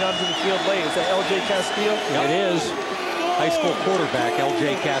someone running onto the field late. Is that L.J. Castile? Yep. It is. High school quarterback,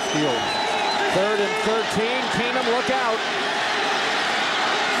 L.J. Castile. 3rd and 13. Keenum, look out.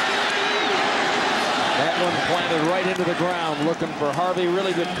 That one planted right into the ground, looking for Harvey.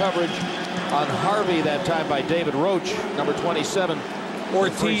 Really good coverage on Harvey that time by David Roach, number 27.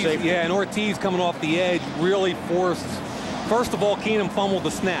 Ortiz, yeah, and Ortiz coming off the edge really forced. First of all, Keenum fumbled the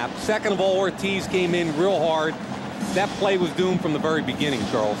snap. Second of all, Ortiz came in real hard. That play was doomed from the very beginning,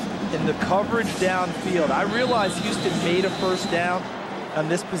 Charles. In the coverage downfield, I realized Houston made a first down on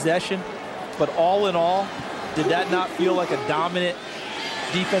this possession, but all in all, did that not feel like a dominant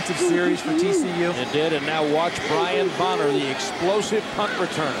defensive series for TCU? It did, and now watch Brian Bonner, the explosive punt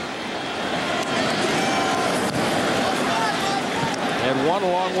returner. And one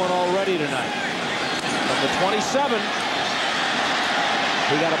long one already tonight. From the 27.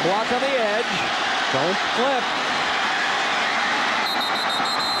 He got a block on the edge. Don't flip.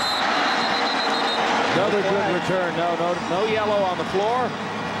 Another good return. No yellow on the floor.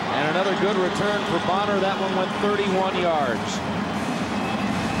 And another good return for Bonner. That one went 31 yards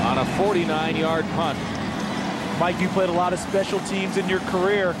on a 49-yard punt. Mike, you played a lot of special teams in your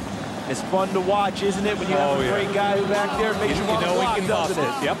career. It's fun to watch, isn't it, when you have a great guy who back there makes you want to block, doesn't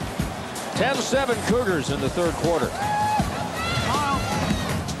it? Yep. 10-7 Cougars in the third quarter.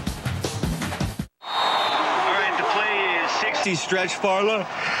 All right, the play is 60 stretch, Farla.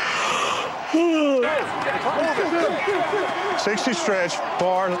 60 stretch,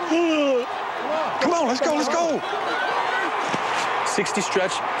 Farla. Come on, let's go. 60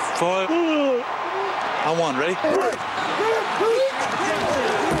 stretch, Farla. On one, ready?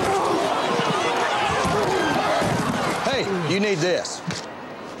 Hey, you need this.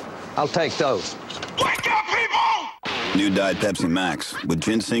 I'll take those. Wake up, people! New Diet Pepsi Max with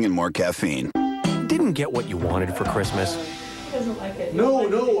ginseng and more caffeine. Didn't get what you wanted for Christmas? He doesn't like it. No.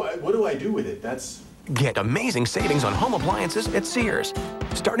 What do I do with it? Get amazing savings on home appliances at Sears.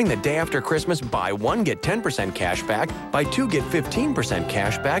 Starting the day after Christmas, buy one, get 10% cash back. Buy two, get 15%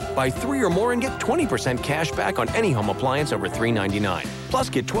 cash back. Buy three or more and get 20% cash back on any home appliance over $3.99. Plus,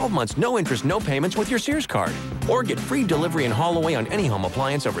 get 12 months, no interest, no payments with your Sears card. Or get free delivery and haul away on any home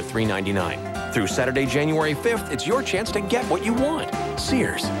appliance over $3.99. Through Saturday, January 5th, it's your chance to get what you want.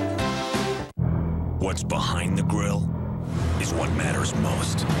 Sears. What's behind the grill is what matters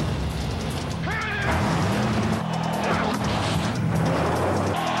most.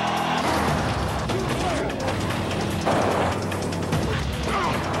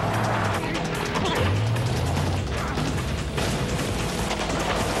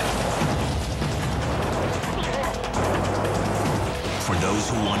 For those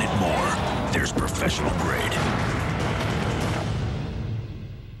who want it more, there's professional grade.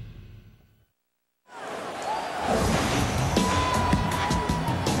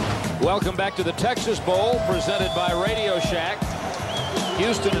 Welcome back to the Texas Bowl, presented by Radio Shack.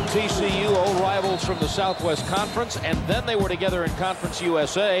 Houston and TCU, old rivals from the Southwest Conference, and then they were together in Conference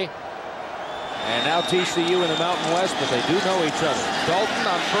USA. And now TCU in the Mountain West, but they do know each other. Dalton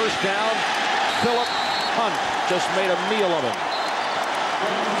on first down. Philip Hunt just made a meal of him.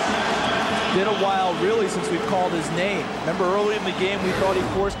 Been a while, really, since we've called his name. Remember early in the game, we thought he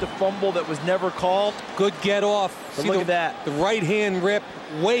forced a fumble that was never called. Good get off. But look at that. The right hand rip,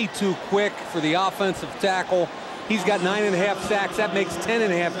 way too quick for the offensive tackle. He's got 9.5 sacks. That makes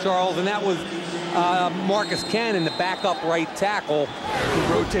 10.5, Charles, and that was Marcus Cannon, the backup right tackle, who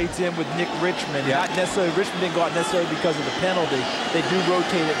rotates in with Nick Richmond. Not necessarily, Richmond didn't go out necessarily because of the penalty. They do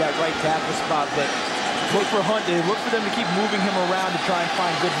rotate at that right tackle spot, but look for Hunt. They look for them to keep moving him around to try and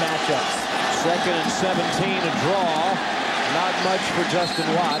find good matchups. 2nd and 17, a draw. Not much for Justin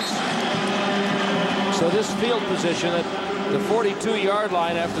Watts. So this field position at the 42-yard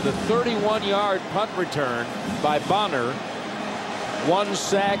line after the 31-yard punt return by Bonner. 1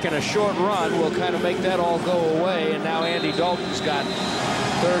 sack and a short run will kind of make that all go away. And now Andy Dalton's got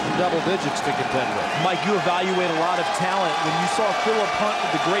 3rd and double digits to contend with. Mike, you evaluate a lot of talent. When you saw Phillip Hunt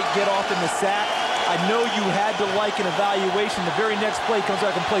with the great get off in the sack, I know you had to like an evaluation. The very next play comes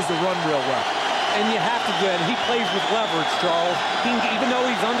back and plays the run real well. And you have to get, he plays with leverage, Charles. Even though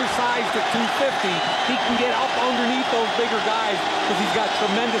he's undersized at 250, he can get up underneath those bigger guys because he's got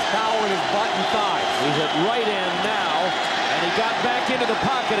tremendous power in his butt and thighs. He's at right end now, and he got back into the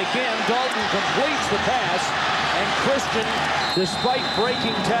pocket again. Dalton completes the pass, and Christian, despite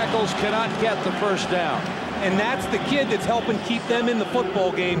breaking tackles, cannot get the first down. And that's the kid that's helping keep them in the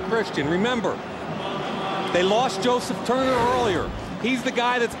football game, Christian. Remember, they lost Joseph Turner earlier. He's the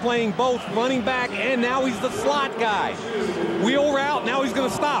guy that's playing both running back and now he's the slot guy. Wheel route, now he's going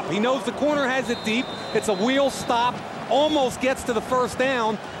to stop. He knows the corner has it deep. It's a wheel stop, almost gets to the first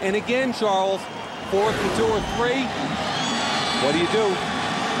down. And again, Charles, 4th and 2 or 3. What do you do?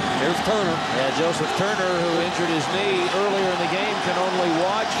 There's Turner. Yeah, Joseph Turner, who injured his knee earlier in the game, can only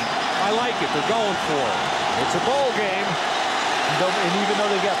watch. I like it. They're going for it. It's a bowl game. And even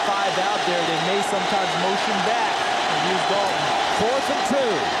though they got 5 out there, they may sometimes motion back and use Dalton. 4th and 2.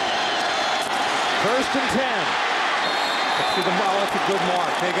 1st and 10. That's a good mark.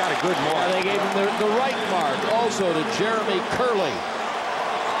 They got a good mark. Yeah, they gave him the right mark also to Jeremy Curley.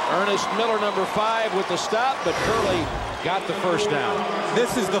 Ernest Miller, number 5, with the stop, but Curley got the first down.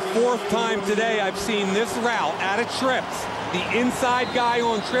 This is the 4th time today I've seen this route out of trips. The inside guy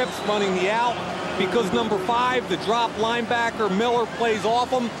on trips running the out because number 5, the drop linebacker, Miller, plays off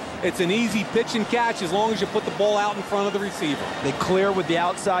him. It's an easy pitch and catch as long as you put the ball out in front of the receiver. They clear with the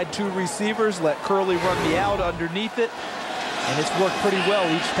outside 2 receivers, let Curley run the out underneath it, and it's worked pretty well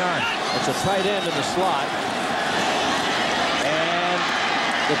each time. It's a tight end in the slot. And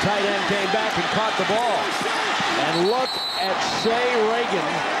the tight end came back and caught the ball. And look at Shea Reagan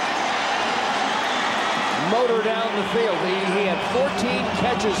motor down the field. He had 14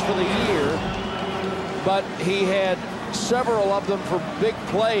 catches for the year, but he had several of them for big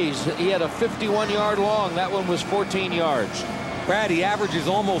plays. He had a 51-yard long. That one was 14 yards. Brad, he averages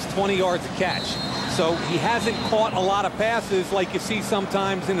almost 20 yards a catch. So he hasn't caught a lot of passes like you see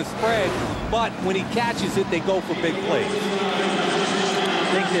sometimes in a spread, but when he catches it, they go for big plays. I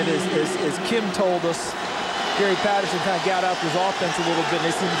think that as Kim told us, Gary Patterson kind of got out his offense a little bit,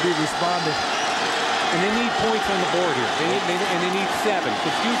 and they seem to be responding. And they need points on the board here. They need 7,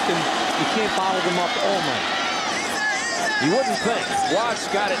 because Houston, you can't bottle them up all night. You wouldn't think. Watts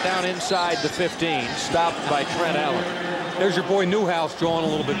got it down inside the 15, stopped by Trent Allen. There's your boy Newhouse drawing a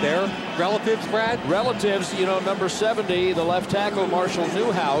little bit there. Relatives, Brad? Relatives, you know, number 70, the left tackle, Marshall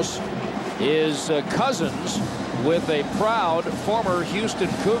Newhouse, is cousins with a proud former Houston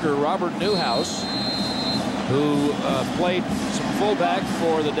Cougar, Robert Newhouse, who played some fullback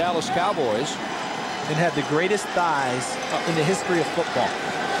for the Dallas Cowboys. And had the greatest thighs in the history of football.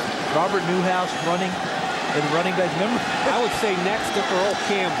 Robert Newhouse running back. Remember? I would say next to Earl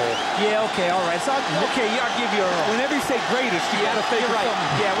Campbell. Yeah, okay, all right. So, okay, I'll give you Earl. Whenever you say greatest, you got to think right.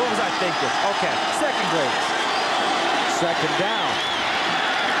 something. Yeah, what was I thinking? Okay, second greatest. 2nd down.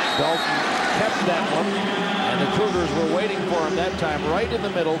 Dalton kept that one, and the Cougars were waiting for him that time. Right in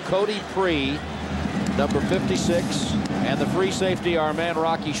the middle, Cody Pree, number 56, and the free safety, our man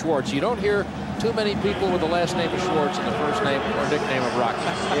Rocky Schwartz. You don't hear too many people with the last name of Schwartz and the first name or nickname of Rocky.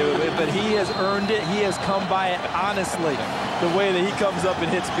 Yeah, but he has earned it. He has come by it honestly, the way that he comes up and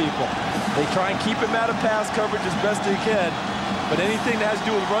hits people. They try and keep him out of pass coverage as best they can, but anything that has to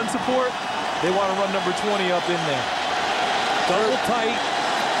do with run support, they want to run number 20 up in there. Double tight.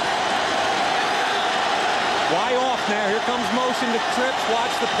 Why off now? Here comes motion to trips.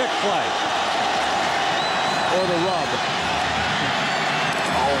 Watch the pick play. Or the rub.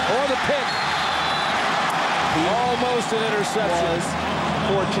 Or the pick. Almost an interception. Was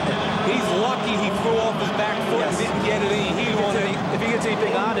fortunate. He's lucky he threw off his back foot and didn't get it any heat on it. If he gets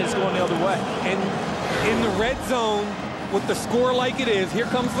anything on it, it's going the other way. And in the red zone, with the score like it is, here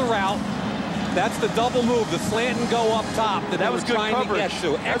comes the route. That's the double move, the slant and go up top that was good coverage. That's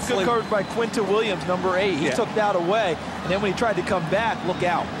good coverage by Quinton Williams, number 8. He took that away, and then when he tried to come back, look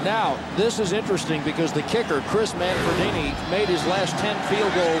out. Now, this is interesting because the kicker, Chris Manfredini, made his last 10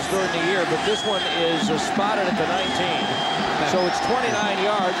 field goals during the year, but this one is spotted at the 19. So it's 29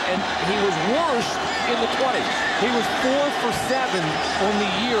 yards, and he was worse in the 20s. He was 4 for 7 on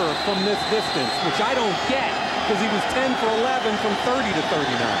the year from this distance, which I don't get, because he was 10 for 11 from 30 to 39.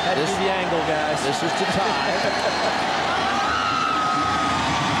 That is the angle, guys. This is to tie.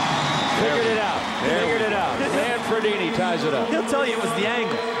 Figured it out. Figured it out. Manfredini ties it up. He'll tell you it was the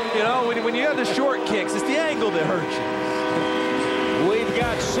angle. You know, when you have the short kicks, it's the angle that hurts you. We've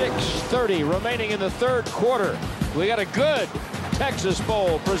got 6:30 remaining in the third quarter. We got a good Texas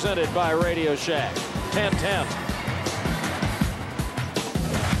Bowl presented by Radio Shack. 10-10.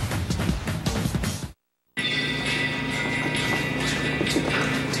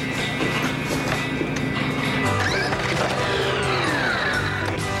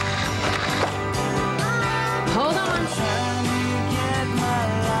 Hold on.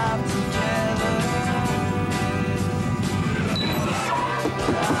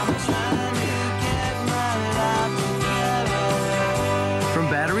 From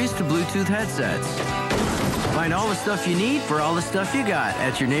batteries to Bluetooth headsets. Find all the stuff you need for all the stuff you got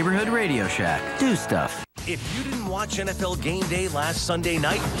at your neighborhood Radio Shack. Do stuff. If you didn't watch NFL Game Day last Sunday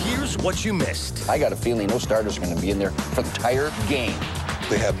night, here's what you missed. I got a feeling no starters are going to be in there for the entire game.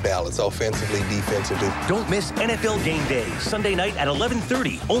 They have balance offensively, defensively. Don't miss NFL Game Day, Sunday night at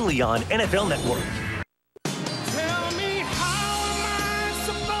 11:30, only on NFL Network.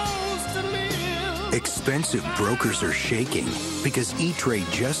 Expensive brokers are shaking because E-Trade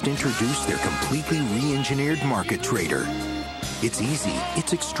just introduced their completely re-engineered market trader. It's easy,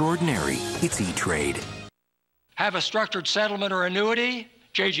 it's extraordinary, it's E-Trade. Have a structured settlement or annuity?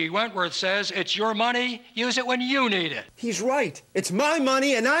 J.G. Wentworth says it's your money, use it when you need it. He's right. It's my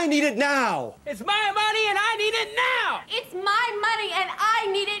money and I need it now. It's my money and I need it now. It's my money and I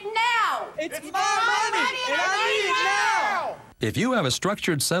need it now. It's my money and I need it now. If you have a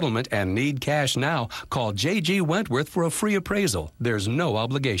structured settlement and need cash now, call J.G. Wentworth for a free appraisal. There's no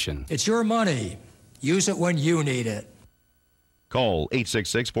obligation. It's your money. Use it when you need it. Call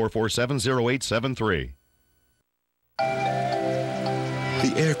 866-447-0873.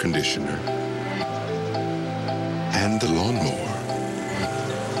 The air conditioner and the lawnmower.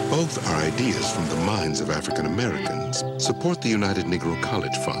 Both are ideas from the minds of African Americans. Support the United Negro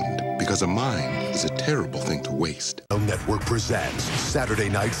College Fund, because a mind is a terrible thing to waste. Network presents Saturday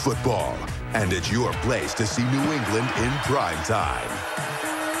Night Football, and it's your place to see New England in prime time.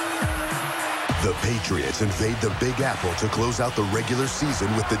 The Patriots invade the Big Apple to close out the regular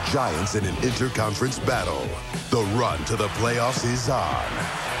season with the Giants in an interconference battle. The run to the playoffs is on.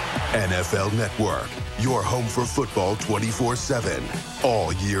 NFL Network, your home for football 24/7,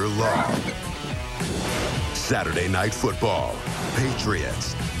 all year long. Saturday Night Football,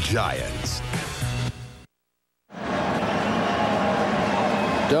 Patriots, Giants.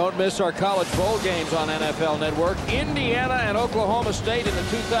 Don't miss our college bowl games on NFL Network. Indiana and Oklahoma State in the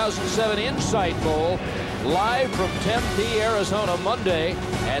 2007 Insight Bowl, live from Tempe, Arizona, Monday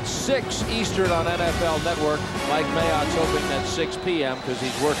at 6 Eastern on NFL Network. Mike Mayock's hoping that's 6 p.m. because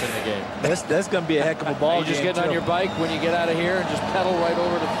he's working the game. That's going to be a heck of a ball. You just getting on your bike when you get out of here and just pedal right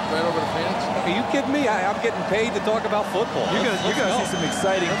over the fence? Are you kidding me? I'm getting paid to talk about football. You're going to see some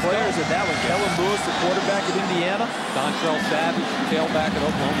exciting players in that one. Kellen Lewis, the quarterback at Indiana. Dontrell Savage, tailback at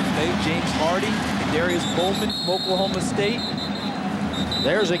Oklahoma State. James Hardy and Darius Bowman from Oklahoma State.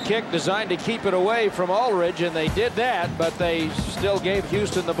 There's a kick designed to keep it away from Ulrich, and they did that, but they still gave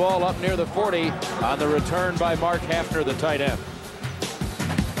Houston the ball up near the 40 on the return by Mark Hafner, the tight end.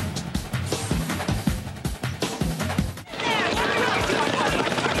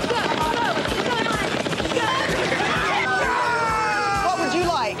 What would you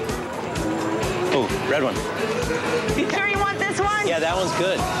like? Oh, red one. You sure you want this one? Yeah, that one's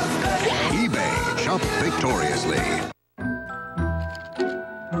good. eBay. Shop victoriously.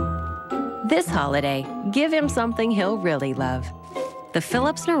 This holiday, give him something he'll really love. The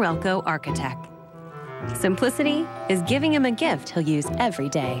Phillips Norelco Architect. Simplicity is giving him a gift he'll use every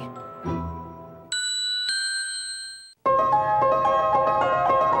day.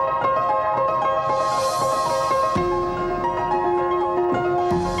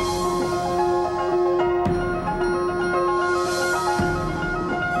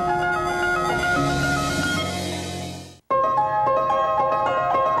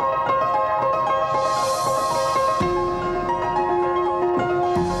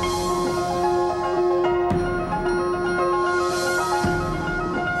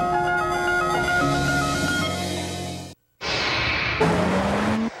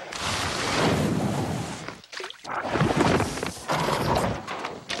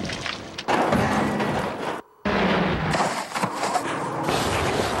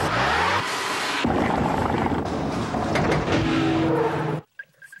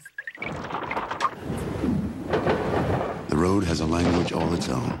 language all its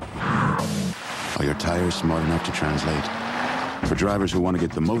own. Are your tires smart enough to translate? For drivers who want to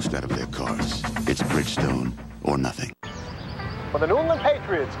get the most out of their cars, it's Bridgestone or nothing. Well, the New England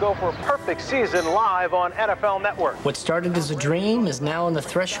Patriots go for a perfect season live on NFL Network. What started as a dream is now on the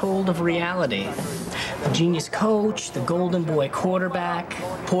threshold of reality. The genius coach, the golden boy quarterback,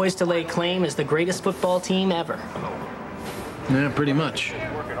 poised to lay claim as the greatest football team ever. Yeah, pretty much.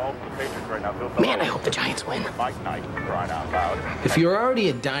 Man, I hope the Giants win. If you're already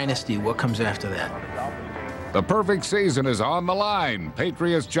a dynasty, what comes after that? The perfect season is on the line.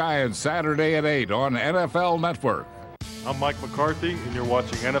 Patriots-Giants, Saturday at 8 on NFL Network. I'm Mike McCarthy, and you're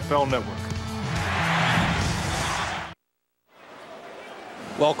watching NFL Network.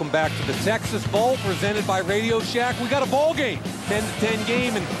 Welcome back to the Texas Bowl, presented by Radio Shack. We got a bowl game, 10-10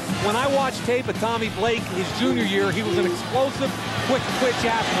 game, and when I watched tape of Tommy Blake his junior year, he was an explosive, quick twitch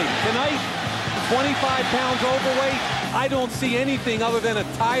athlete. Tonight, 25 pounds overweight. I don't see anything other than a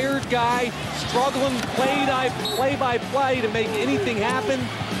tired guy struggling play by play to make anything happen,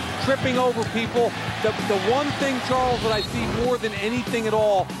 tripping over people. The one thing, Charles, that I see more than anything at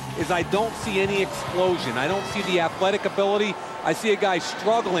all is I don't see any explosion. I don't see the athletic ability. I see a guy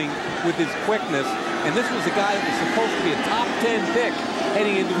struggling with his quickness, and this was a guy that was supposed to be a top 10 pick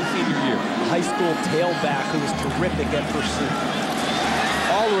heading into his senior year. High school tailback who was terrific at pursuit.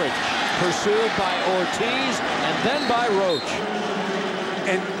 Ulrich pursued by Ortiz and then by Roach.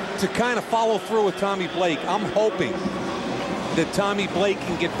 And to kind of follow through with Tommy Blake, I'm hoping that Tommy Blake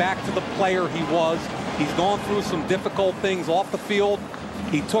can get back to the player he was. He's gone through some difficult things off the field.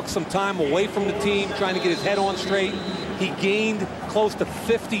 He took some time away from the team trying to get his head on straight. He gained close to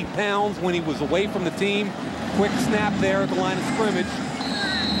 50 pounds when he was away from the team. Quick snap there at the line of scrimmage.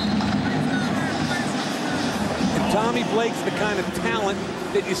 And Tommy Blake's the kind of talent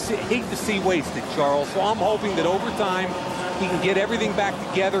that you hate to see wasted, Charles. So I'm hoping that over time he can get everything back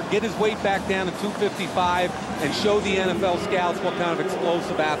together, get his weight back down to 255, and show the NFL scouts what kind of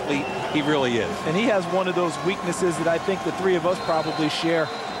explosive athlete he really is. And he has one of those weaknesses that I think the three of us probably share.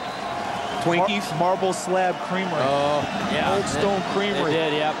 Twinkies? Marble Slab Creamery. Oh, yeah. Old Stone Creamery.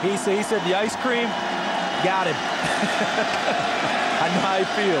 It did, yeah. He said the ice cream, got him. I know how he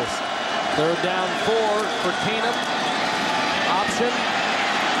feels. 3rd down 4 for Keenum. Option.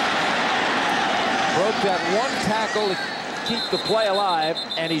 Broke that one tackle to keep the play alive,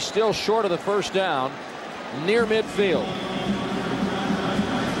 and he's still short of the 1st down, near midfield.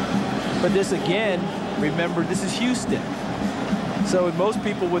 But this again, remember, this is Houston. So most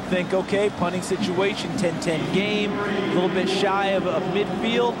people would think, okay, punting situation, 10-10 game, a little bit shy of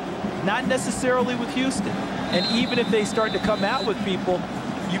midfield. Not necessarily with Houston. And even if they start to come out with people,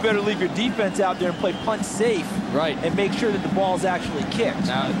 you better leave your defense out there and play punt safe. Right. And make sure that the ball's actually kicked.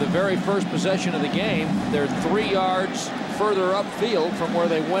 Now, the very first possession of the game, they're 3 yards further upfield from where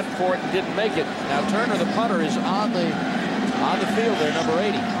they went for it and didn't make it. Now, Turner, the punter, is on the field there, number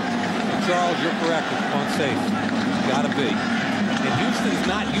 80. Charles, you're correct. It's punt safe. Got to be. And Houston's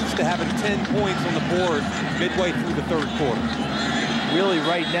not used to having 10 points on the board midway through the 3rd quarter. Really,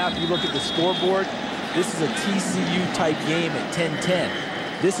 right now, if you look at the scoreboard, this is a TCU-type game at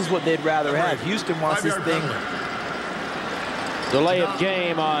 10-10. This is what they'd rather have. Houston wants this thing. Delay of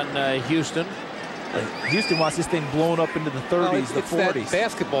game on Houston. Houston wants this thing blown up into the 30s, the 40s. That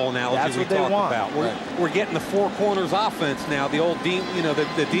basketball analogy That's what they want. About. We're getting the 4 corners offense now. The old Dean,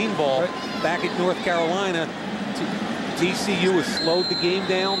 the Dean ball back at North Carolina. TCU has slowed the game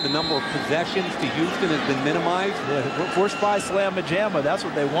down. The number of possessions to Houston has been minimized. Force by slamma jamma. That's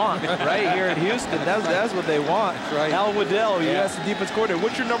what they want right here in Houston. That's what they want. That's right. Al Waddell, that's the defense coordinator.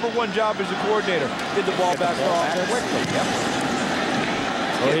 What's your number 1 job as a coordinator? Get the ball back quickly. Yep.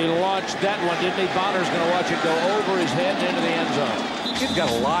 Well, he launched that one, didn't he? Bonner's going to watch it go over his head into the end zone. He's got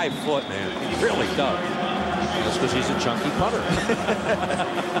a live foot, man. He really does. That's because he's a chunky punter.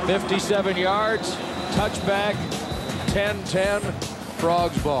 57 yards, touchback, 10-10,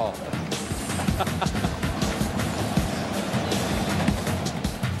 Frogs ball.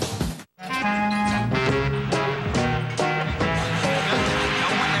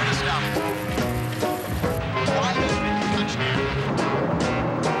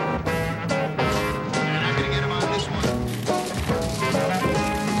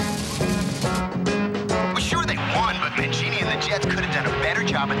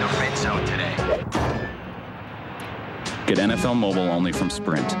 Job in the red zone today. Get NFL Mobile only from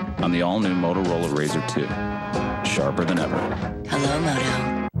Sprint on the all-new Motorola Razr 2. Sharper than ever. Hello,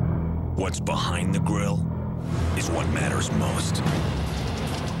 Moto. What's behind the grill is what matters most.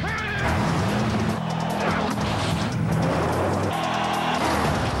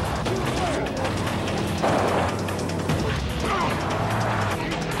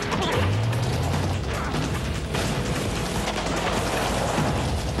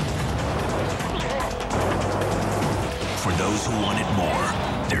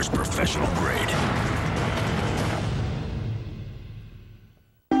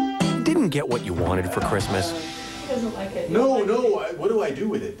 didn't get what you wanted for Christmas? He doesn't like it. No. What do I do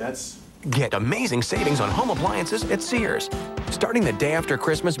with it? Get amazing savings on home appliances at Sears. Starting the day after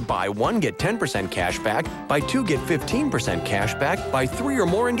Christmas, buy 1, get 10% cash back. Buy 2, get 15% cash back. Buy 3 or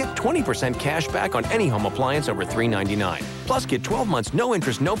more and get 20% cash back on any home appliance over $3.99. Plus, get 12 months, no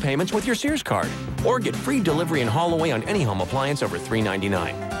interest, no payments with your Sears card. Or get free delivery and haul away on any home appliance over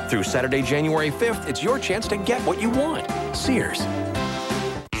 $3.99. Through Saturday, January 5th, it's your chance to get what you want. Sears.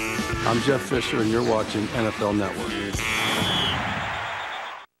 I'm Jeff Fisher, and you're watching NFL Network.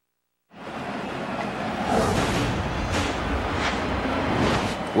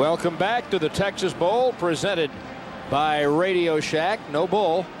 Welcome back to the Texas Bowl, presented by Radio Shack. No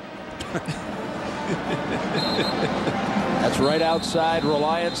bull. That's right outside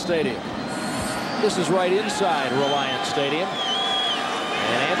Reliant Stadium. This is right inside Reliant Stadium.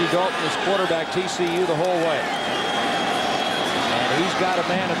 And Andy Dalton is quarterback TCU the whole way. And he's got a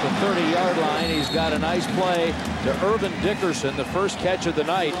man at the 30-yard line. He's got a nice play to Urban Dickerson, the first catch of the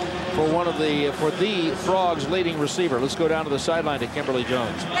night for the Frogs' leading receiver. Let's go down to the sideline to Kimberly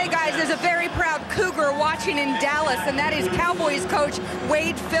Jones. Hey guys, there's a very proud Cougar watching in Dallas, and that is Cowboys coach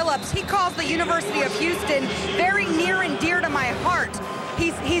Wade Phillips. He calls the University of Houston very near and dear to my heart.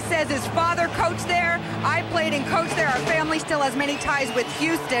 He says his father coached there. I played and coached there. Our family still has many ties with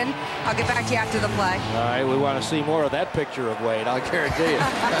Houston. I'll get back to you after the play. All right, we want to see more of that picture of Wade, I'll guarantee you.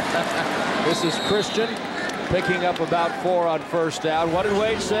 This is Christian picking up about 4 on first down. What did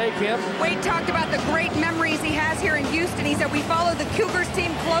Wade say, Kim? Wade talked about the great memories he has here in Houston. He said, we follow the Cougars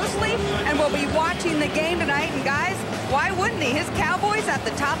team closely, and we'll be watching the game tonight. And guys, why wouldn't he? His Cowboys at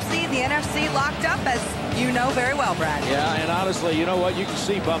the top seed in the NFC, locked up, as you know very well, Brad. Yeah, and honestly, you know what? You can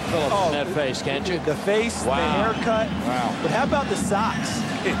see Bump Phillips in that face, can't you? The face, wow. The haircut. Wow. But how about the socks?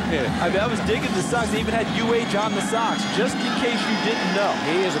 I mean, I was digging the socks. They even had UH on the socks, just in case you didn't know.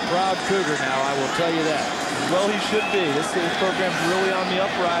 He is a proud Cougar now, I will tell you that. Well, he should be. This program's really on the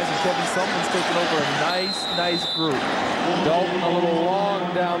uprise, and Kevin Sumlin's taking over a nice group. Dalton a little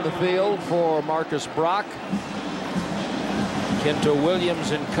long down the field for Marcus Brock. Kento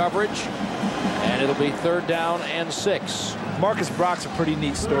Williams in coverage, and it'll be 3rd down and 6. Marcus Brock's a pretty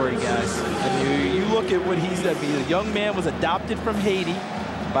neat story, guys. I mean, you look at what he's done. The young man was adopted from Haiti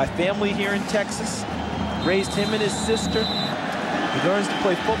by family here in Texas, raised him and his sister. He learns to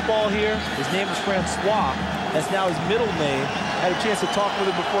play football here. His name is Francois. That's now his middle name. Had a chance to talk with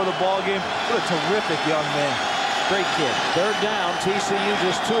him before the ball game. What a terrific young man. Great kid. 3rd down. TCU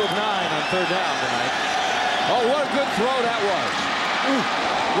just 2 of 9 on 3rd down tonight. Oh, what a good throw that was. Ooh,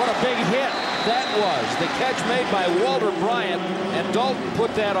 what a big hit that was. The catch made by Walter Bryant, and Dalton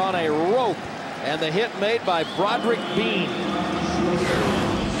put that on a rope. And the hit made by Broderick Bean.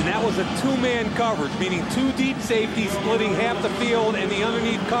 And that was a 2-man coverage, meaning 2 deep safeties splitting half the field, and the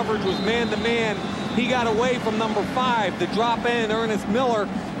underneath coverage was man-to-man. He got away from number 5, the drop in, Ernest Miller.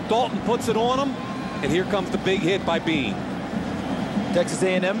 Dalton puts it on him, and here comes the big hit by Bean. Texas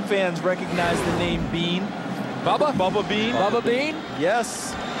A&M fans recognize the name Bean. Bubba? Bubba Bean. Bubba Bean?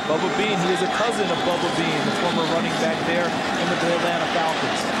 Yes, Bubba Bean. He is a cousin of Bubba Bean, the former running back there in the Atlanta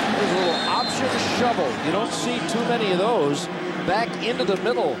Falcons. There's a little option shovel. You don't see too many of those. Back into the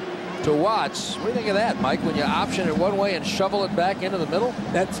middle to Watts. What do you think of that, Mike, when you option it one way and shovel it back into the middle?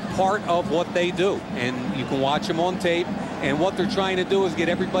 That's part of what they do, and you can watch them on tape. And what they're trying to do is get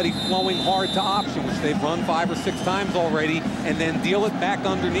everybody flowing hard to option, which they've run 5 or 6 times already, and then deal it back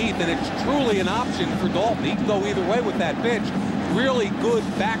underneath. And it's truly an option for Dalton. He can go either way with that pitch. Really good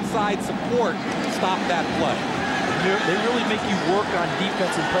backside support to stop that play. They really make you work on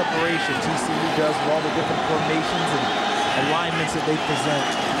defensive preparation. TCU does with all the different formations and alignments that they present.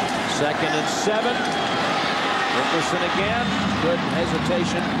 2nd and 7. Dickerson again. Good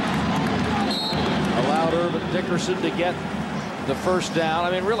hesitation. Allowed Urban Dickerson to get the 1st down.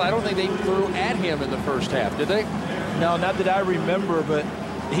 I mean, really, I don't think they threw at him in the first half, did they? No, not that I remember, but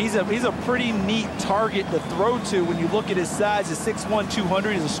he's a pretty neat target to throw to when you look at his size. He's 6'1",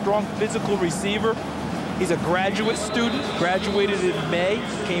 200. He's a strong physical receiver. He's a graduate student, graduated in May,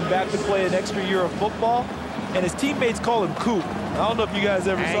 came back to play an extra year of football, and his teammates call him Coop. I don't know if you guys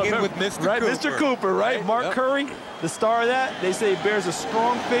ever saw him. With Mr. Right, Cooper. Mr. Cooper, right? Right, Mark yep. Curry, the star of that, they say bears a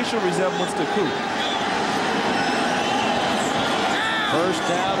strong facial resemblance to Coop. 1st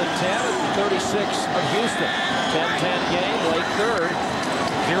down and 10 at the 36 of Houston. 10-10 game, late 3rd.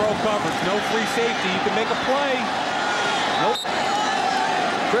 0 coverage, no free safety. You can make a play. Nope.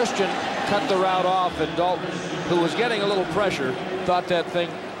 Christian cut the route off, and Dalton, who was getting a little pressure, thought that thing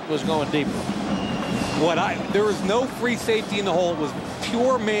was going deep. There was no free safety in the hole. It was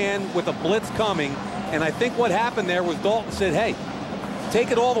pure man with a blitz coming. And I think what happened there was Dalton said, hey,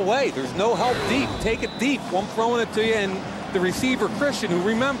 take it all the way. There's no help deep. Take it deep. I'm throwing it to you, and the receiver, Christian, who,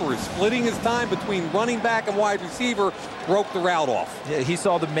 remember, is splitting his time between running back and wide receiver, broke the route off. Yeah, he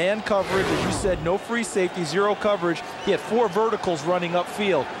saw the man coverage. As you said, no free safety, zero coverage. He had 4 verticals running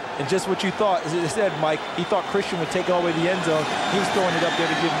upfield. And just what you thought, as I said, Mike, he thought Christian would take it all the way to the end zone. He was throwing it up there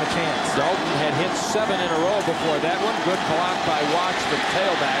to give him a chance. Dalton had hit 7 in a row before that one. Good block by Watts, the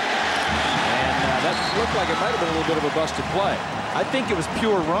tailback. And that looked like it might have been a little bit of a busted play. I think it was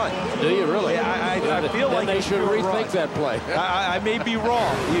pure run. Do you really? I feel like they should rethink that play. I may be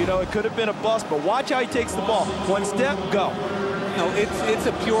wrong. You know, it could have been a bust, but watch how he takes the ball. 1 step, go. No, it's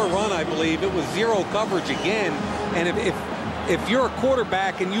a pure run, I believe. It was zero coverage again. And if you're a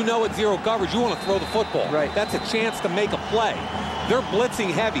quarterback and you know it's zero coverage, you want to throw the football. Right. That's a chance to make a play. They're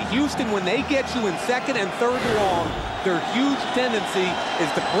blitzing heavy. Houston, when they get you in 2nd and 3rd and long, their huge tendency is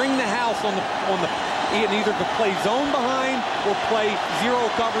to bring the house on the either to play zone behind or play zero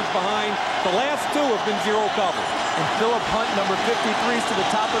coverage behind. The last 2 have been zero coverage. And Philip Hunt, number 53, is to the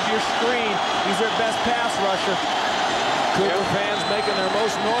top of your screen. He's their best pass rusher. Cougar fans making their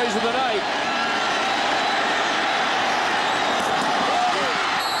most noise of the night.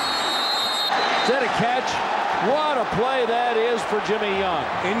 Is that a catch? What a play that is for Jimmy Young.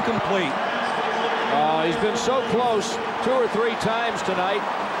 Incomplete. He's been so close 2 or 3 times tonight.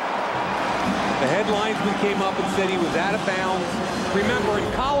 The head linesman came up and said he was out of bounds. Remember,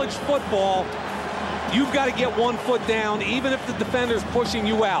 in college football, you've got to get 1 foot down, even if the defender's pushing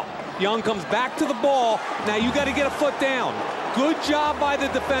you out. Young comes back to the ball. Now you got to get a foot down. Good job by the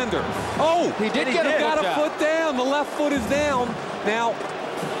defender. Oh, he got a foot down. The left foot is down. Now,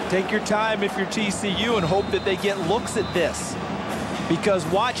 take your time if you're TCU and hope that they get looks at this. Because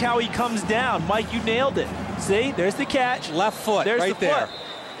watch how he comes down. Mike, you nailed it. See, there's the catch. Left foot, there's right the there. Foot.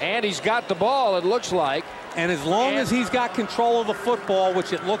 And he's got the ball, it looks like. And as long as he's got control of the football,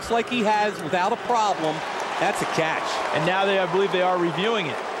 which it looks like he has without a problem, that's a catch. And now I believe they are reviewing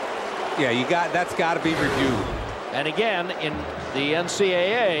it. Yeah, that's got to be reviewed. And again, in the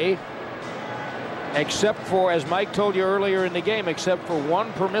NCAA, except for, as Mike told you earlier in the game, except for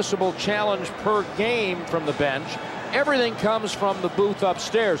 1 permissible challenge per game from the bench, everything comes from the booth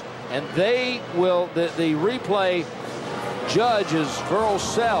upstairs. And they will, the replay judge is Verl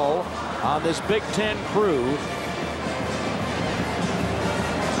Sell on this Big Ten crew.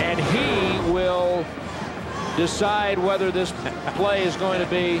 And he will decide whether this play is going to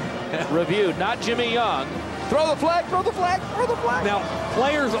be reviewed. Not Jimmy Young. Throw the flag, throw the flag, throw the flag. Now,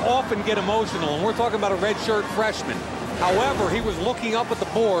 players often get emotional, and we're talking about a redshirt freshman. However, he was looking up at the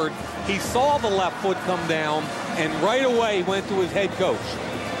board. He saw the left foot come down, and right away went to his head coach.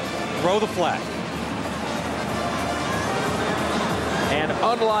 Throw the flag. And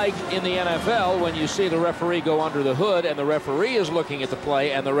unlike in the NFL, when you see the referee go under the hood and the referee is looking at the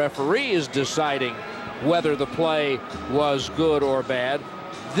play and the referee is deciding whether the play was good or bad,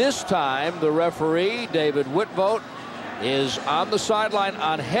 this time the referee, David Whitvote, is on the sideline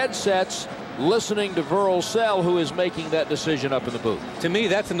on headsets listening to Verl Sell, who is making that decision up in the booth. To me,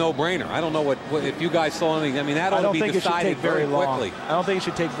 that's a no-brainer. I don't know what if you guys saw anything. I mean, that ought to be decided very quickly. I don't think it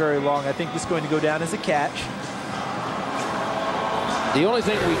should take very long. I think this is going to go down as a catch. The only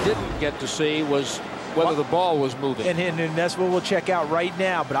thing we didn't get to see was whether the ball was moving. And that's what we'll check out right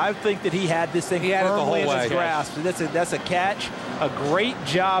now. But I think that he had this thing firmly in his grasp. That's a catch. A great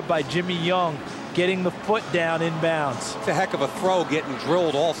job by Jimmy Young getting the foot down inbounds. It's a heck of a throw getting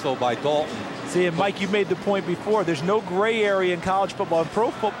drilled also by Dalton. See, and Mike, you made the point before. There's no gray area in college football. In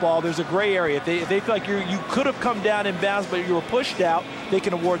pro football, there's a gray area. If they feel like you could have come down inbounds, but you were pushed out, they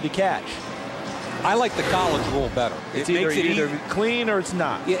can award the catch. I like the college rule better. It makes it either clean or it's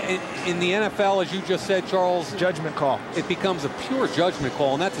not. Yeah, in the NFL, as you just said, Charles, judgment call. It becomes a pure judgment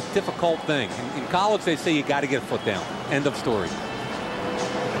call, and that's a difficult thing. In college, they say you got to get a foot down. End of story.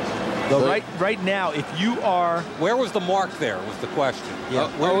 So right now, if you are... Where was the mark there was the question. Yeah.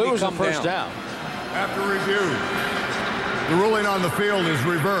 Where did it was the first down. After review, the ruling on the field is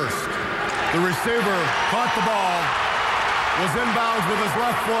reversed. The receiver caught the ball, was inbounds with his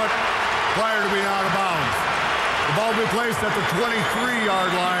left foot prior to being out of bounds. The ball will be placed at the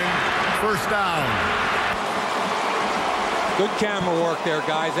 23-yard line, first down. Good camera work there,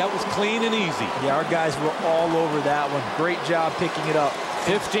 guys. That was clean and easy. Yeah, our guys were all over that one. Great job picking it up.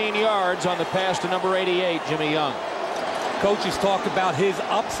 15 yards on the pass to number 88, Jimmy Young. Coaches talked about his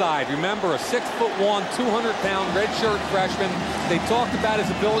upside. Remember, a 6'1", 200-pound redshirt freshman. They talked about his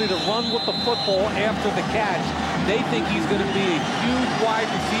ability to run with the football after the catch. They think he's going to be a huge wide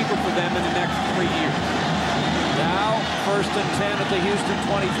receiver for them in the next 3 years. Now, 1st and 10 at the Houston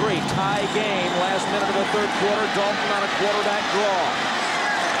 23. Tie game, last minute of the third quarter. Dalton on a quarterback draw.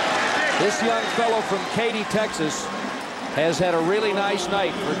 This young fellow from Katy, Texas, has had a really nice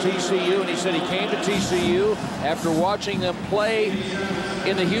night for TCU, and he said he came to TCU after watching them play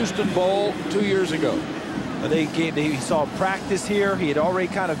in the Houston Bowl 2 years ago. He saw practice here. He had already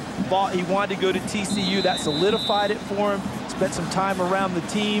kind of thought he wanted to go to TCU. That solidified it for him. Spent some time around the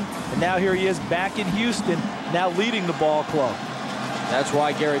team, and now here he is back in Houston, now leading the ball club. That's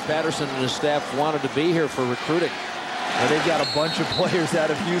why Gary Patterson and his staff wanted to be here for recruiting. Well, they've got a bunch of players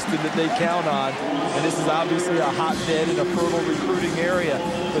out of Houston that they count on, and this is obviously a hotbed and a fertile recruiting area.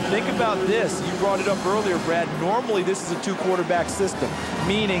 But think about this. You brought it up earlier, Brad. Normally, this is a two-quarterback system,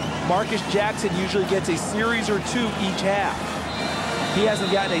 meaning Marcus Jackson usually gets a series or two each half. He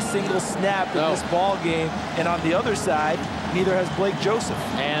hasn't gotten a single snap in this ball game, and on the other side, neither has Blake Joseph.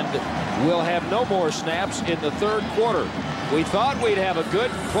 And we'll have no more snaps in the third quarter. We thought we'd have a good,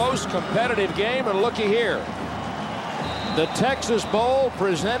 close, competitive game, and looky here. The Texas Bowl,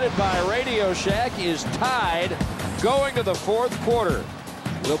 presented by Radio Shack, is tied going to the fourth quarter.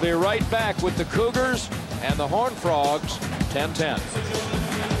 We'll be right back with the Cougars and the Horned Frogs, 10-10.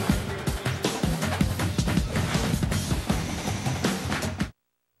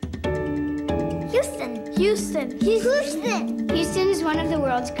 Houston. Houston is one of the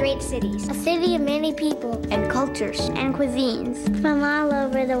world's great cities. A city of many people and cultures and cuisines from all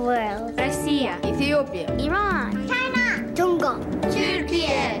over the world. Russia, Ethiopia, Iran, China, Tonga,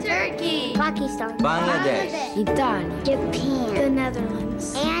 Turkey, Pakistan, Bangladesh, Italy, Japan, the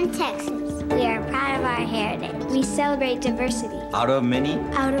Netherlands, and Texas. We are proud of our heritage. We celebrate diversity. Out of many,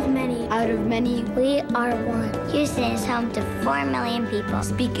 we are one. Houston is home to 4 million people,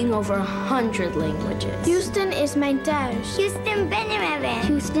 speaking over 100 languages. Houston is my dad. Houston, Benjamin.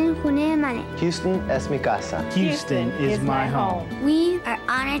 Houston, Hunemane. Houston es mi casa. Houston is my home. We are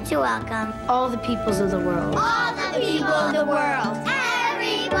honored to welcome all the peoples of the world. All the people of the world.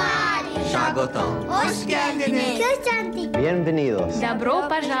 Everybody. Shagotom. Bienvenidos. Добро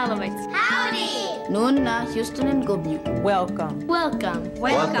пожаловать. Howdy. Nunna, Houston and Gobyu. Welcome.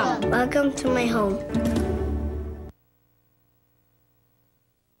 Welcome to my home.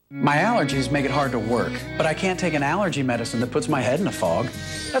 My allergies make it hard to work, but I can't take an allergy medicine that puts my head in a fog.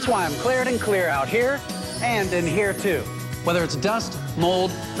 That's why I'm Claritin Clear out here and in here too. Whether it's dust,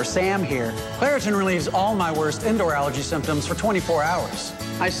 mold, or Sam here, Claritin relieves all my worst indoor allergy symptoms for 24 hours.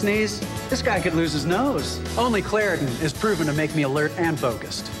 I sneeze, this guy could lose his nose. Only Claritin is proven to make me alert and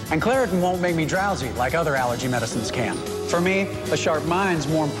focused. And Claritin won't make me drowsy like other allergy medicines can. For me, a sharp mind's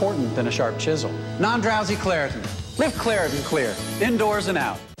more important than a sharp chisel. Non-drowsy Claritin. Live Claritin Clear, indoors and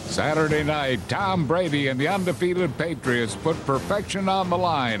out. Saturday night, Tom Brady and the undefeated Patriots put perfection on the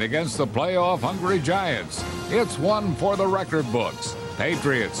line against the playoff-hungry Giants. It's one for the record books.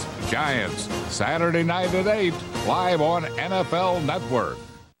 Patriots, Giants, Saturday night at 8, live on NFL Network.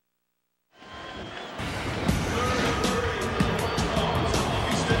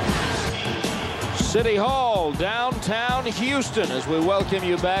 City Hall, downtown Houston, as we welcome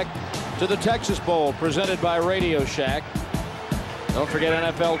you back to the Texas Bowl, presented by Radio Shack. Don't forget,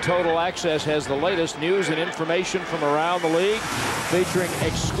 NFL Total Access has the latest news and information from around the league, featuring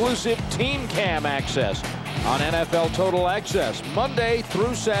exclusive Team Cam access on NFL Total Access, Monday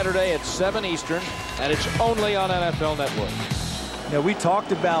through Saturday at 7 Eastern, and it's only on NFL Network. Now, we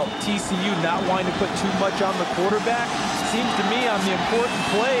talked about TCU not wanting to put too much on the quarterback. Seems to me on the important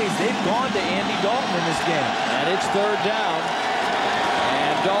plays, they've gone to Andy Dalton in this game. And it's third down.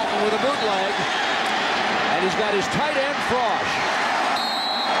 And Dalton with a bootleg. And he's got his tight end, Frosh.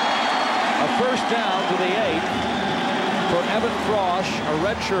 A first down to the 8 for Evan Frosh, a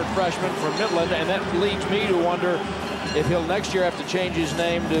redshirt freshman from Midland. And that leads me to wonder if he'll next year have to change his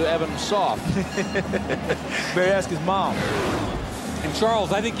name to Evan Soft. Better ask his mom. And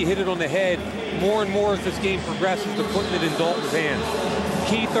Charles, I think you hit it on the head. More and more as this game progresses to putting it in Dalton's hands.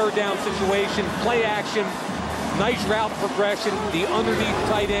 Key third down situation, play action, nice route progression, the underneath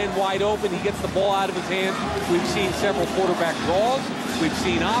tight end wide open. He gets the ball out of his hands. We've seen several quarterback draws. We've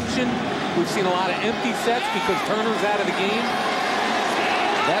seen option. We've seen a lot of empty sets because Turner's out of the game.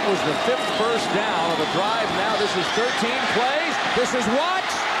 That was the 5th first down of the drive. Now this is 13 plays. This is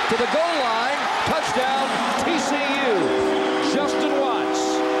Watts to the goal line. Touchdown, TCU. Justin Watts,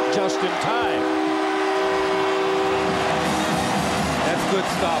 just in time. That's good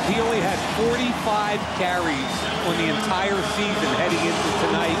stuff. He only had 45 carries on the entire season heading into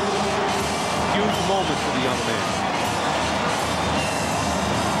tonight. Huge moment for the young man.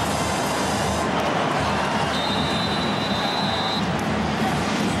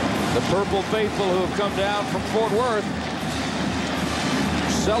 The Purple Faithful who have come down from Fort Worth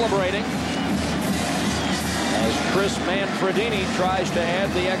celebrating as as Chris Manfredini tries to add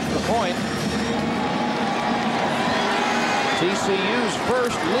the extra point. TCU's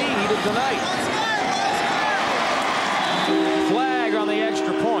first lead of the night. Flag on the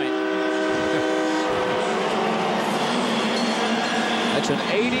extra point. That's an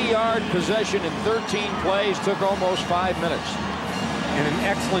 80-yard possession in 13 plays. Took almost 5 minutes. And an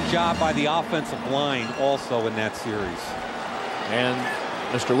excellent job by the offensive line also in that series. And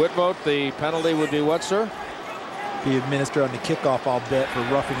Mr. Whitmote, the penalty would be what, sir? Be administered on the kickoff, I'll bet, for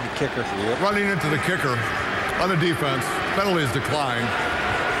roughing the kicker. Yep. Running into the kicker on the defense. Penalty is declined.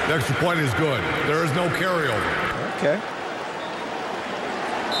 The extra point is good. There is no carryover. Okay.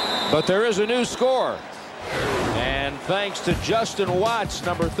 But there is a new score. And thanks to Justin Watts,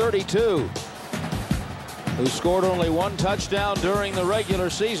 number 32, who scored only 1 touchdown during the regular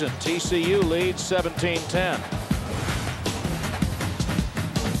season. TCU leads 17-10.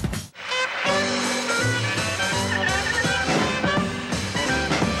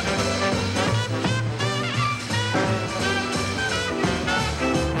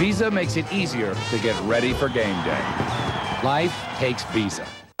 Visa makes it easier to get ready for game day. Life takes Visa.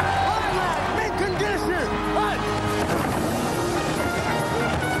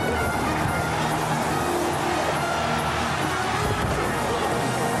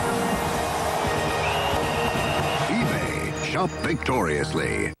 eBay. Shop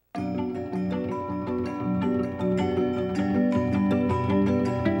victoriously.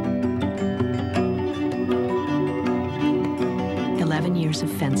 11 years of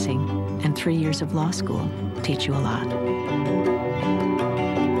fencing and 3 years of law school teach you a lot.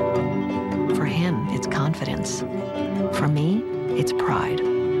 For him, it's confidence. For me, it's pride.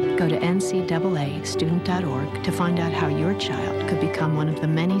 Go to ncaastudent.org to find out how your child could become one of the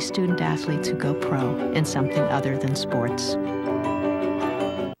many student athletes who go pro in something other than sports.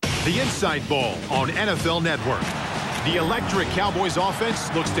 The Inside Bowl on NFL Network. The electric Cowboys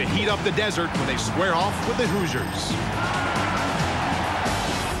offense looks to heat up the desert when they square off with the Hoosiers.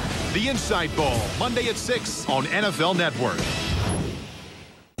 The Inside Bowl, Monday at 6 on NFL Network.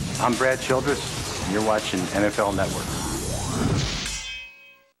 I'm Brad Childress, and you're watching NFL Network.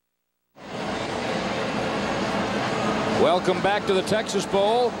 Welcome back to the Texas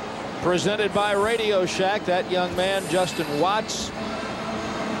Bowl, presented by Radio Shack. That young man, Justin Watts,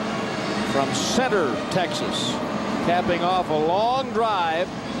 from Center, Texas, capping off a long drive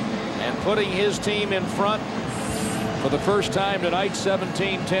and putting his team in front for the first time tonight,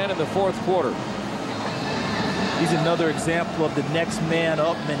 17-10 in the fourth quarter. He's another example of the next man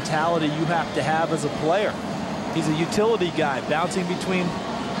up mentality you have to have as a player. He's a utility guy, bouncing between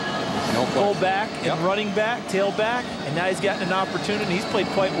fullback and running back, tailback, and now he's gotten an opportunity. He's played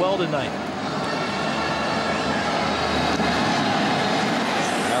quite well tonight.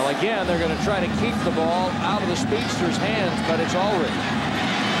 Well, again, they're going to try to keep the ball out of the speedster's hands, but it's Ulrich.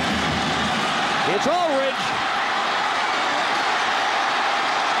 It's Ulrich.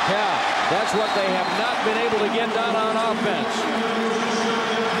 Yeah, that's what they have not been able to get done on offense.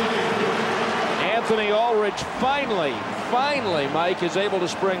 Anthony Ulrich finally, Mike, is able to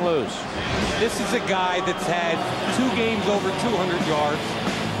spring loose. This is a guy that's had 2 games over 200 yards.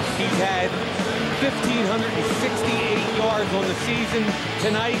 He's had 1,568 yards on the season.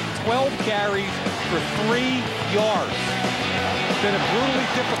 Tonight, 12 carries for 3 yards. It's been a brutally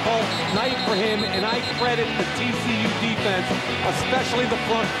difficult night for him, and I credit the TCU defense, especially the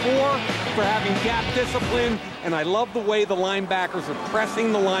front 4, for having gap discipline, and I love the way the linebackers are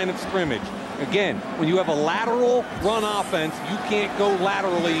pressing the line of scrimmage. Again, when you have a lateral run offense, you can't go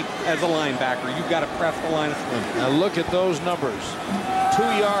laterally as a linebacker. You've got to press the line of scrimmage. Now look at those numbers. 2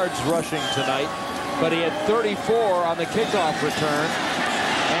 yards rushing tonight, but he had 34 on the kickoff return.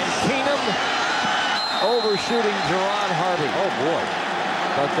 And Keenum overshooting Jerron Harvey. Oh, boy.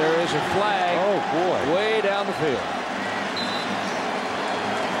 But there is a flag. Oh, boy. Way down the field.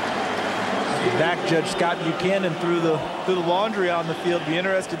 Back judge Scott Buchanan threw the laundry on the field. Be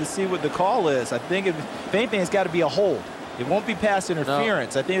interested to see what the call is. I think if anything, it's got to be a hold. It won't be pass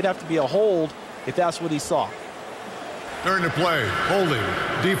interference. No. I think it'd have to be a hold if that's what he saw. During the play, holding,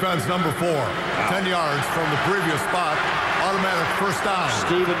 defense number 4, 10 yards from the previous spot, automatic first down.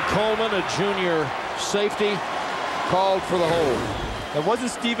 Stephen Coleman, a junior safety, called for the hold. Now,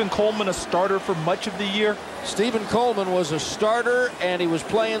 wasn't Stephen Coleman a starter for much of the year? Stephen Coleman was a starter, and he was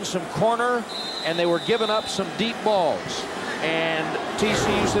playing some corner, and they were giving up some deep balls. And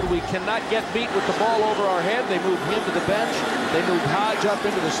TCU said, we cannot get beat with the ball over our head. They moved him to the bench. They moved Hodge up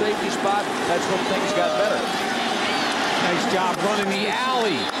into the safety spot. That's when things got better. Nice job running the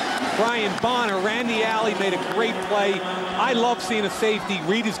alley. Brian Bonner ran the alley, made a great play. I love seeing a safety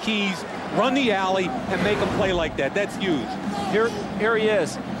read his keys, Run the alley and make them play like that. That's huge. Here he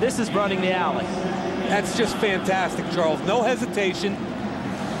is. This is running the alley. That's just fantastic, Charles. No hesitation.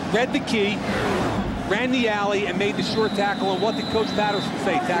 Read the key, ran the alley, and made the short tackle. And what did Coach Patterson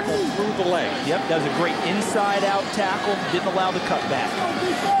say? Tackle through the leg. Yep, that was a great inside-out tackle. Didn't allow the cutback.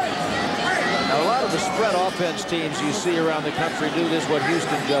 Now, a lot of the spread offense teams you see around the country do this, what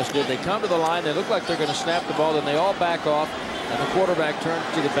Houston just did. They come to the line, they look like they're going to snap the ball, then they all back off, and the quarterback turns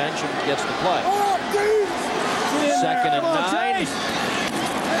to the bench and gets the play. 2nd and 9.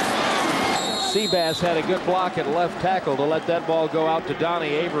 Seabass had a good block at left tackle to let that ball go out to Donnie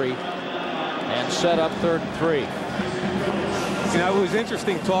Avery and set up 3rd and 3. You know, it was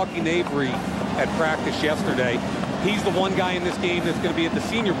interesting talking to Avery at practice yesterday. He's the one guy in this game that's going to be at the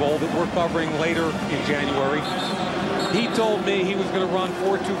Senior Bowl that we're covering later in January. He told me he was going to run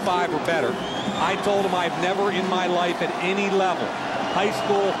 4.25 or better. I told him I've never in my life at any level, high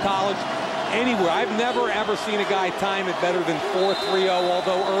school, college, anywhere, I've never ever seen a guy time it better than 4.30,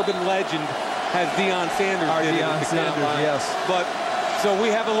 although urban legend has Deion Sanders did it at the combine. Yes. But so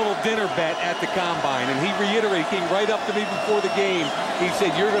we have a little dinner bet at the combine, and he reiterated, came right up to me before the game. He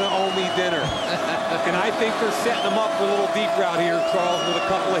said, "You're going to owe me dinner." And I think they're setting him up for a little deep route here, Charles, with a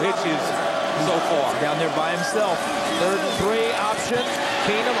couple of hitches so far. Down there by himself. 3rd and 3 option.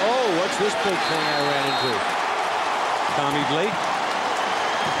 Keenum. Oh, what's this big thing I ran into? Tommy Blake.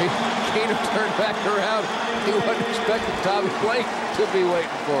 Keenum turned back around. He wasn't expecting Tommy Blake to be waiting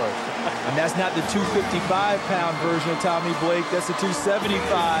for us. And that's not the 255-pound version of Tommy Blake. That's the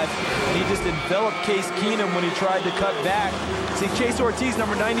 275. And he just enveloped Case Keenum when he tried to cut back. See, Chase Ortiz,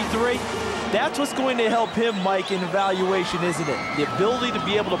 number 93, that's what's going to help him, Mike, in evaluation, isn't it? The ability to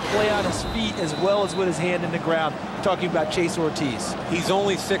be able to play on his feet as well as with his hand in the ground. Talking about Chase Ortiz. He's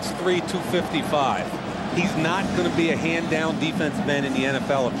only 6'3", 255. He's not going to be a hand-down defensive end in the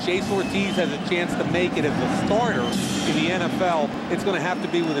NFL. If Chase Ortiz has a chance to make it as a starter in the NFL, it's going to have to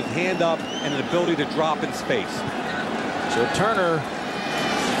be with his hand up and an ability to drop in space. So Turner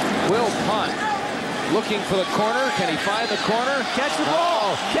will punt. Looking for the corner. Can he find the corner? Catch the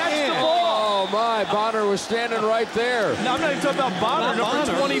ball! Catch the ball! Oh, my. Bonner was standing right there. No, I'm not even talking about Bonner,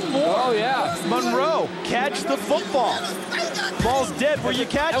 number 24. Oh, yeah. Monroe, catch the football. Ball's dead where you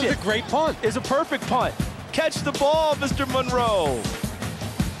catch it. That was a great punt. It's a perfect punt. Catch the ball, Mr. Monroe.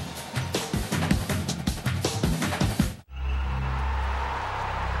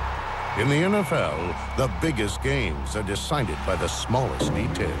 In the NFL, the biggest games are decided by the smallest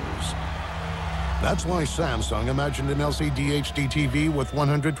details. That's why Samsung imagined an LCD HD TV with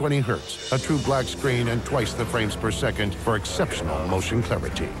 120 hertz, a true black screen, and twice the frames per second for exceptional motion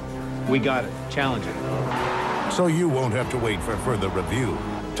clarity. We got it. Challenge it. So you won't have to wait for further review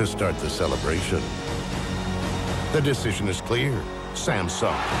to start the celebration. The decision is clear.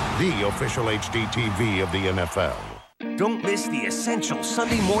 Samsung, the official HD TV of the NFL. Don't miss the essential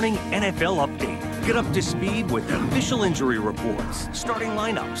Sunday morning NFL update. Get up to speed with official injury reports, starting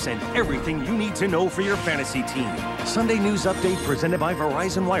lineups, and everything you need to know for your fantasy team. Sunday News Update presented by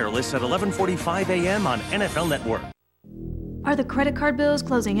Verizon Wireless at 11:45 a.m. on NFL Network. Are the credit card bills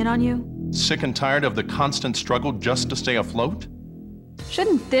closing in on you? Sick and tired of the constant struggle just to stay afloat?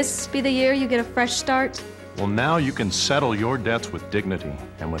 Shouldn't this be the year you get a fresh start? Well, now you can settle your debts with dignity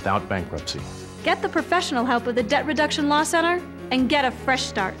and without bankruptcy. Get the professional help of the Debt Reduction Law Center and get a fresh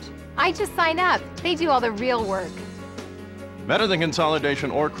start. I just sign up. They do all the real work. Better than consolidation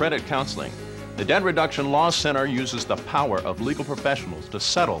or credit counseling, the Debt Reduction Law Center uses the power of legal professionals to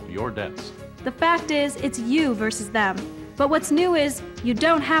settle your debts. The fact is, it's you versus them. But what's new is, you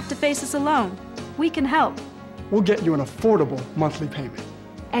don't have to face this alone. We can help. We'll get you an affordable monthly payment.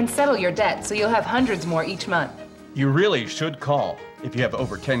 And settle your debt so you'll have hundreds more each month. You really should call if you have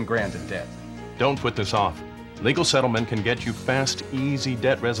over 10 grand in debt. Don't put this off. Legal settlement can get you fast, easy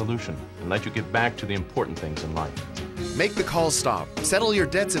debt resolution and let you get back to the important things in life. Make the calls stop. Settle your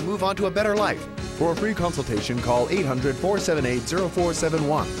debts and move on to a better life. For a free consultation, call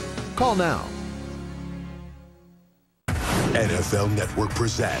 800-478-0471. Call now. NFL Network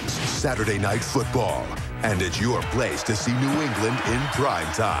presents Saturday Night Football, and it's your place to see New England in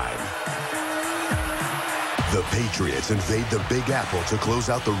prime time. The Patriots invade the Big Apple to close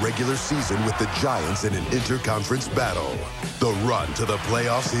out the regular season with the Giants in an interconference battle. The run to the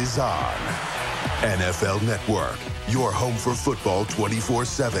playoffs is on. NFL Network, your home for football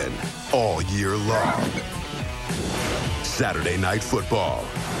 24/7, all year long. Saturday Night Football,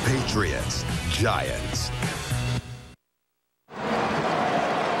 Patriots, Giants.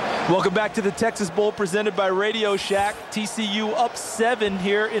 Welcome back to the Texas Bowl presented by Radio Shack. TCU up 7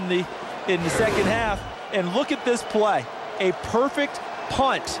 here in the second half. And look at this play. A perfect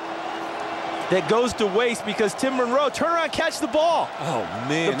punt that goes to waste because Tim Monroe, turn around, catch the ball. Oh,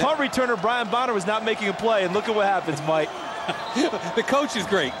 man. The punt returner, Brian Bonner, was not making a play, and look at what happens, Mike. The coach is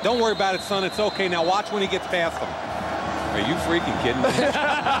great. Don't worry about it, son. It's okay. Now watch when he gets past them. Are you freaking kidding me?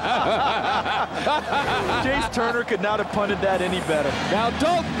 Jace Turner could not have punted that any better. Now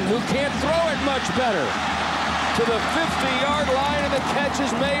Dalton, who can't throw it much better, to the 50-yard line, and the catch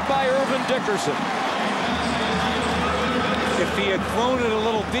is made by Irvin Dickerson. If he had thrown it a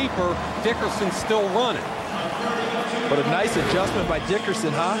little deeper, Dickerson's still running. But a nice adjustment by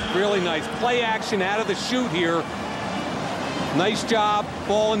Dickerson, huh? Really nice. Play action out of the chute here. Nice job.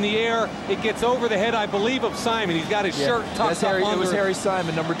 Ball in the air. It gets over the head, I believe, of Simon. He's got his shirt tucked up under. It was Harry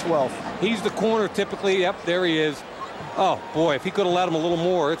Simon, number 12. He's the corner typically. Yep, there he is. Oh, boy, if he could have let him a little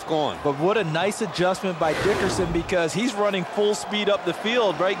more, it's gone. But what a nice adjustment by Dickerson because he's running full speed up the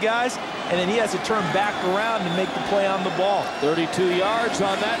field, right, guys? And then he has to turn back around and make the play on the ball. 32 yards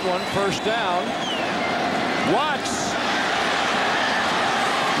on that one, first down. Watts.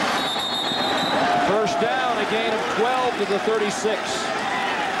 First down, a gain of 12 to the 36.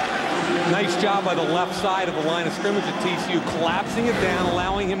 Nice job by the left side of the line of scrimmage at TCU, collapsing it down,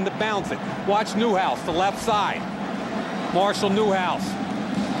 allowing him to bounce it. Watch Newhouse, the left side. Marshall Newhouse.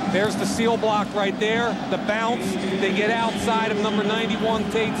 There's the seal block right there. The bounce. They get outside of number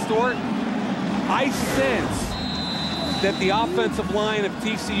 91, Tate Stewart. I sense that the offensive line of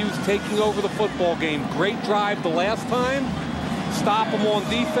TCU is taking over the football game. Great drive the last time. Stop them on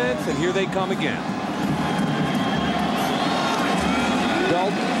defense, and here they come again.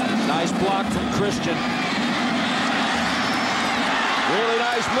 Dalton, nice block from Christian. Really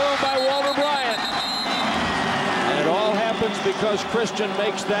nice move by Walter Bryant. And it all happens because Christian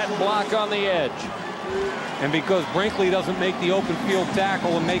makes that block on the edge. And because Brinkley doesn't make the open field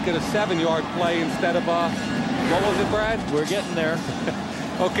tackle and make it a 7-yard play instead of a, what was it, Brad? We're getting there.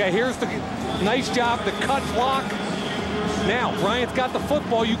 Okay, here's the nice job, the cut block. Now, Bryant's got the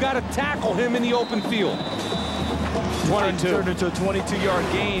football. You got to tackle him in the open field. 22. Turned into a 22-yard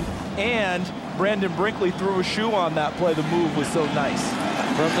gain, and Brandon Brinkley threw a shoe on that play. The move was so nice.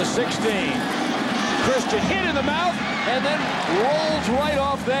 From the 16, Christian hit in the mouth, and then rolls right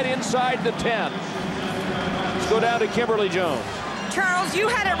off that inside the 10. Let's go down to Kimberly Jones. Charles, you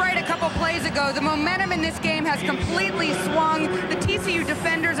had it right a couple plays ago. The momentum in this game has completely swung. The TCU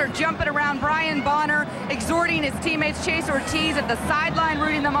defenders are jumping around Brian Bonner, exhorting his teammates. Chase Ortiz at the sideline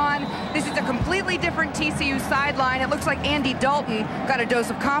rooting them on. This is a completely different TCU sideline. It looks like Andy Dalton got a dose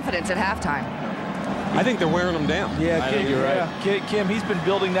of confidence at halftime. I think they're wearing them down. Yeah, Kim, you're right. Kim, he's been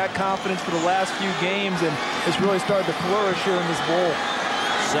building that confidence for the last few games, and it's really started to flourish here in this bowl.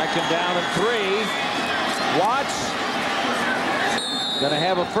 Second down and 3. Watts going to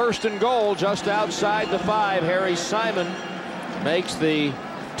have a first and goal just outside the 5. Harry Simon makes the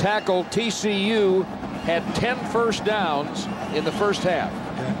tackle. TCU had 10 first downs in the first half.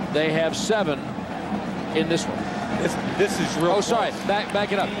 They have 7 in this one. This is real. Oh, sorry.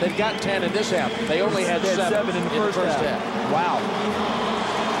 Back it up. They've got 10 in this half. They only had 7 in the first half. Wow.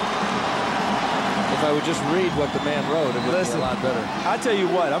 If I would just read what the man wrote, it would be a lot better. I'll tell you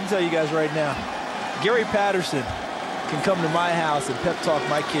what. I'm going to tell you guys right now. Gary Patterson can come to my house and pep talk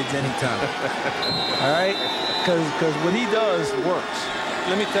my kids anytime. All right? Because what he does works.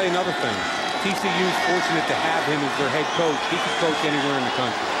 Let me tell you another thing. TCU is fortunate to have him as their head coach. He can coach anywhere in the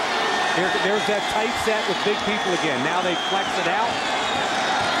country. There's that tight set with big people again. Now they flex it out.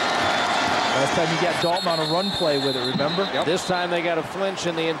 Last time you got Dalton on a run play with it, remember? Yep. This time they got a flinch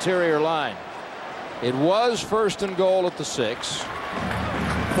in the interior line. It was first and goal at the 6.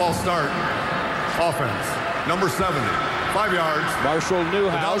 False start. Offense. Number 70. 5 yards. Marshall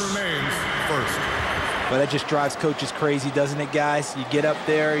Newhouse. The down remains first. But that just drives coaches crazy, doesn't it, guys? You get up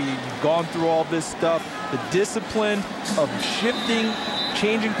there, you've gone through all this stuff. The discipline of shifting,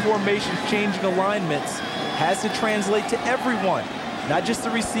 changing formations, changing alignments has to translate to everyone. Not just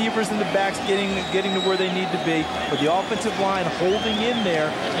the receivers and the backs getting to where they need to be, but the offensive line holding in there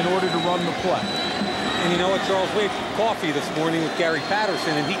in order to run the play. And you know what, Charles? We had coffee this morning with Gary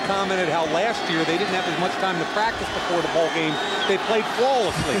Patterson, and he commented how last year they didn't have as much time to practice before the ball game. They played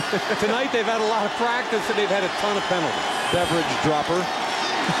flawlessly. Tonight they've had a lot of practice, and they've had a ton of penalties. Beverage dropper.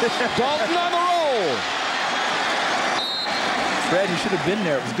 Dalton on the roll. Brad, you should have been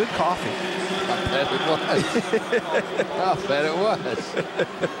there. It was good coffee. I bet it was. I bet it was.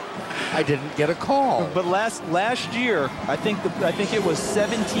 I didn't get a call. But last year, I think it was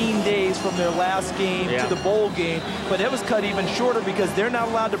 17 days from their last game to the bowl game. But that was cut even shorter because they're not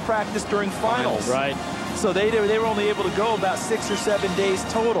allowed to practice during finals. Right. So they were only able to go about 6 or 7 days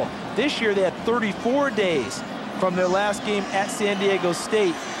total. This year they had 34 days from their last game at San Diego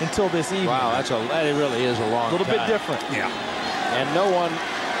State until this evening. Wow, that really is a long time. A little bit different. Yeah. And no one.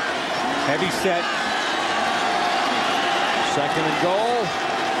 Heavy set. Second and goal.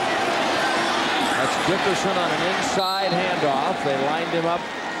 That's Dickerson on an inside handoff. They lined him up.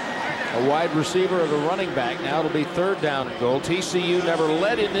 A wide receiver of the running back. Now it'll be third down and goal. TCU never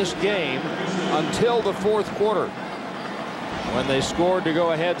led in this game until the fourth quarter, when they scored to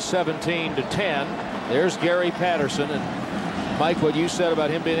go ahead 17-10. There's Gary Patterson. And Mike, what you said about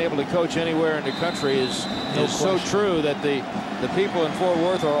him being able to coach anywhere in the country is so true, that the people in Fort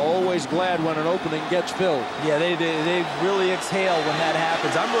Worth are always glad when an opening gets filled. Yeah, they really exhale when that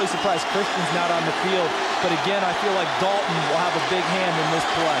happens. I'm really surprised Christian's not on the field. But again, I feel like Dalton will have a big hand in this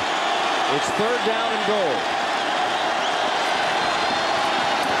play. It's third down and goal.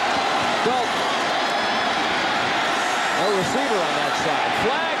 Dalton. No receiver on that side.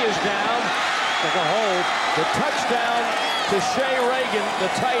 Flag is down. Took a hold. The touchdown to Shea Reagan,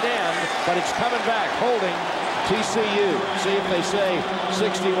 the tight end, but it's coming back. Holding TCU. See if they say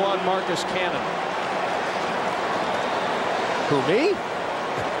 61 Marcus Cannon. Who, me?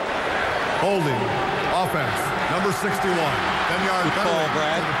 Holding. Offense. Number 61. 10-yard penalty.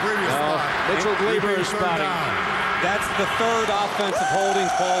 Brad. The previous spot. Mitchell Gleaver is spotting. That's the third offensive holding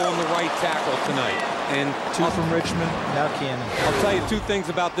call on the right tackle tonight. And two from Richmond, now Cannon. I'll tell you two things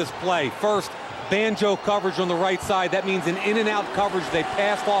about this play. First, banjo coverage on the right side. That means an in-and-out coverage. They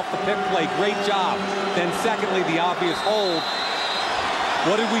passed off the pick play. Great job. Then secondly, the obvious hold.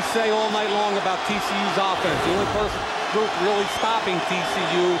 What did we say all night long about TCU's offense? The only group really stopping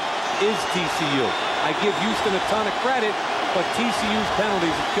TCU is TCU. I give Houston a ton of credit, but TCU's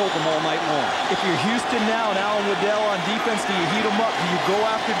penalties have killed them all night long. If you're Houston now and Alan Waddell on defense, do you heat them up? Do you go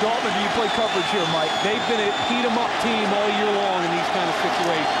after Dalton, or do you play coverage here, Mike? They've been a heat-em-up team all year long in these kind of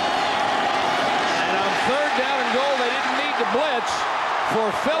situations. And on third down and goal, they didn't need to blitz for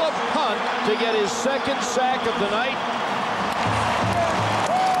Philip Hunt to get his second sack of the night.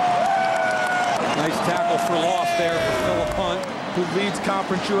 Nice tackle for loss there for Philip Hunt, who leads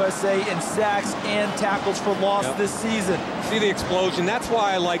Conference USA in sacks and tackles for loss this season. See the explosion? That's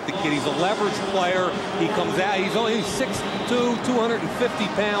why I like the kid. He's a leverage player. He comes out. He's only 6'2", 250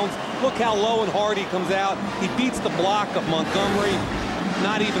 pounds. Look how low and hard he comes out. He beats the block of Montgomery.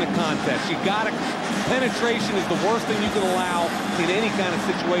 Not even a contest. You got to. Penetration is the worst thing you can allow in any kind of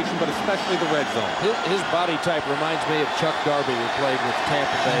situation, but especially the red zone. His body type reminds me of Chuck Darby, who played with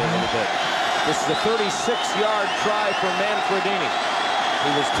Tampa Bay a little bit. This is a 36-yard try for Manfredini.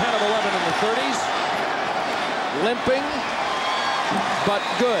 He was 10 of 11 in the 30s. Limping, but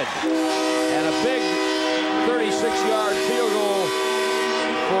good. And a big 36-yard field goal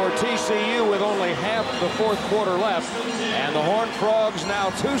for TCU with only half the fourth quarter left. And the Horned Frogs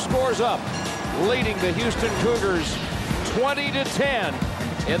now 2 scores up, leading the Houston Cougars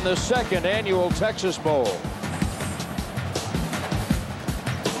 20-10 in the second annual Texas Bowl.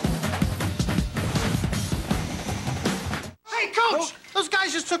 Coach, those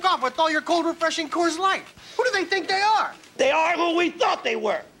guys just took off with all your cold, refreshing Coors Light. Who do they think they are? They are who we thought they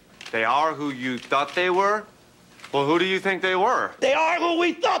were. They are who you thought they were? Well, who do you think they were? They are who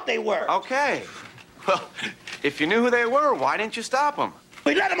we thought they were. Okay. Well, if you knew who they were, why didn't you stop them?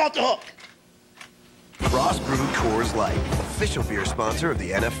 We let them off the hook. Frost Brewed Coors Light, official beer sponsor of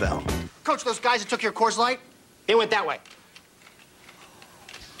the NFL. Coach, those guys that took your Coors Light, they went that way.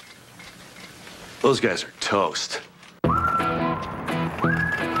 Those guys are toast.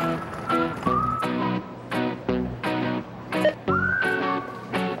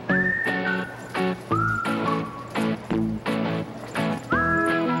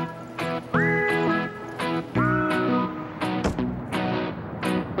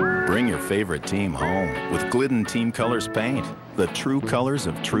 Bring your favorite team home with Glidden Team Colors paint, the true colors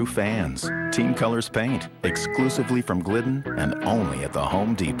of true fans. Team Colors paint, exclusively from Glidden and only at the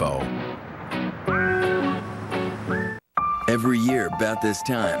Home Depot. Every year about this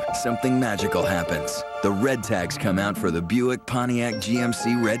time, something magical happens. The red tags come out for the Buick Pontiac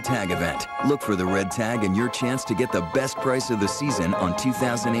GMC Red Tag event. Look for the red tag and your chance to get the best price of the season on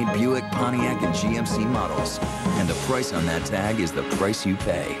 2008 Buick, Pontiac, and GMC models. And the price on that tag is the price you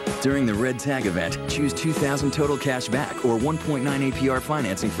pay. During the red tag event, choose $2,000 total cash back or 1.9 APR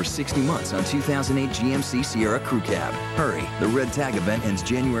financing for 60 months on 2008 GMC Sierra Crew Cab. Hurry, the red tag event ends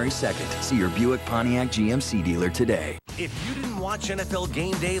January 2nd. See your Buick Pontiac GMC dealer today. If you didn't watch NFL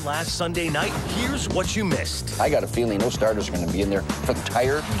Game Day last Sunday night, here's what you missed. I got a feeling those starters are going to be in there for the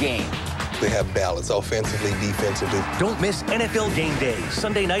entire game. They have balance offensively, defensively. Don't miss NFL Game Day,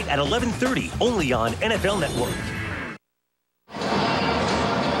 Sunday night at 11:30, only on NFL Network.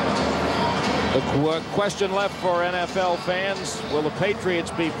 The A question left for NFL fans. Will the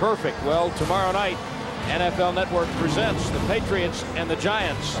Patriots be perfect? Well, tomorrow night, NFL Network presents the Patriots and the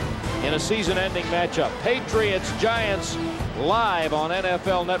Giants in a season-ending matchup. Patriots-Giants live on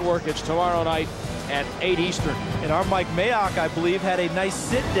NFL Network. It's tomorrow night at 8 Eastern. And our Mike Mayock, I believe, had a nice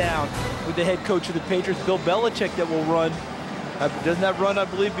sit-down with the head coach of the Patriots, Bill Belichick, that will run. Doesn't that run, I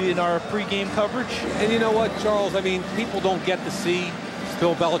believe, be in our pregame coverage? And you know what, Charles? I mean, people don't get to see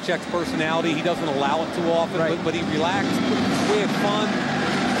Bill Belichick's personality. He doesn't allow it too often, right. but he relaxed. We had fun.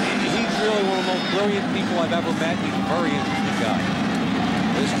 He's really one of the most brilliant people I've ever met. He's a very interesting guy.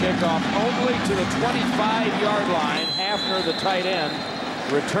 This kickoff only to the 25-yard line. Hafner, the tight end,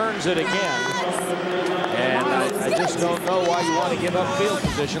 returns it again. And I just don't know why you want to give up field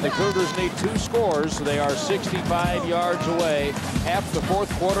position. The Cougars need 2 scores, so they are 65 yards away. Half the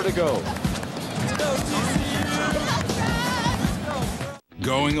fourth quarter to go.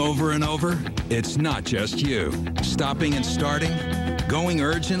 Going over and over? It's not just you. Stopping and starting? Going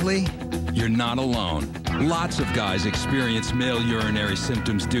urgently? You're not alone. Lots of guys experience male urinary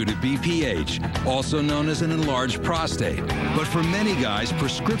symptoms due to BPH, also known as an enlarged prostate. But for many guys,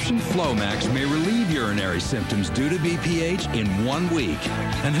 prescription Flomax may relieve urinary symptoms due to BPH in 1 week.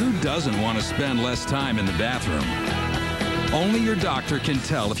 And who doesn't want to spend less time in the bathroom? Only your doctor can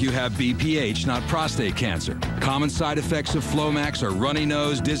tell if you have BPH, not prostate cancer. Common side effects of Flomax are runny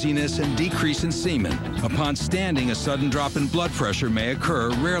nose, dizziness, and decrease in semen. Upon standing, a sudden drop in blood pressure may occur,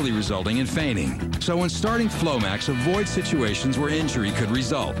 rarely resulting in fainting. So when starting Flomax, avoid situations where injury could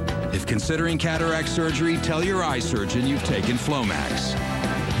result. If considering cataract surgery, tell your eye surgeon you've taken Flomax.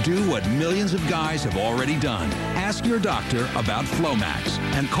 Do what millions of guys have already done. Ask your doctor about Flomax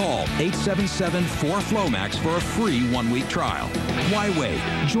and call 877-4FLOMAX for a free 1-week trial. Why wait?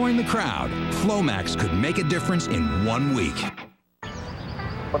 Join the crowd. Flomax could make a difference in 1 week.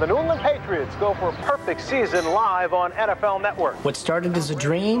 Well, the New England Patriots go for a perfect season live on NFL Network. What started as a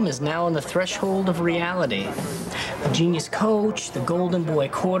dream is now on the threshold of reality. The genius coach, the golden boy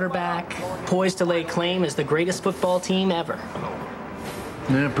quarterback, poised to lay claim as the greatest football team ever.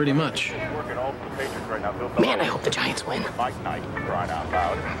 Yeah, pretty much. Man, I hope the Giants win.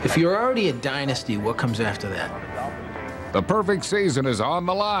 If you're already a dynasty, what comes after that? The perfect season is on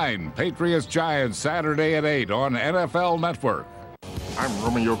the line. Patriots-Giants, Saturday at 8 on NFL Network. I'm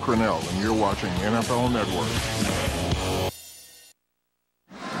Romeo Crennel, and you're watching NFL Network.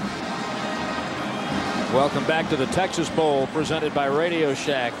 Welcome back to the Texas Bowl, presented by Radio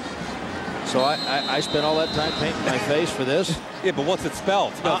Shack. So I spent all that time painting my face for this. Yeah, but what's it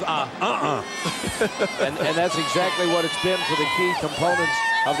spelled? And that's exactly what it's been for the key components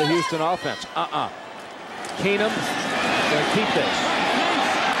of the Houston offense. Keenum going to keep this.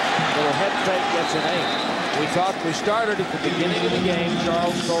 Little head fake gets an 8. We started at the beginning of the game.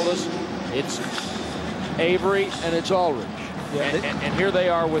 Charles told us it's Avery and it's Ulrich. Yeah, and here they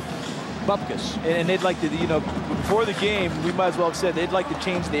are with Bupkis. And they'd like to, you know, before the game, we might as well have said they'd like to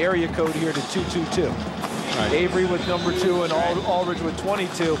change the area code here to 222. Right. Avery with number 2 and Ulrich with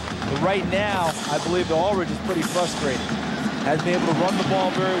 22. But right now, I believe the Ulrich is pretty frustrated. Hasn't been able to run the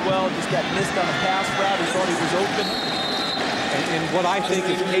ball very well. Just got missed on a pass route. He thought he was open. And what I think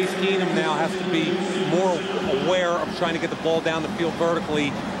is Case Keenum now has to be more aware of trying to get the ball down the field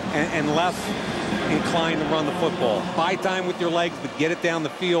vertically and less inclined to run the football. Buy time with your legs, but get it down the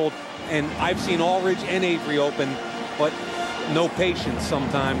field. And I've seen Ulrich and Avery open, but no patience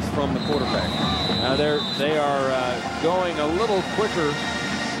sometimes from the quarterback. Now they are going a little quicker.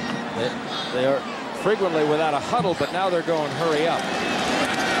 They are frequently without a huddle, but now they're going hurry up.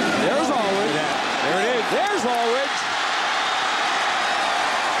 There's Ulrich. There it is. There's Ulrich.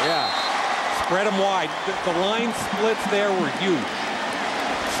 Yeah. Spread them wide. The line splits there were huge.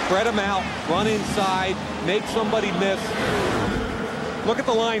 Spread them out, run inside, make somebody miss. Look at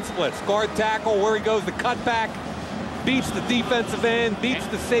the line splits. Guard tackle, where he goes, the cutback, beats the defensive end, beats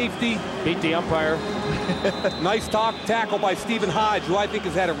the safety. Beat the umpire. Nice tackle by Stephen Hodge, who I think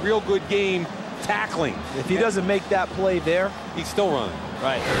has had a real good game tackling. If he doesn't make that play there, he's still running.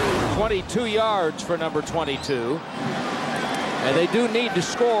 Right. 22 yards for number 22. And they do need to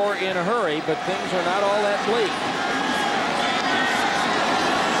score in a hurry, but things are not all that bleak.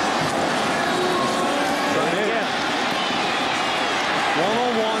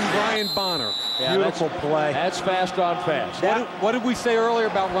 One-on-one, Brian Bonner. Yeah, beautiful play. That's fast on fast. What did we say earlier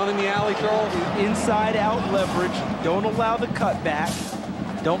about running the alley, Charles? Inside out leverage. Don't allow the cutback.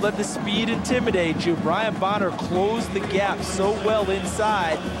 Don't let the speed intimidate you. Brian Bonner closed the gap so well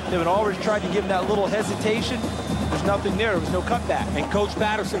inside that when Ulrich tried to give him that little hesitation, there's nothing there. There was no cutback. And Coach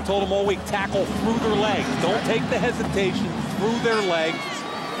Patterson told him all week, tackle through their legs. Don't take the hesitation, through their legs.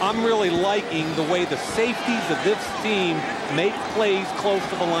 I'm really liking the way the safeties of this team make plays close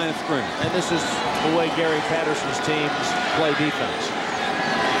to the line of scrimmage. And this is the way Gary Patterson's teams play defense.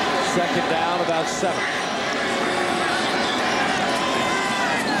 Second down, about 7.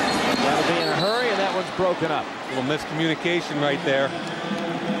 That'll be in a hurry, and that one's broken up. A little miscommunication right there.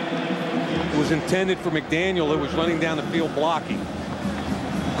 It was intended for McDaniel. It was running down the field blocking.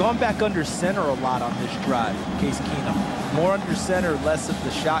 Gone back under center a lot on this drive, Case Keenum. More under center, less of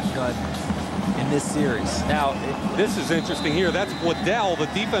the shotgun in this series. Now, this is interesting here. That's Waddell, the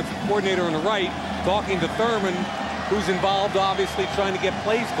defensive coordinator on the right, talking to Thurman, who's involved, obviously, trying to get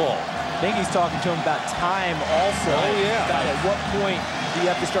plays called. I think he's talking to him about time also. Oh, yeah. About at what point do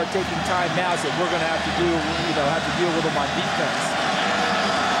you have to start taking timeouts that we're going to have to do, have to deal with them on defense.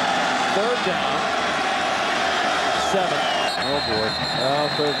 Third down. 7. Oh, boy.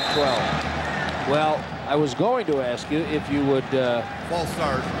 3rd and 12. Well, I was going to ask you if you would... False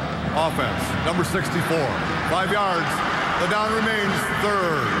start. Offense. Number 64. 5 yards. The down remains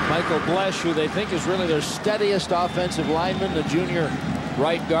 3rd. Michael Blesh, who they think is really their steadiest offensive lineman, the junior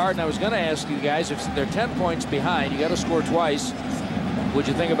right guard. And I was going to ask you guys, if they're 10 points behind, you got to score twice. Would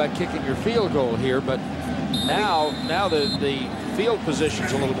you think about kicking your field goal here? But now the field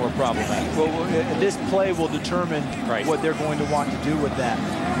position's a little more problematic. Well, this play will determine what they're going to want to do with that.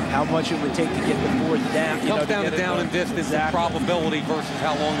 How much it would take to get the 4th down. It comes down to down and distance and probability versus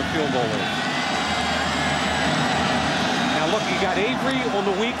how long the field goal is. Now look, you got Avery on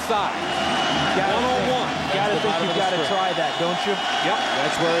the weak side. One-on-one. You got to think you've got to try that, don't you? Yep.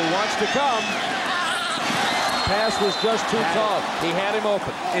 That's where he wants to come. Pass was just too tall. He had him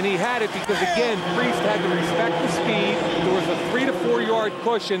open. And he had it because, again, Priest had to respect the speed. There was a 3 to 4 yard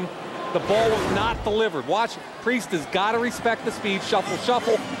cushion. The ball was not delivered. Watch, Priest has got to respect the speed. Shuffle,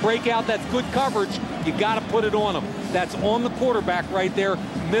 shuffle, break out. That's good coverage. You got to put it on him. That's on the quarterback right there,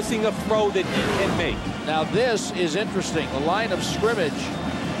 missing a throw that he can make. Now this is interesting. The line of scrimmage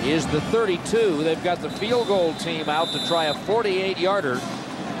is the 32. They've got the field goal team out to try a 48-yarder.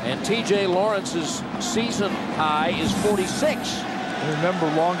 And T.J. Lawrence's season high is 46. And remember,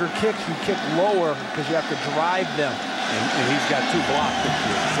 longer kicks, you kick lower because you have to drive them. And he's got 2 blocks this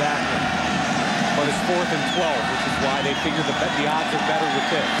year. Exactly. But it's 4th and 12, which is why they figured the odds are better with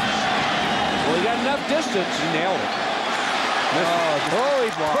this. Well, he got enough distance. He nailed it. Oh, he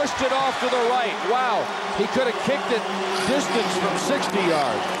pushed it off to the right. Wow. He could have kicked it distance from 60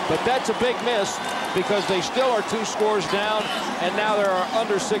 yards. But that's a big miss because they still are 2 scores down, and now there are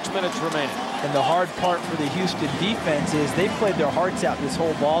under 6 minutes remaining. And the hard part for the Houston defense is they played their hearts out this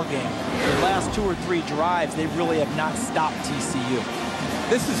whole ball game. The last 2 or 3 drives, they really have not stopped TCU.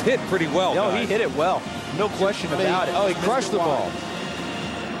 This is hit pretty well. No, he hit it well. No question about it. Oh, he crushed the ball.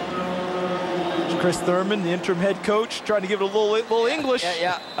 Chris Thurman, the interim head coach, trying to give it a little English.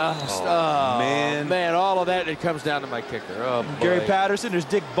 Man, all of that, it comes down to my kicker. Oh, Gary Patterson, there's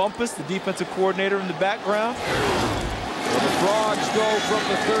Dick Bumpus, the defensive coordinator in the background. Well, the Frogs go from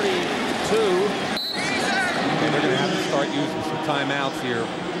the 32. And they're going to have to start using some timeouts here.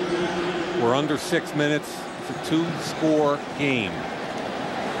 We're under 6 minutes. It's a 2-score game.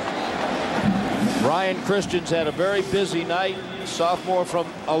 Ryan Christian's had a very busy night. Sophomore from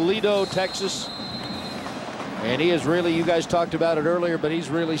Aledo, Texas. And he has really, you guys talked about it earlier, but he's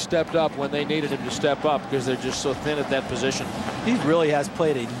really stepped up when they needed him to step up because they're just so thin at that position. He really has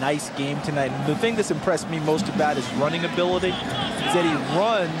played a nice game tonight. And the thing that's impressed me most about his running ability is that he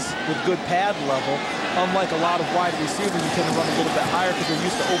runs with good pad level. Unlike a lot of wide receivers who tend to run a little bit higher because they're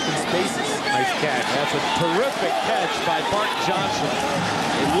used to open spaces. Nice catch. That's a terrific catch by Bart Johnson.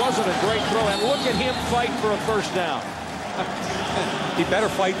 It wasn't a great throw, and look at him fight for a first down. He better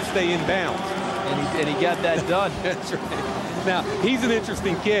fight to stay in bounds. And he got that done. That's right. Now, he's an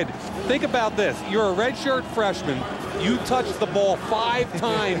interesting kid. Think about this. You're a redshirt freshman. You touched the ball 5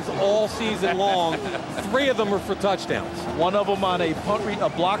 times all season long. 3 of them are for touchdowns. One of them on a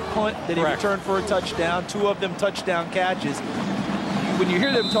block punt that he returned for a touchdown. 2 of them touchdown catches. When you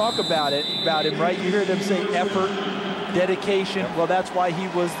hear them talk about him, right, you hear them say effort, dedication. Well, that's why he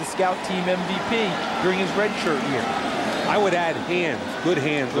was the scout team MVP during his redshirt year. I would add hands, good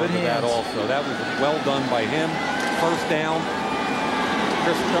hands over that also. That was well done by him. First down.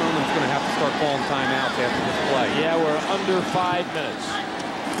 Chris Thurman's going to have to start calling timeouts after this play. Yeah, we're under 5 minutes.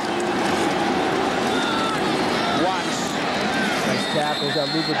 Watts. Nice tackles on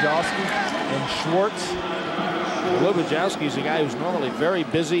Lubajowski and Schwartz. Lubajowski's a guy who's normally very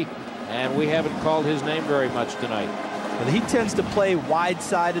busy, and we haven't called his name very much tonight. But he tends to play wide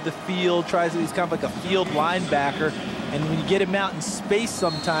side of the field, he's kind of like a field linebacker. And when you get him out in space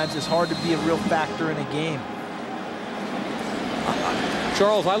sometimes, it's hard to be a real factor in a game.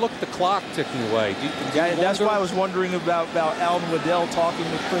 Charles, I look at the clock ticking away. That's why I was wondering about Alvin Waddell talking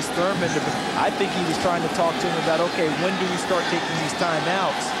with Chris Thurman. I think he was trying to talk to him about, okay, when do we start taking these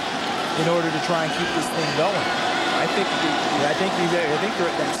timeouts in order to try and keep this thing going? I think they're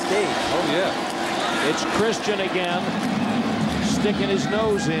at that stage. Oh, yeah. It's Christian again, sticking his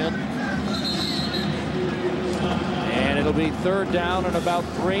nose in. And it'll be 3rd down and about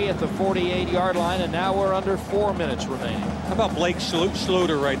 3 at the 48-yard line, and now we're under 4 minutes remaining. How about Blake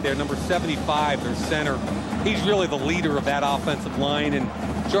Schluter right there, number 75, their center. He's really the leader of that offensive line. And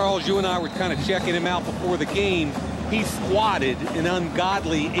Charles, you and I were kind of checking him out before the game. He squatted an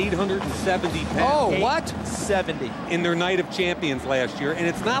ungodly 870 pounds. Oh, what? 70. In their Night of Champions last year. And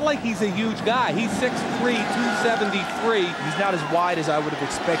it's not like he's a huge guy. He's 6'3", 273. He's not as wide as I would have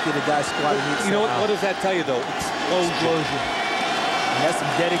expected a guy squatting. You know what does that tell you, though? Explosion. He has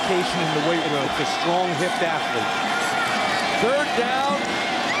some dedication in the weight room. It's a strong-hipped athlete. 3rd down.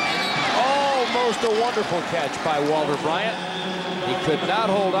 Almost a wonderful catch by Walter Bryant. He could not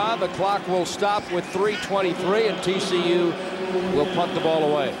hold on. The clock will stop with 3:23, and TCU will punt the ball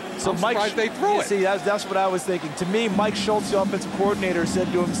away. So Mike, they threw it. See, that's what I was thinking. To me, Mike Schultz, the offensive coordinator,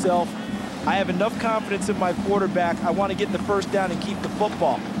 said to himself, I have enough confidence in my quarterback. I want to get the 1st down and keep the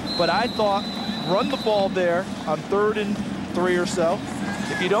football. But I thought, run the ball there on 3rd and 3 or so.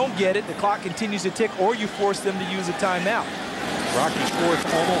 If you don't get it, the clock continues to tick, or you force them to use a timeout. Rocky Ford's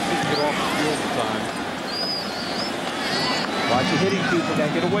almost didn't get off the field in time. Watch you hitting people,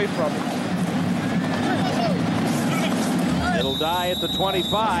 gotta get away from it. It'll die at the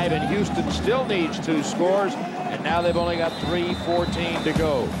 25, and Houston still needs 2 scores, and now they've only got 3:14 to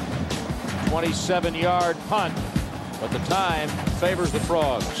go. 27-yard punt, but the time favors the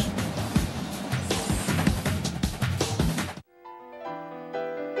Frogs.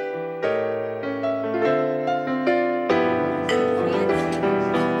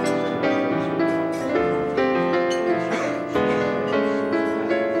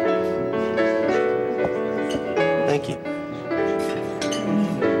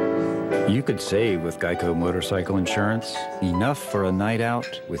 You could save with Geico Motorcycle Insurance. Enough for a night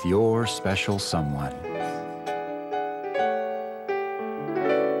out with your special someone.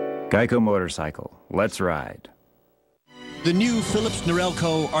 Geico Motorcycle. Let's ride. The new Philips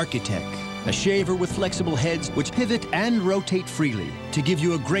Norelco Architect. A shaver with flexible heads which pivot and rotate freely to give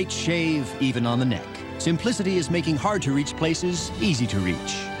you a great shave even on the neck. Simplicity is making hard-to-reach places easy to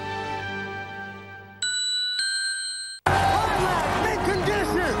reach.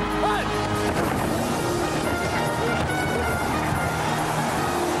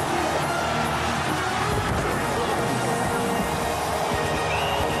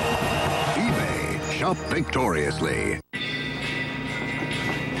 Shop victoriously.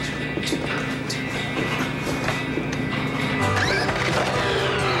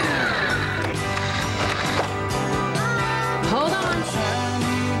 Hold on.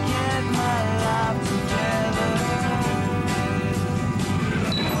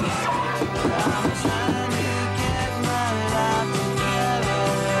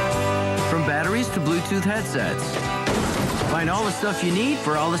 From batteries to Bluetooth headsets. Find all the stuff you need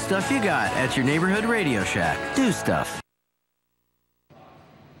for all the stuff you got at your neighborhood Radio Shack. Do stuff.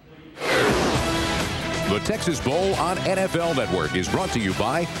 The Texas Bowl on NFL Network is brought to you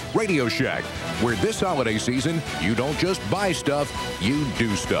by Radio Shack, where this holiday season, you don't just buy stuff, you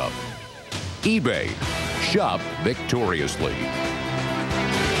do stuff. eBay. Shop victoriously.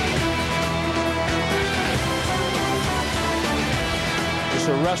 It's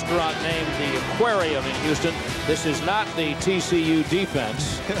a restaurant named the Aquarium in Houston. This is not the TCU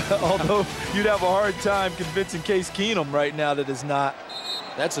defense. Although you'd have a hard time convincing Case Keenum right now that it's not.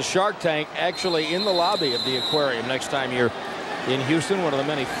 That's a Shark Tank actually in the lobby of the Aquarium next time you're in Houston, one of the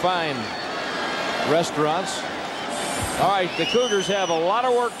many fine restaurants. All right, the Cougars have a lot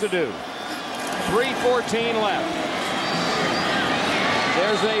of work to do. 3:14 left.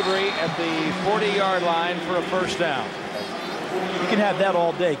 There's Avery at the 40-yard line for a 1st down. You can have that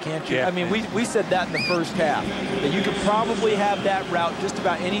all day, can't you? Yeah. I mean, we said that in the 1st half, that you could probably have that route just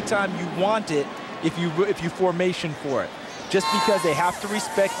about any time you want it if you formation for it. Just because they have to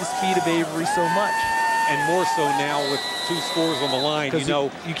respect the speed of Avery so much. And more so now with 2 scores on the line, you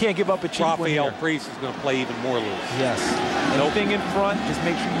know. You can't give up a cheap one here. Rafael Priest is going to play even more loose. Yes. Anything in front, just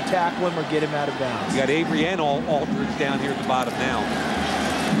make sure you tackle him or get him out of bounds. You got Avery and Aldridge down here at the bottom now.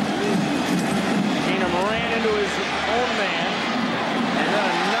 Keenum ran into his own man and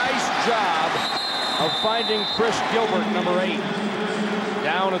done a nice job of finding Chris Gilbert, number 8,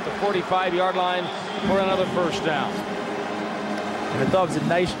 down at the 45-yard line for another 1st down. And I thought it was a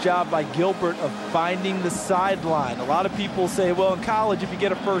nice job by Gilbert of finding the sideline. A lot of people say, well, in college, if you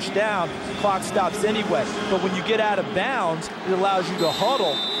get a first down, the clock stops anyway. But when you get out of bounds, it allows you to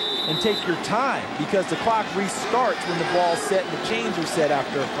huddle and take your time because the clock restarts when the ball's set and the chains are set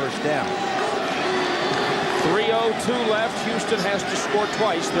after a first down. 3:02 left. Houston has to score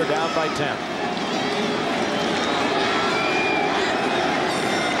twice. They're down by 10.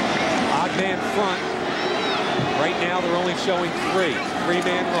 Odd man front. Right now, they're only showing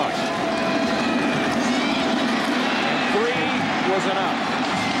three-man rush. And 3 was enough.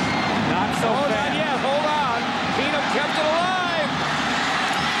 Not so fast. Not yet. Hold on. Keenum kept it alive.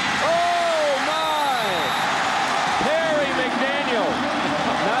 Oh, my. Perry McDaniel.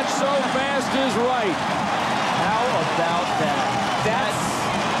 Not so fast is right. How about that?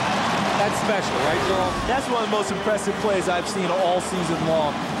 That's special, right, Joel? That's one of the most impressive plays I've seen all season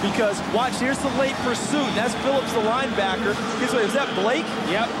long. Because, watch, here's the late pursuit. That's Phillips, the linebacker. Is that Blake?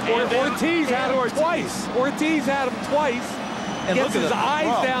 Yep. Ortiz had him twice. Ortiz had him twice. And gets his eyes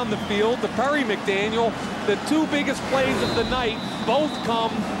down the field. The Perry McDaniel, the 2 biggest plays of the night, both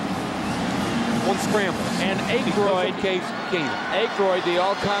come on scramble. And Aykroyd, the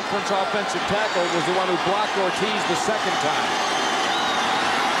all-conference offensive tackle, was the one who blocked Ortiz the second time.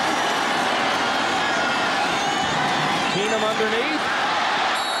 Keenum underneath.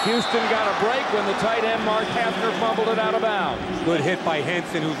 Houston got a break when the tight end Mark Hafner fumbled it out of bounds. Good hit by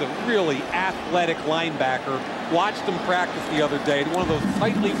Henson, who's a really athletic linebacker. Watched him practice the other day. One of those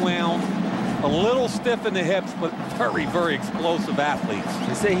tightly wound, a little stiff in the hips, but very, very explosive athletes.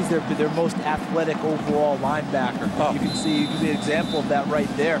 They say he's their most athletic overall linebacker. Oh. You can see an example of that right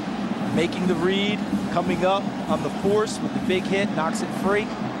there. Making the read, coming up on the force with the big hit, knocks it free.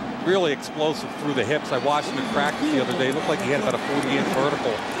 Really explosive through the hips. I watched him in practice the other day. It looked like he had about a 40-inch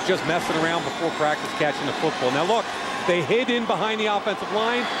vertical. Just messing around before practice catching the football. Now look, they hid in behind the offensive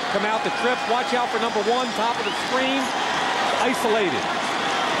line, come out the trips. Watch out for number 1, top of the screen. Isolated.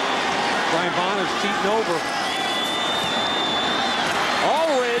 Brian Bonner's cheating over.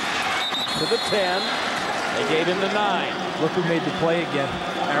 Allred to the 10. They gave him the 9. Look who made the play again.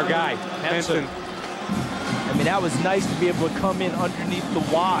 Our guy, Henson. I mean, that was nice to be able to come in underneath the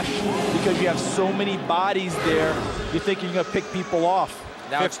wash because you have so many bodies there. You think you're going to pick people off.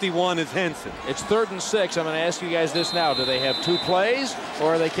 Now 51 is Henson. It's 3rd and 6. I'm going to ask you guys this now. Do they have 2 plays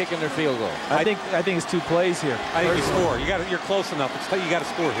or are they kicking their field goal? I think it's 2 plays here. I think you score. You're close enough. You got to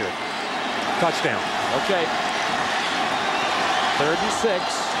score here. Touchdown. Okay. 3rd and 6.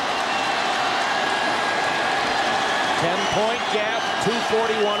 10-point gap.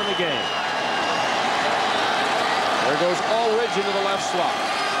 2:41 in the game. There goes Allred into the left slot.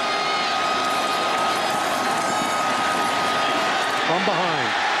 From behind.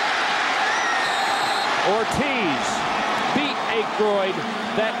 Ortiz beat Aykroyd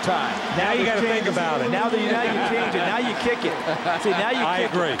that time. Now you got to think about it. Now you change it. Now you kick it. See, now you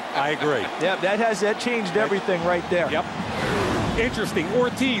kick it. I agree. Yep, that changed everything right there. Yep. Interesting.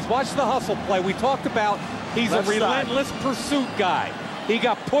 Ortiz, watch the hustle play. We talked about he's a relentless pursuit guy. He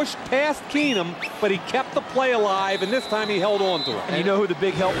got pushed past Keenum, but he kept the play alive, and this time he held on to it. And you know who the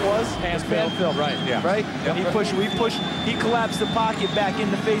big help was? Phil. Right. Yeah. Right? Yep. He collapsed the pocket back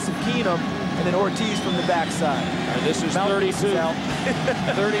in the face of Keenum, and then Ortiz from the backside. And this is 32.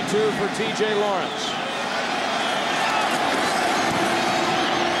 32 for TJ Lawrence.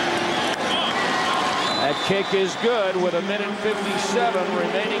 That kick is good with 1:57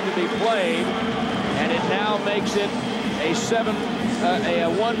 remaining to be played, and it now makes it a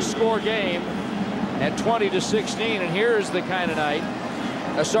one-score game at 20-16. And here's the kind of night.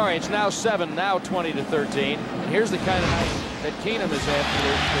 Sorry, it's now 7, now 20-13. And here's the kind of night that Keenum is at for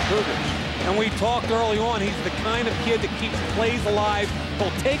the Cougars. And we talked early on, he's the kind of kid that keeps plays alive.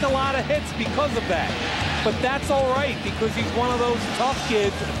 He'll take a lot of hits because of that. But that's all right because he's one of those tough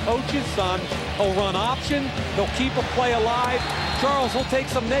kids, coach's son. He'll run option. He'll keep a play alive. Charles will take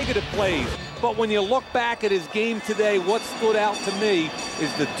some negative plays. But when you look back at his game today, what stood out to me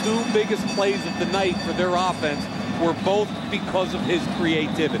is the 2 biggest plays of the night for their offense were both because of his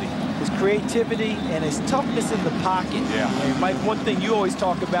creativity. His creativity and his toughness in the pocket. Yeah. And Mike, one thing you always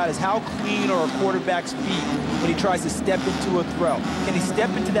talk about is how clean are a quarterback's feet when he tries to step into a throw. Can he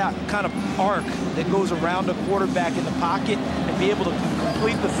step into that kind of arc that goes around a quarterback in the pocket and be able to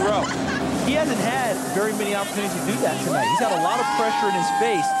complete the throw? He hasn't had very many opportunities to do that tonight. He's had a lot of pressure in his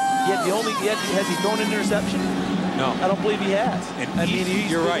face, yet has he thrown an interception? No. I don't believe he has.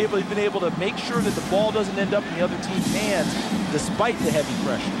 He's been able to make sure that the ball doesn't end up in the other team's hands despite the heavy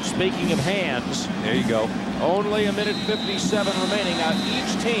pressure. Speaking of hands, there you go. Only 1:57 remaining. Now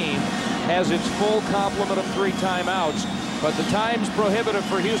each team has its full complement of 3 timeouts. But the time's prohibitive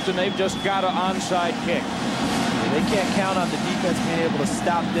for Houston. They've just got an onside kick. They can't count on the defense being able to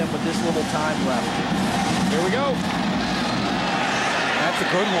stop them with this little time left. Here we go. That's a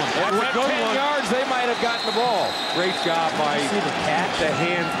good one. That's a good 10 one. yards, they might have gotten the ball. Great job by the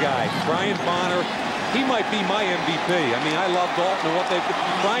hands guy. Brian Bonner, he might be my MVP. I mean, I love Dalton and what they've done.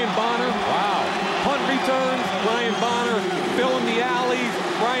 Brian Bonner, wow. Punt returns, Brian Bonner filling the alleys.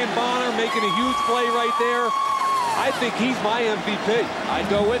 Brian Bonner making a huge play right there. I think he's my MVP. I'd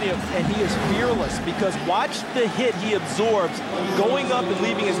go with you. And he is fearless because watch the hit he absorbs going up and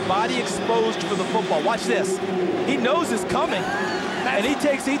leaving his body exposed for the football. Watch this. He knows it's coming. And he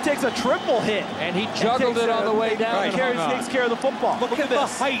takes a triple hit. And he juggled it on the way down. Right. Takes care of the football. Look at the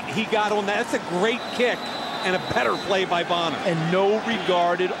height he got on that. That's a great kick and a better play by Bonner. And no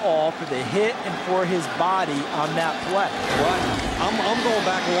regard at all for the hit and for his body on that play. What? I'm going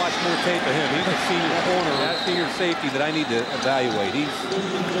back and watch more tape of him. He's a senior corner, a senior safety that I need to evaluate. He's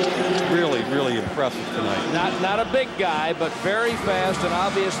really, really impressive tonight. Not a big guy, but very fast and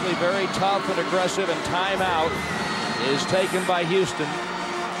obviously very tough and aggressive. And timeout is taken by Houston.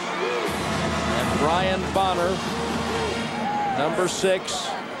 And Brian Bonner, number 6,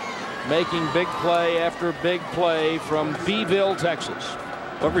 making big play after big play from Beeville, Texas.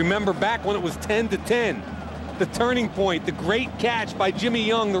 But remember back when it was 10-10, the turning point, the great catch by Jimmy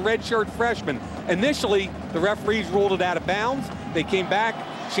Young, the redshirt freshman. Initially, the referees ruled it out of bounds. They came back,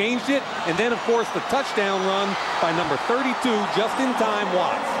 changed it, and then, of course, the touchdown run by number 32, just in time,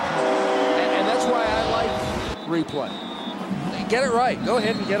 Watts. And that's why I like replay. Get it right. Go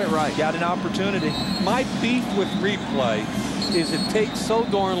ahead and get it right. Got an opportunity. My beef with replay is it takes so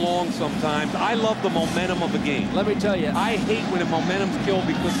darn long sometimes. I love the momentum of the game. Let me tell you, I hate when a momentum's killed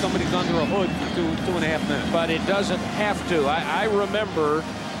because somebody's under a hood for two and a half minutes. But it doesn't have to. I remember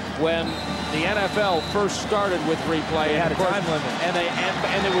when the NFL first started with replay. They had a time limit. And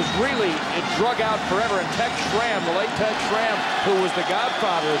it was really, it drug out forever. And Tex Schramm, the late Tex Schramm, who was the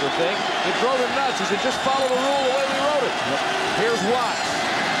godfather of the thing, it drove him nuts. He said, just follow the rule the way we wrote it. Yep. Here's Watts.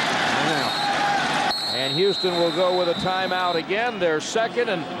 And Houston will go with a timeout again, their second,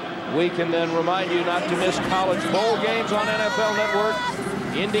 and we can then remind you not to miss college bowl games on NFL Network.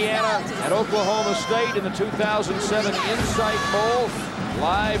 Indiana and Oklahoma State in the 2007 Insight Bowl,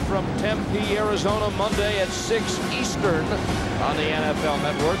 live from Tempe, Arizona, Monday at 6 Eastern on the NFL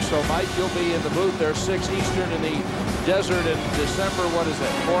Network. So, Mike, you'll be in the booth there, 6 Eastern in the desert in December. What is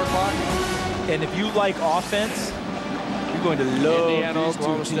that, 4 o'clock? And if you like offense, you're going to love Indiana, these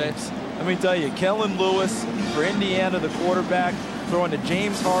Oklahoma two teams. State. Let me tell you, Kellen Lewis for Indiana, the quarterback, throwing to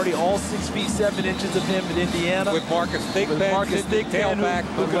James Hardy, all 6 feet 7 inches of him at Indiana. With Marcus Thigpen, tailback,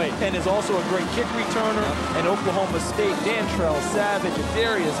 and is also a great kick returner. And Oklahoma State, Dantrell Savage, and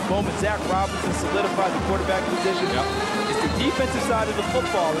Darius Bowman, Zach Robinson solidified the quarterback position. It's the defensive side of the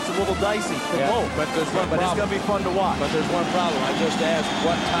football. It's a little dicey for both, but there's one but it's going to be fun to watch. But there's one problem. I just asked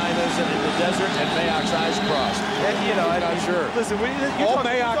what time is it in the desert, and Mayock's eyes crossed. And, you know, I'm not sure. Listen,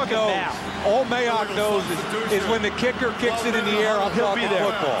 all Mayock knows is when the kicker kicks it in the air, he'll be there.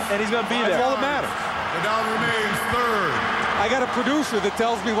 Football. And he's going to be there. That's all that matters. The down remains third. I got a producer that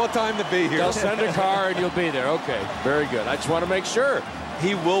tells me what time to be here. They'll send a car and you'll be there. Okay, very good. I just want to make sure.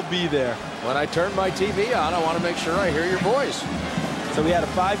 He will be there. When I turn my TV on, I want to make sure I hear your voice. So we had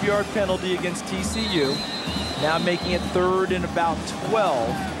a 5-yard penalty against TCU. Now making it 3rd and about 12.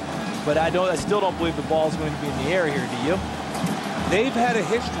 But I still don't believe the ball's going to be in the air here, do you? They've had a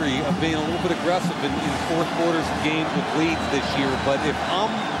history of being a little bit aggressive in fourth quarters of games with leads this year. But if I'm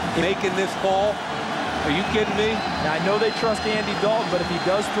making this call, are you kidding me? Now, I know they trust Andy Dalton, but if he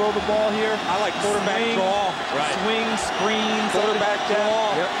does throw the ball here, I like quarterback draw. Right. Swing, screen, quarterback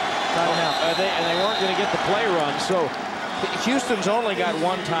draw. Yep. Timeout. And they weren't going to get the play run, so Houston's only got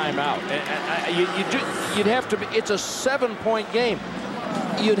one timeout. You'd have to be. It's a 7-point game.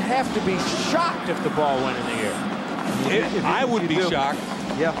 You'd have to be shocked if the ball went in the air. I would be shocked.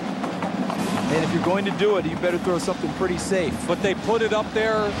 Yeah. And if you're going to do it, you better throw something pretty safe. But they put it up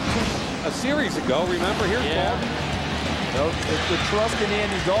there a series ago. Remember, here's Dalton. No, the trust in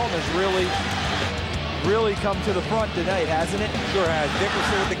Andy Dalton has really come to the front tonight, hasn't it? Sure has.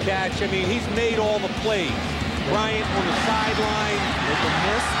 Dickerson with the catch. I mean, he's made all the plays. Bryant on the sideline. With the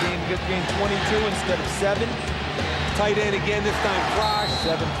miss, game 22 instead of 7. Tight end again, this time Frosch.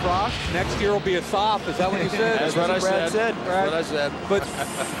 7 Frosch. Next year will be a soft. Is that what you said? That's what I said. That's what I said. But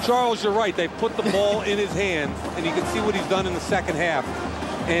Charles, you're right. They put the ball in his hands, and you can see what he's done in the second half.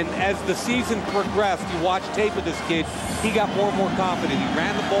 And as the season progressed, you watch tape of this kid, he got more and more confident. He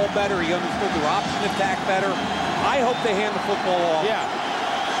ran the ball better. He understood their option attack better. I hope they hand the football off. Yeah.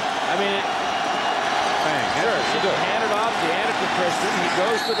 I mean, bang. Sure, you hand it off, you hand it to Christian. He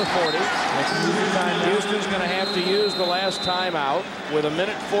goes to the 40. Houston's going to have to use the last timeout with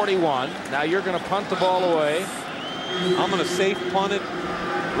 1:41. Now you're going to punt the ball away. I'm going to safe punt it.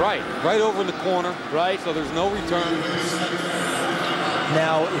 Right over in the corner. Right. So there's no return.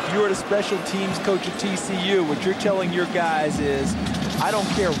 Now, if you were the special teams coach at TCU, what you're telling your guys is, I don't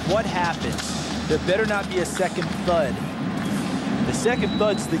care what happens, there better not be a second thud. The second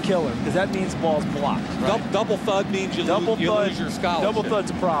thud's the killer, because that means ball's blocked. Right? Double thud means you lose your scholarship. Double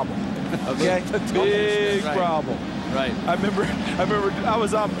thud's a problem. Okay? Big problem. Right. I remember I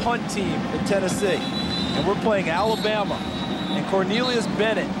was on punt team in Tennessee, and we're playing Alabama, and Cornelius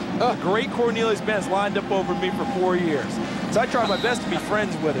Bennett, great Cornelius Bennett's lined up over me for 4 years. So I tried my best to be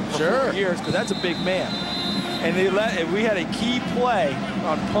friends with him for 4 years, because that's a big man. And we had a key play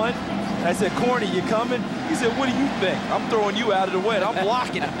on punt. And I said, Corny, you coming? He said, what do you think? I'm throwing you out of the way, and I'm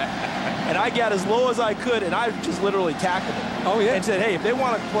blocking him. And I got as low as I could, and I just literally tackled him. Oh, yeah. And said, hey, if they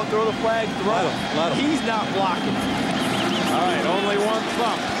want to throw the flag, throw him. He's not blocking him. All right, only one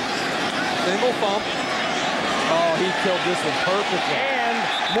thump. Single thump. Oh, he killed this one perfectly. And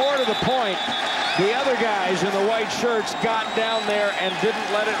more to the point, the other guys in the white shirts got down there and didn't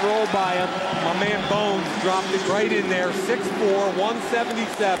let it roll by him. My man Bones dropped it right in there, 6'4",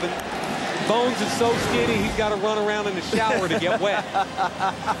 177. Bones is so skinny, he's got to run around in the shower to get wet.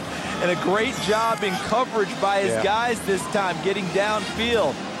 And a great job in coverage by his guys this time, getting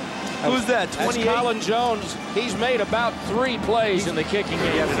downfield. Who's that? 28? That's Colin Jones. He's made about 3 plays in the kicking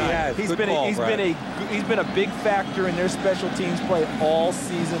game tonight. He's been a big factor in their special teams play all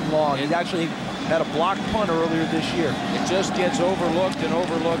season long. He actually had a blocked punt earlier this year. It just gets overlooked and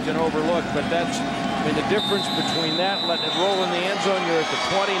overlooked and overlooked. But that's, I mean, the difference between that, letting it roll in the end zone, you're at the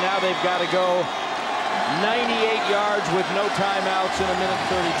 20. Now they've got to go 98 yards with no timeouts in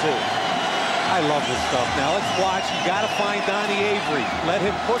 1:32. I love this stuff. Now let's watch. You got to find Donnie Avery. Let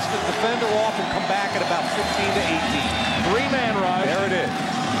him push the defender off and come back at about 16 to 18. 3-man rush. There it is.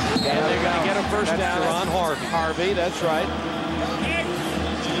 And they're going to get a first down. That's Harvey. Harvey, that's right.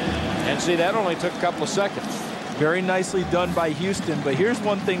 And see, that only took a couple of seconds. Very nicely done by Houston, but here's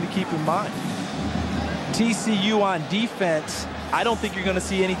one thing to keep in mind. TCU on defense, I don't think you're going to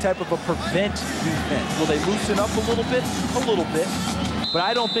see any type of a prevent defense. Will they loosen up a little bit? A little bit. But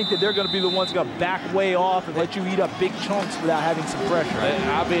I don't think that they're going to be the ones going to back way off and let you eat up big chunks without having some pressure.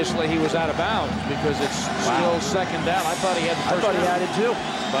 Obviously, he was out of bounds because it's still second down. I thought he had the first down. I thought he had it too.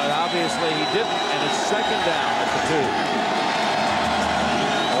 But obviously, he didn't, and it's second down at the 2.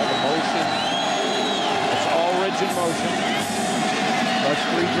 All the motion. It's all rigid motion. Rush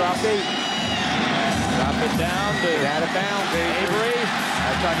 3, drop 8. Drop it down to out of bounds, Avery.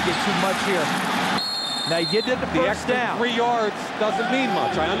 I'm trying to get too much here. Now you get the first down. 3 yards doesn't mean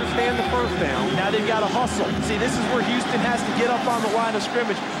much. I understand the first down. Now they've got to hustle. See, this is where Houston has to get up on the line of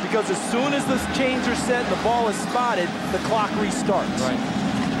scrimmage, because as soon as the chains are set and the ball is spotted, the clock restarts. Right.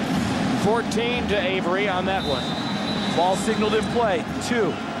 14 to Avery on that one. Ball signaled in play.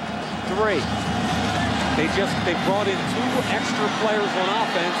 2, 3. They brought in 2 extra players on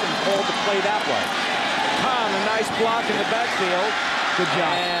offense and called the play that way. A nice block in the backfield. Good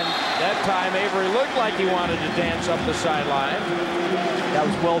job. And that time Avery looked like he wanted to dance up the sideline. That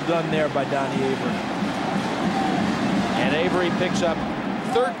was well done there by Donnie Avery. And Avery picks up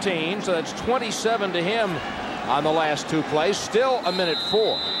 13, so that's 27 to him on the last 2 plays. Still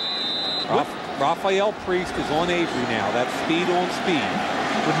 1:04. Rafael Priest is on Avery now. That's speed on speed.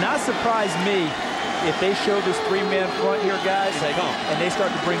 Would not surprise me if they show this 3-man front here, guys, and they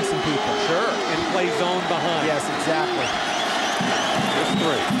start to bring some people. Sure. And play zone behind. Yes, exactly. There's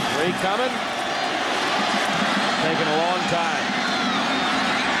 3 coming. Taking a long time.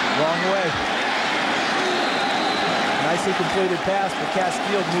 Wrong way. Nicely completed pass, but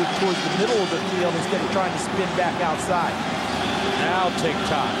Castile moved towards the middle of the field instead of trying to spin back outside. Now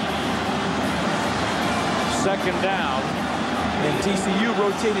tick-tock. Second down. And TCU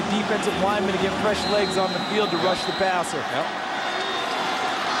rotated defensive linemen to get fresh legs on the field to rush the passer. Yep.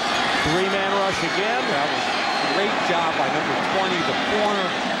 3-man rush again. That was a great job by number 20, the corner,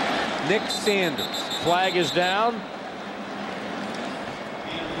 Nick Sanders. Flag is down.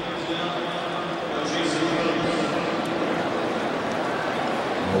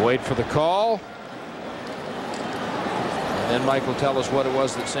 We'll wait for the call. And then Mike will tell us what it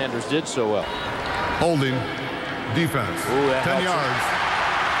was that Sanders did so well. Holding. Defense. 10 yards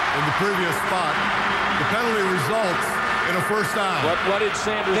in the previous spot. The penalty results and a first down. What did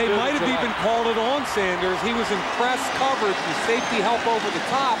Sanders do? They might have even called it on Sanders. He was in press coverage with safety help over the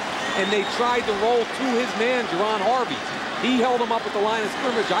top, and they tried to roll to his man, Jerron Harvey. He held him up at the line of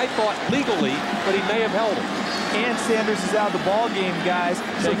scrimmage, I thought legally, but he may have held him. And Sanders is out of the ball game, guys.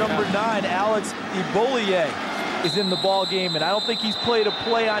 So number 9, Alex Ibolier, is in the ball game, and I don't think he's played a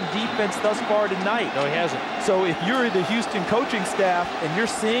play on defense thus far tonight. No, he hasn't. So if you're the Houston coaching staff and you're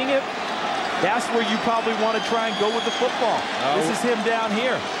seeing it, that's where you probably want to try and go with the football. This is him down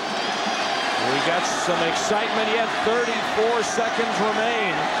here. We got some excitement yet. 34 seconds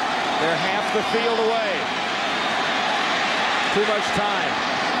remain. They're half the field away. Too much time.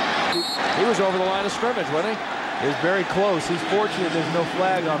 He was over the line of scrimmage, wasn't he? It was very close. He's fortunate there's no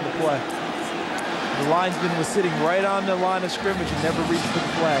flag on the play. The linesman was sitting right on the line of scrimmage and never reached for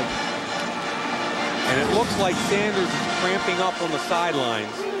the flag. And it looks like Sanders is cramping up on the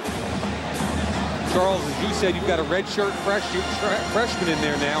sidelines. Charles, as you said, you've got a redshirt freshman in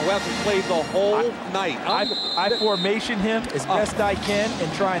there now who hasn't played the whole night. I formation him as best I can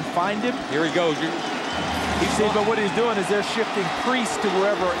and try and find him. Here he goes. But what he's doing is they're shifting Priest to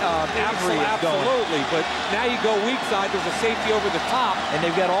wherever Avery is going. Absolutely, but now you go weak side, there's a safety over the top. And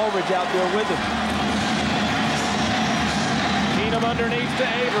they've got Aldridge out there with him. Keenum underneath to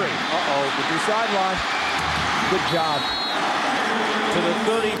Avery. With the sideline. Good job. To the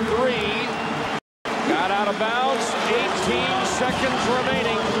 33. Got out of bounds. 18 seconds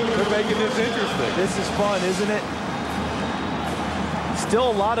remaining. They're making this interesting. This is fun, isn't it?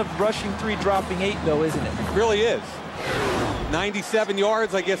 Still a lot of rushing 3, dropping 8, though, isn't it? It really is. 97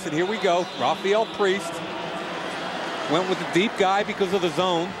 yards, I guess, and here we go. Rafael Priest went with the deep guy because of the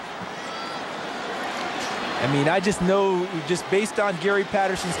zone. I mean, I just know, just based on Gary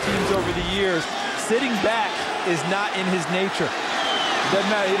Patterson's teams over the years, sitting back is not in his nature. Doesn't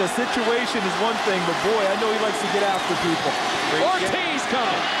matter. You know, situation is one thing, but boy, I know he likes to get after people. Ortiz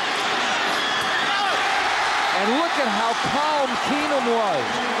coming. And look at how calm Keenum was.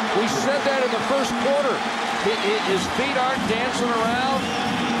 We said that in the first quarter. His feet aren't dancing around.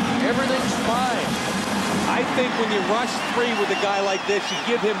 Everything's fine. I think when you rush 3 with a guy like this, you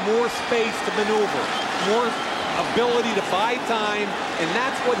give him more space to maneuver, more ability to buy time, and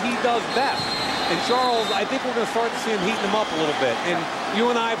that's what he does best. And Charles, I think we're going to start to see him heating him up a little bit. And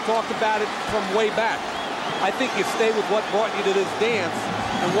you and I have talked about it from way back. I think you stay with what brought you to this dance,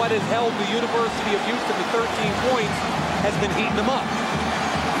 and what has held the University of Houston to 13 points has been heating them up.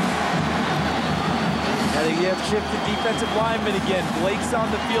 Now they have shifted defensive linemen again. Blake's on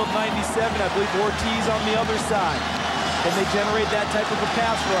the field, 97. I believe Ortiz on the other side. Can they generate that type of a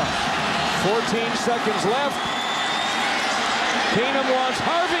pass rush? 14 seconds left. Keenum wants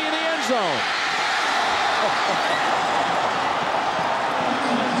Harvey in the end zone.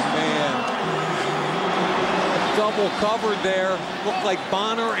 Man. Double covered there. Looked like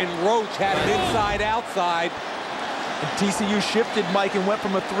Bonner and Roach had it inside-outside. And TCU shifted, Mike, and went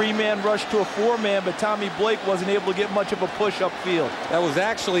from a 3-man rush to a 4-man, but Tommy Blake wasn't able to get much of a push upfield. That was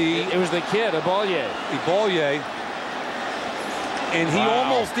actually... It was the kid, Ibolier. And he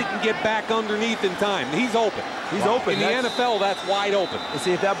almost didn't get back underneath in time. He's open. He's open. In the NFL, that's wide open. And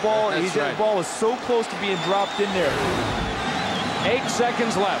see, if that ball, that ball is so close to being dropped in there. 8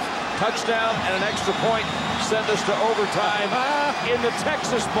 seconds left. Touchdown and an extra point send us to overtime in the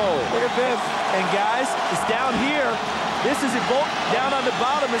Texas Bowl. Look at this. And guys, it's down here. This is down on the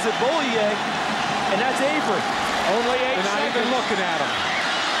bottom is Ibolier, and that's Avery. Only 8 seconds. Not even looking at him.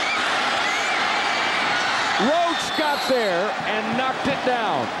 Roach got there and knocked it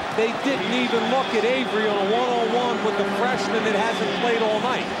down. They didn't even look at Avery on a one-on-one with the freshman that hasn't played all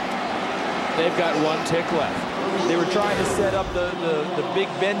night. They've got 1 tick left. They were trying to set up the Big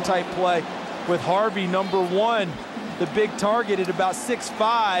Ben type play with Harvey, number 1, the big target at about 6'5".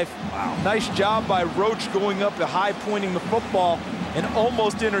 Wow. Nice job by Roach going up and high pointing the football and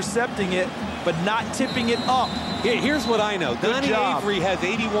almost intercepting it, but not tipping it up. Here's what I know. Donnie Avery has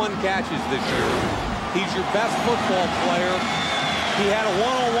 81 catches this year. He's your best football player. He had a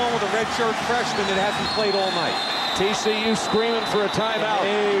one-on-one with a redshirt freshman that hasn't played all night. TCU screaming for a timeout.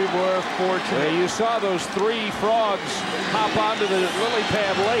 They were fortunate. You saw those 3 frogs hop onto the lily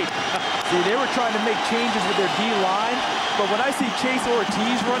pad late. See, they were trying to make changes with their D-line, but when I see Chase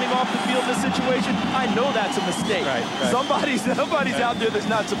Ortiz running off the field in this situation, I know that's a mistake. Right. Somebody's out there that's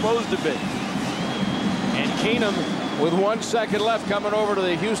not supposed to be. And Keenum, with 1 second left, coming over to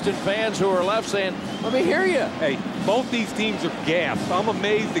the Houston fans who are left saying, let me hear you. Hey, both these teams are gassed. I'm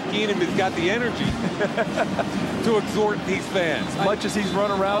amazed that Keenum has got the energy to exhort these fans. As much as he's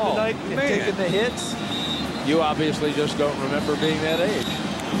run around tonight and taking the hits. You obviously just don't remember being that age.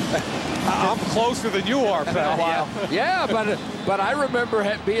 I'm closer than you are, pal. Yeah, but I remember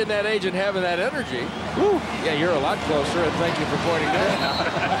being that age and having that energy. Woo. Yeah, you're a lot closer, and thank you for pointing that out.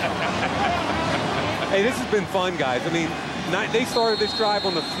 Hey, this has been fun, guys. I mean, they started this drive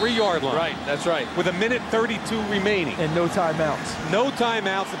on the 3-yard line. Right, that's right. With 1:32 remaining. And no timeouts. No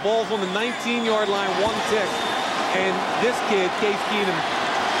timeouts. The ball's on the 19-yard line, 1 tick. And this kid, Case Keenum,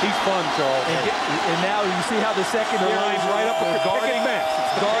 he's fun, Charles. And now you see how the secondary line's right up with the guarding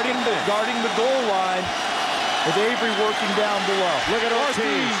the goal line with Avery working down below. Look at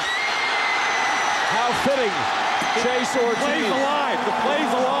Ortiz. How fitting. Chase Ortiz. The play's alive. The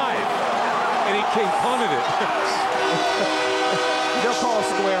play's alive. And he punted it. They'll call a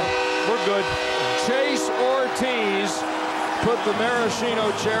square. We're good. Chase Ortiz put the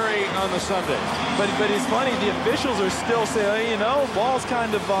maraschino cherry on the Sunday. But it's funny, the officials are still saying, hey, you know, ball's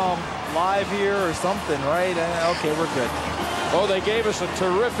kind of live here or something, right? Okay, we're good. Oh, they gave us a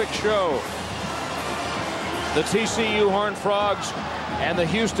terrific show. The TCU Horned Frogs and the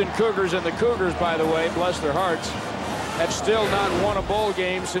Houston Cougars, and the Cougars, by the way, bless their hearts, have still not won a bowl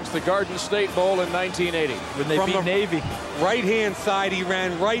game since the Garden State Bowl in 1980. When they beat Navy. Right-hand side, he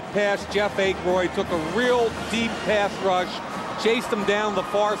ran right past Jeff Akeroyd, took a real deep pass rush, chased him down the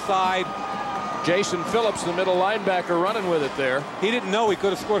far side. Jason Phillips, the middle linebacker, running with it there. He didn't know he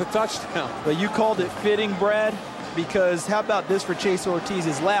could have scored a touchdown. But you called it fitting, Brad, because how about this for Chase Ortiz?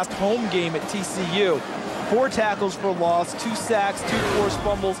 His last home game at TCU. 4 tackles for loss, 2 sacks, 2 forced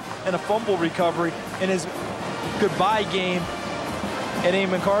fumbles, and a fumble recovery in his goodbye game at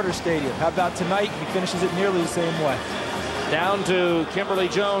Amon Carter Stadium. How about tonight? He finishes it nearly the same way. Down to Kimberly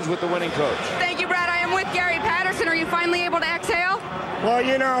Jones with the winning coach. Thank you, Brad. I am with Gary Patterson. Are you finally able to exhale? Well,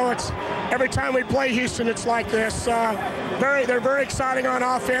 you know, it's every time we play Houston, it's like this. They're very exciting on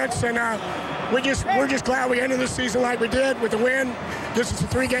offense, and we're just glad we ended the season like we did with the win. This is a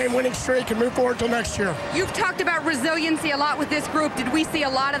 3-game winning streak and move forward till next year. You've talked about resiliency a lot with this group. Did we see a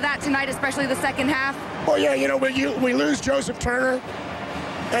lot of that tonight, especially the second half? Well, yeah, you know, we lose Joseph Turner,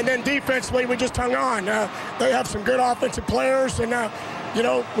 and then defensively we just hung on. They have some good offensive players, and, you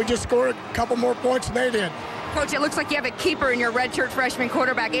know, we just scored a couple more points than they did. Coach, it looks like you have a keeper in your redshirt freshman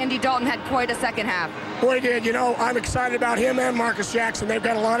quarterback. Andy Dalton had quite a second half. Boy, he did. You know, I'm excited about him and Marcus Jackson. They've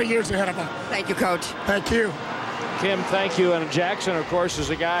got a lot of years ahead of them. Thank you, Coach. Thank you. Kim, thank you. And Jackson, of course, is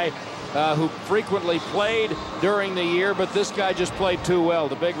a guy who frequently played during the year, but this guy just played too well.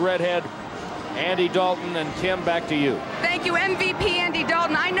 The big redhead, Andy Dalton, and Kim, back to you. Thank you, MVP Andy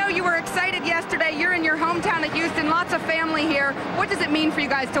Dalton. I know you were excited yesterday. You're in your hometown of Houston, lots of family here. What does it mean for you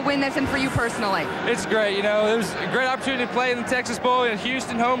guys to win this and for you personally? It's great. You know, it was a great opportunity to play in the Texas Bowl in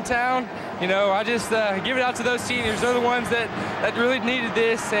Houston, hometown. You know, I just give it out to those seniors. They're the ones that really needed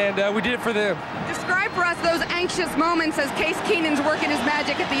this, and we did it for them. Describe for us those anxious moments as Case Keenum's working his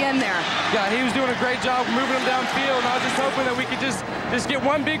magic at the end there. Yeah, he was doing a great job moving them downfield, and I was just hoping that we could just get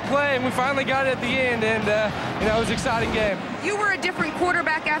one big play, and we finally got it at the end, and you know, it was an exciting game. You were a different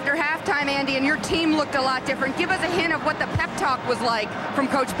quarterback after halftime, Andy, and your team looked a lot different. Give us a hint of what the pep talk was like from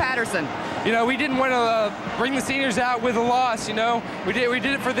Coach Patterson. You know, we didn't want to bring the seniors out with a loss. You know, we did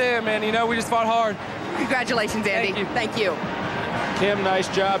it for them, and you know, we just fought hard. Congratulations, Andy. Thank you. Kim, nice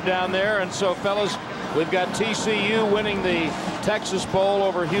job down there. And so, fellas, we've got TCU winning the Texas Bowl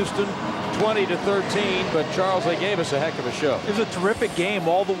over Houston 20-13. But Charles, they gave us a heck of a show. It was a terrific game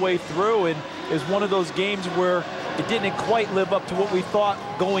all the way through, and it was one of those games where it didn't quite live up to what we thought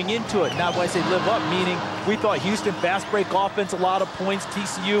going into it. Now, when I say live up, meaning we thought Houston fast break offense, a lot of points.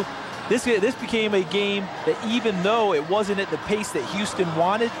 TCU. This became a game that even though it wasn't at the pace that Houston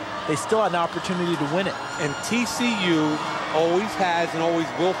wanted, they still had an opportunity to win it. And TCU always has and always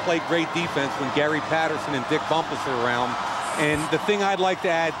will play great defense when Gary Patterson and Dick Bumpus are around. And the thing I'd like to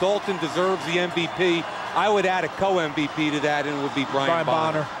add, Dalton deserves the MVP. I would add a co-MVP to that, and it would be Brian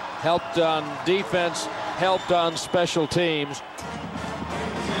Bonner. Helped on defense, helped on special teams.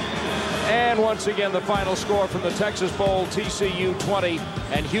 And once again, the final score from the Texas Bowl, TCU 20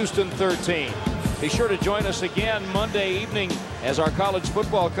 and Houston 13. Be sure to join us again Monday evening as our college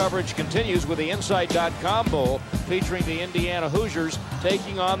football coverage continues with the Insight.com Bowl featuring the Indiana Hoosiers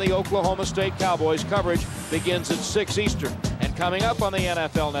taking on the Oklahoma State Cowboys. Coverage begins at 6 Eastern. And coming up on the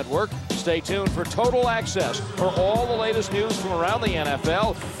NFL Network, stay tuned for total access for all the latest news from around the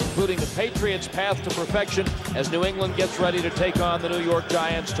NFL, including the Patriots' path to perfection as New England gets ready to take on the New York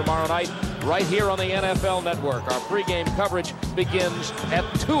Giants tomorrow night, right here on the NFL Network. Our pregame coverage begins at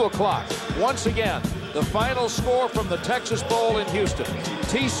 2 o'clock. Once again, the final score from the Texas Bowl in Houston,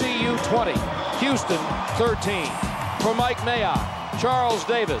 TCU 20, Houston 13. For Mike Mayock, Charles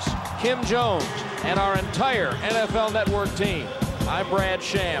Davis, Kim Jones, and our entire NFL Network team, I'm Brad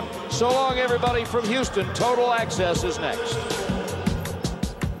Sham. So long, everybody from Houston. Total Access is next.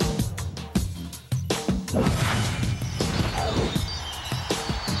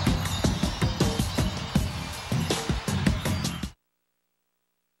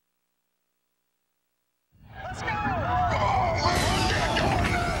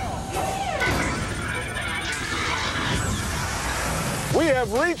 We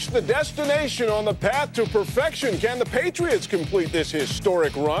have reached the destination on the path to perfection. Can the Patriots complete this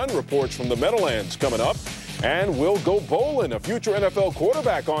historic run? Reports from the Meadowlands coming up. And we'll go bowling. A future NFL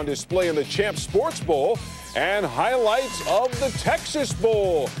quarterback on display in the Champs Sports Bowl. And highlights of the Texas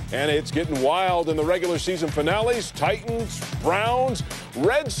Bowl. And it's getting wild in the regular season finales. Titans, Browns,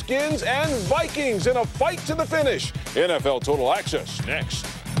 Redskins, and Vikings in a fight to the finish. NFL Total Access next.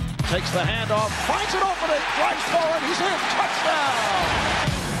 Takes the handoff, finds it open, it drives forward, he's in, touchdown!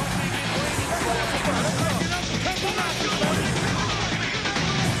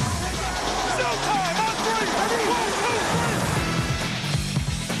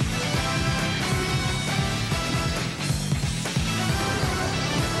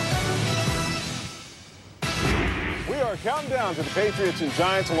 Our countdown to the Patriots and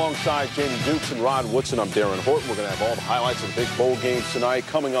Giants alongside Jamie Dukes and Rod Woodson. I'm Darren Horton. We're going to have all the highlights of the big bowl games tonight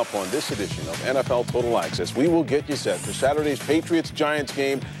coming up on this edition of NFL Total Access. We will get you set for Saturday's Patriots-Giants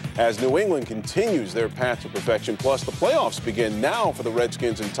game as New England continues their path to perfection. Plus, the playoffs begin now for the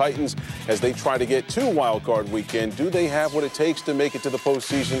Redskins and Titans as they try to get to Wild Card Weekend. Do they have what it takes to make it to the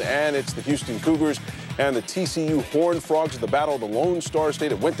postseason? And it's the Houston Cougars and the TCU Horned Frogs of the Battle of the Lone Star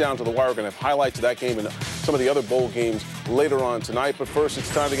State. It went down to the wire. We're going to have highlights of that game and some of the other bowl games later on tonight. But first,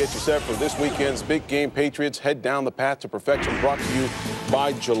 it's time to get you set for this weekend's big game. Patriots head down the path to perfection, brought to you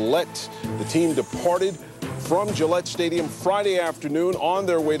by Gillette. The team departed from Gillette Stadium Friday afternoon on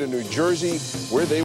their way to New Jersey, where they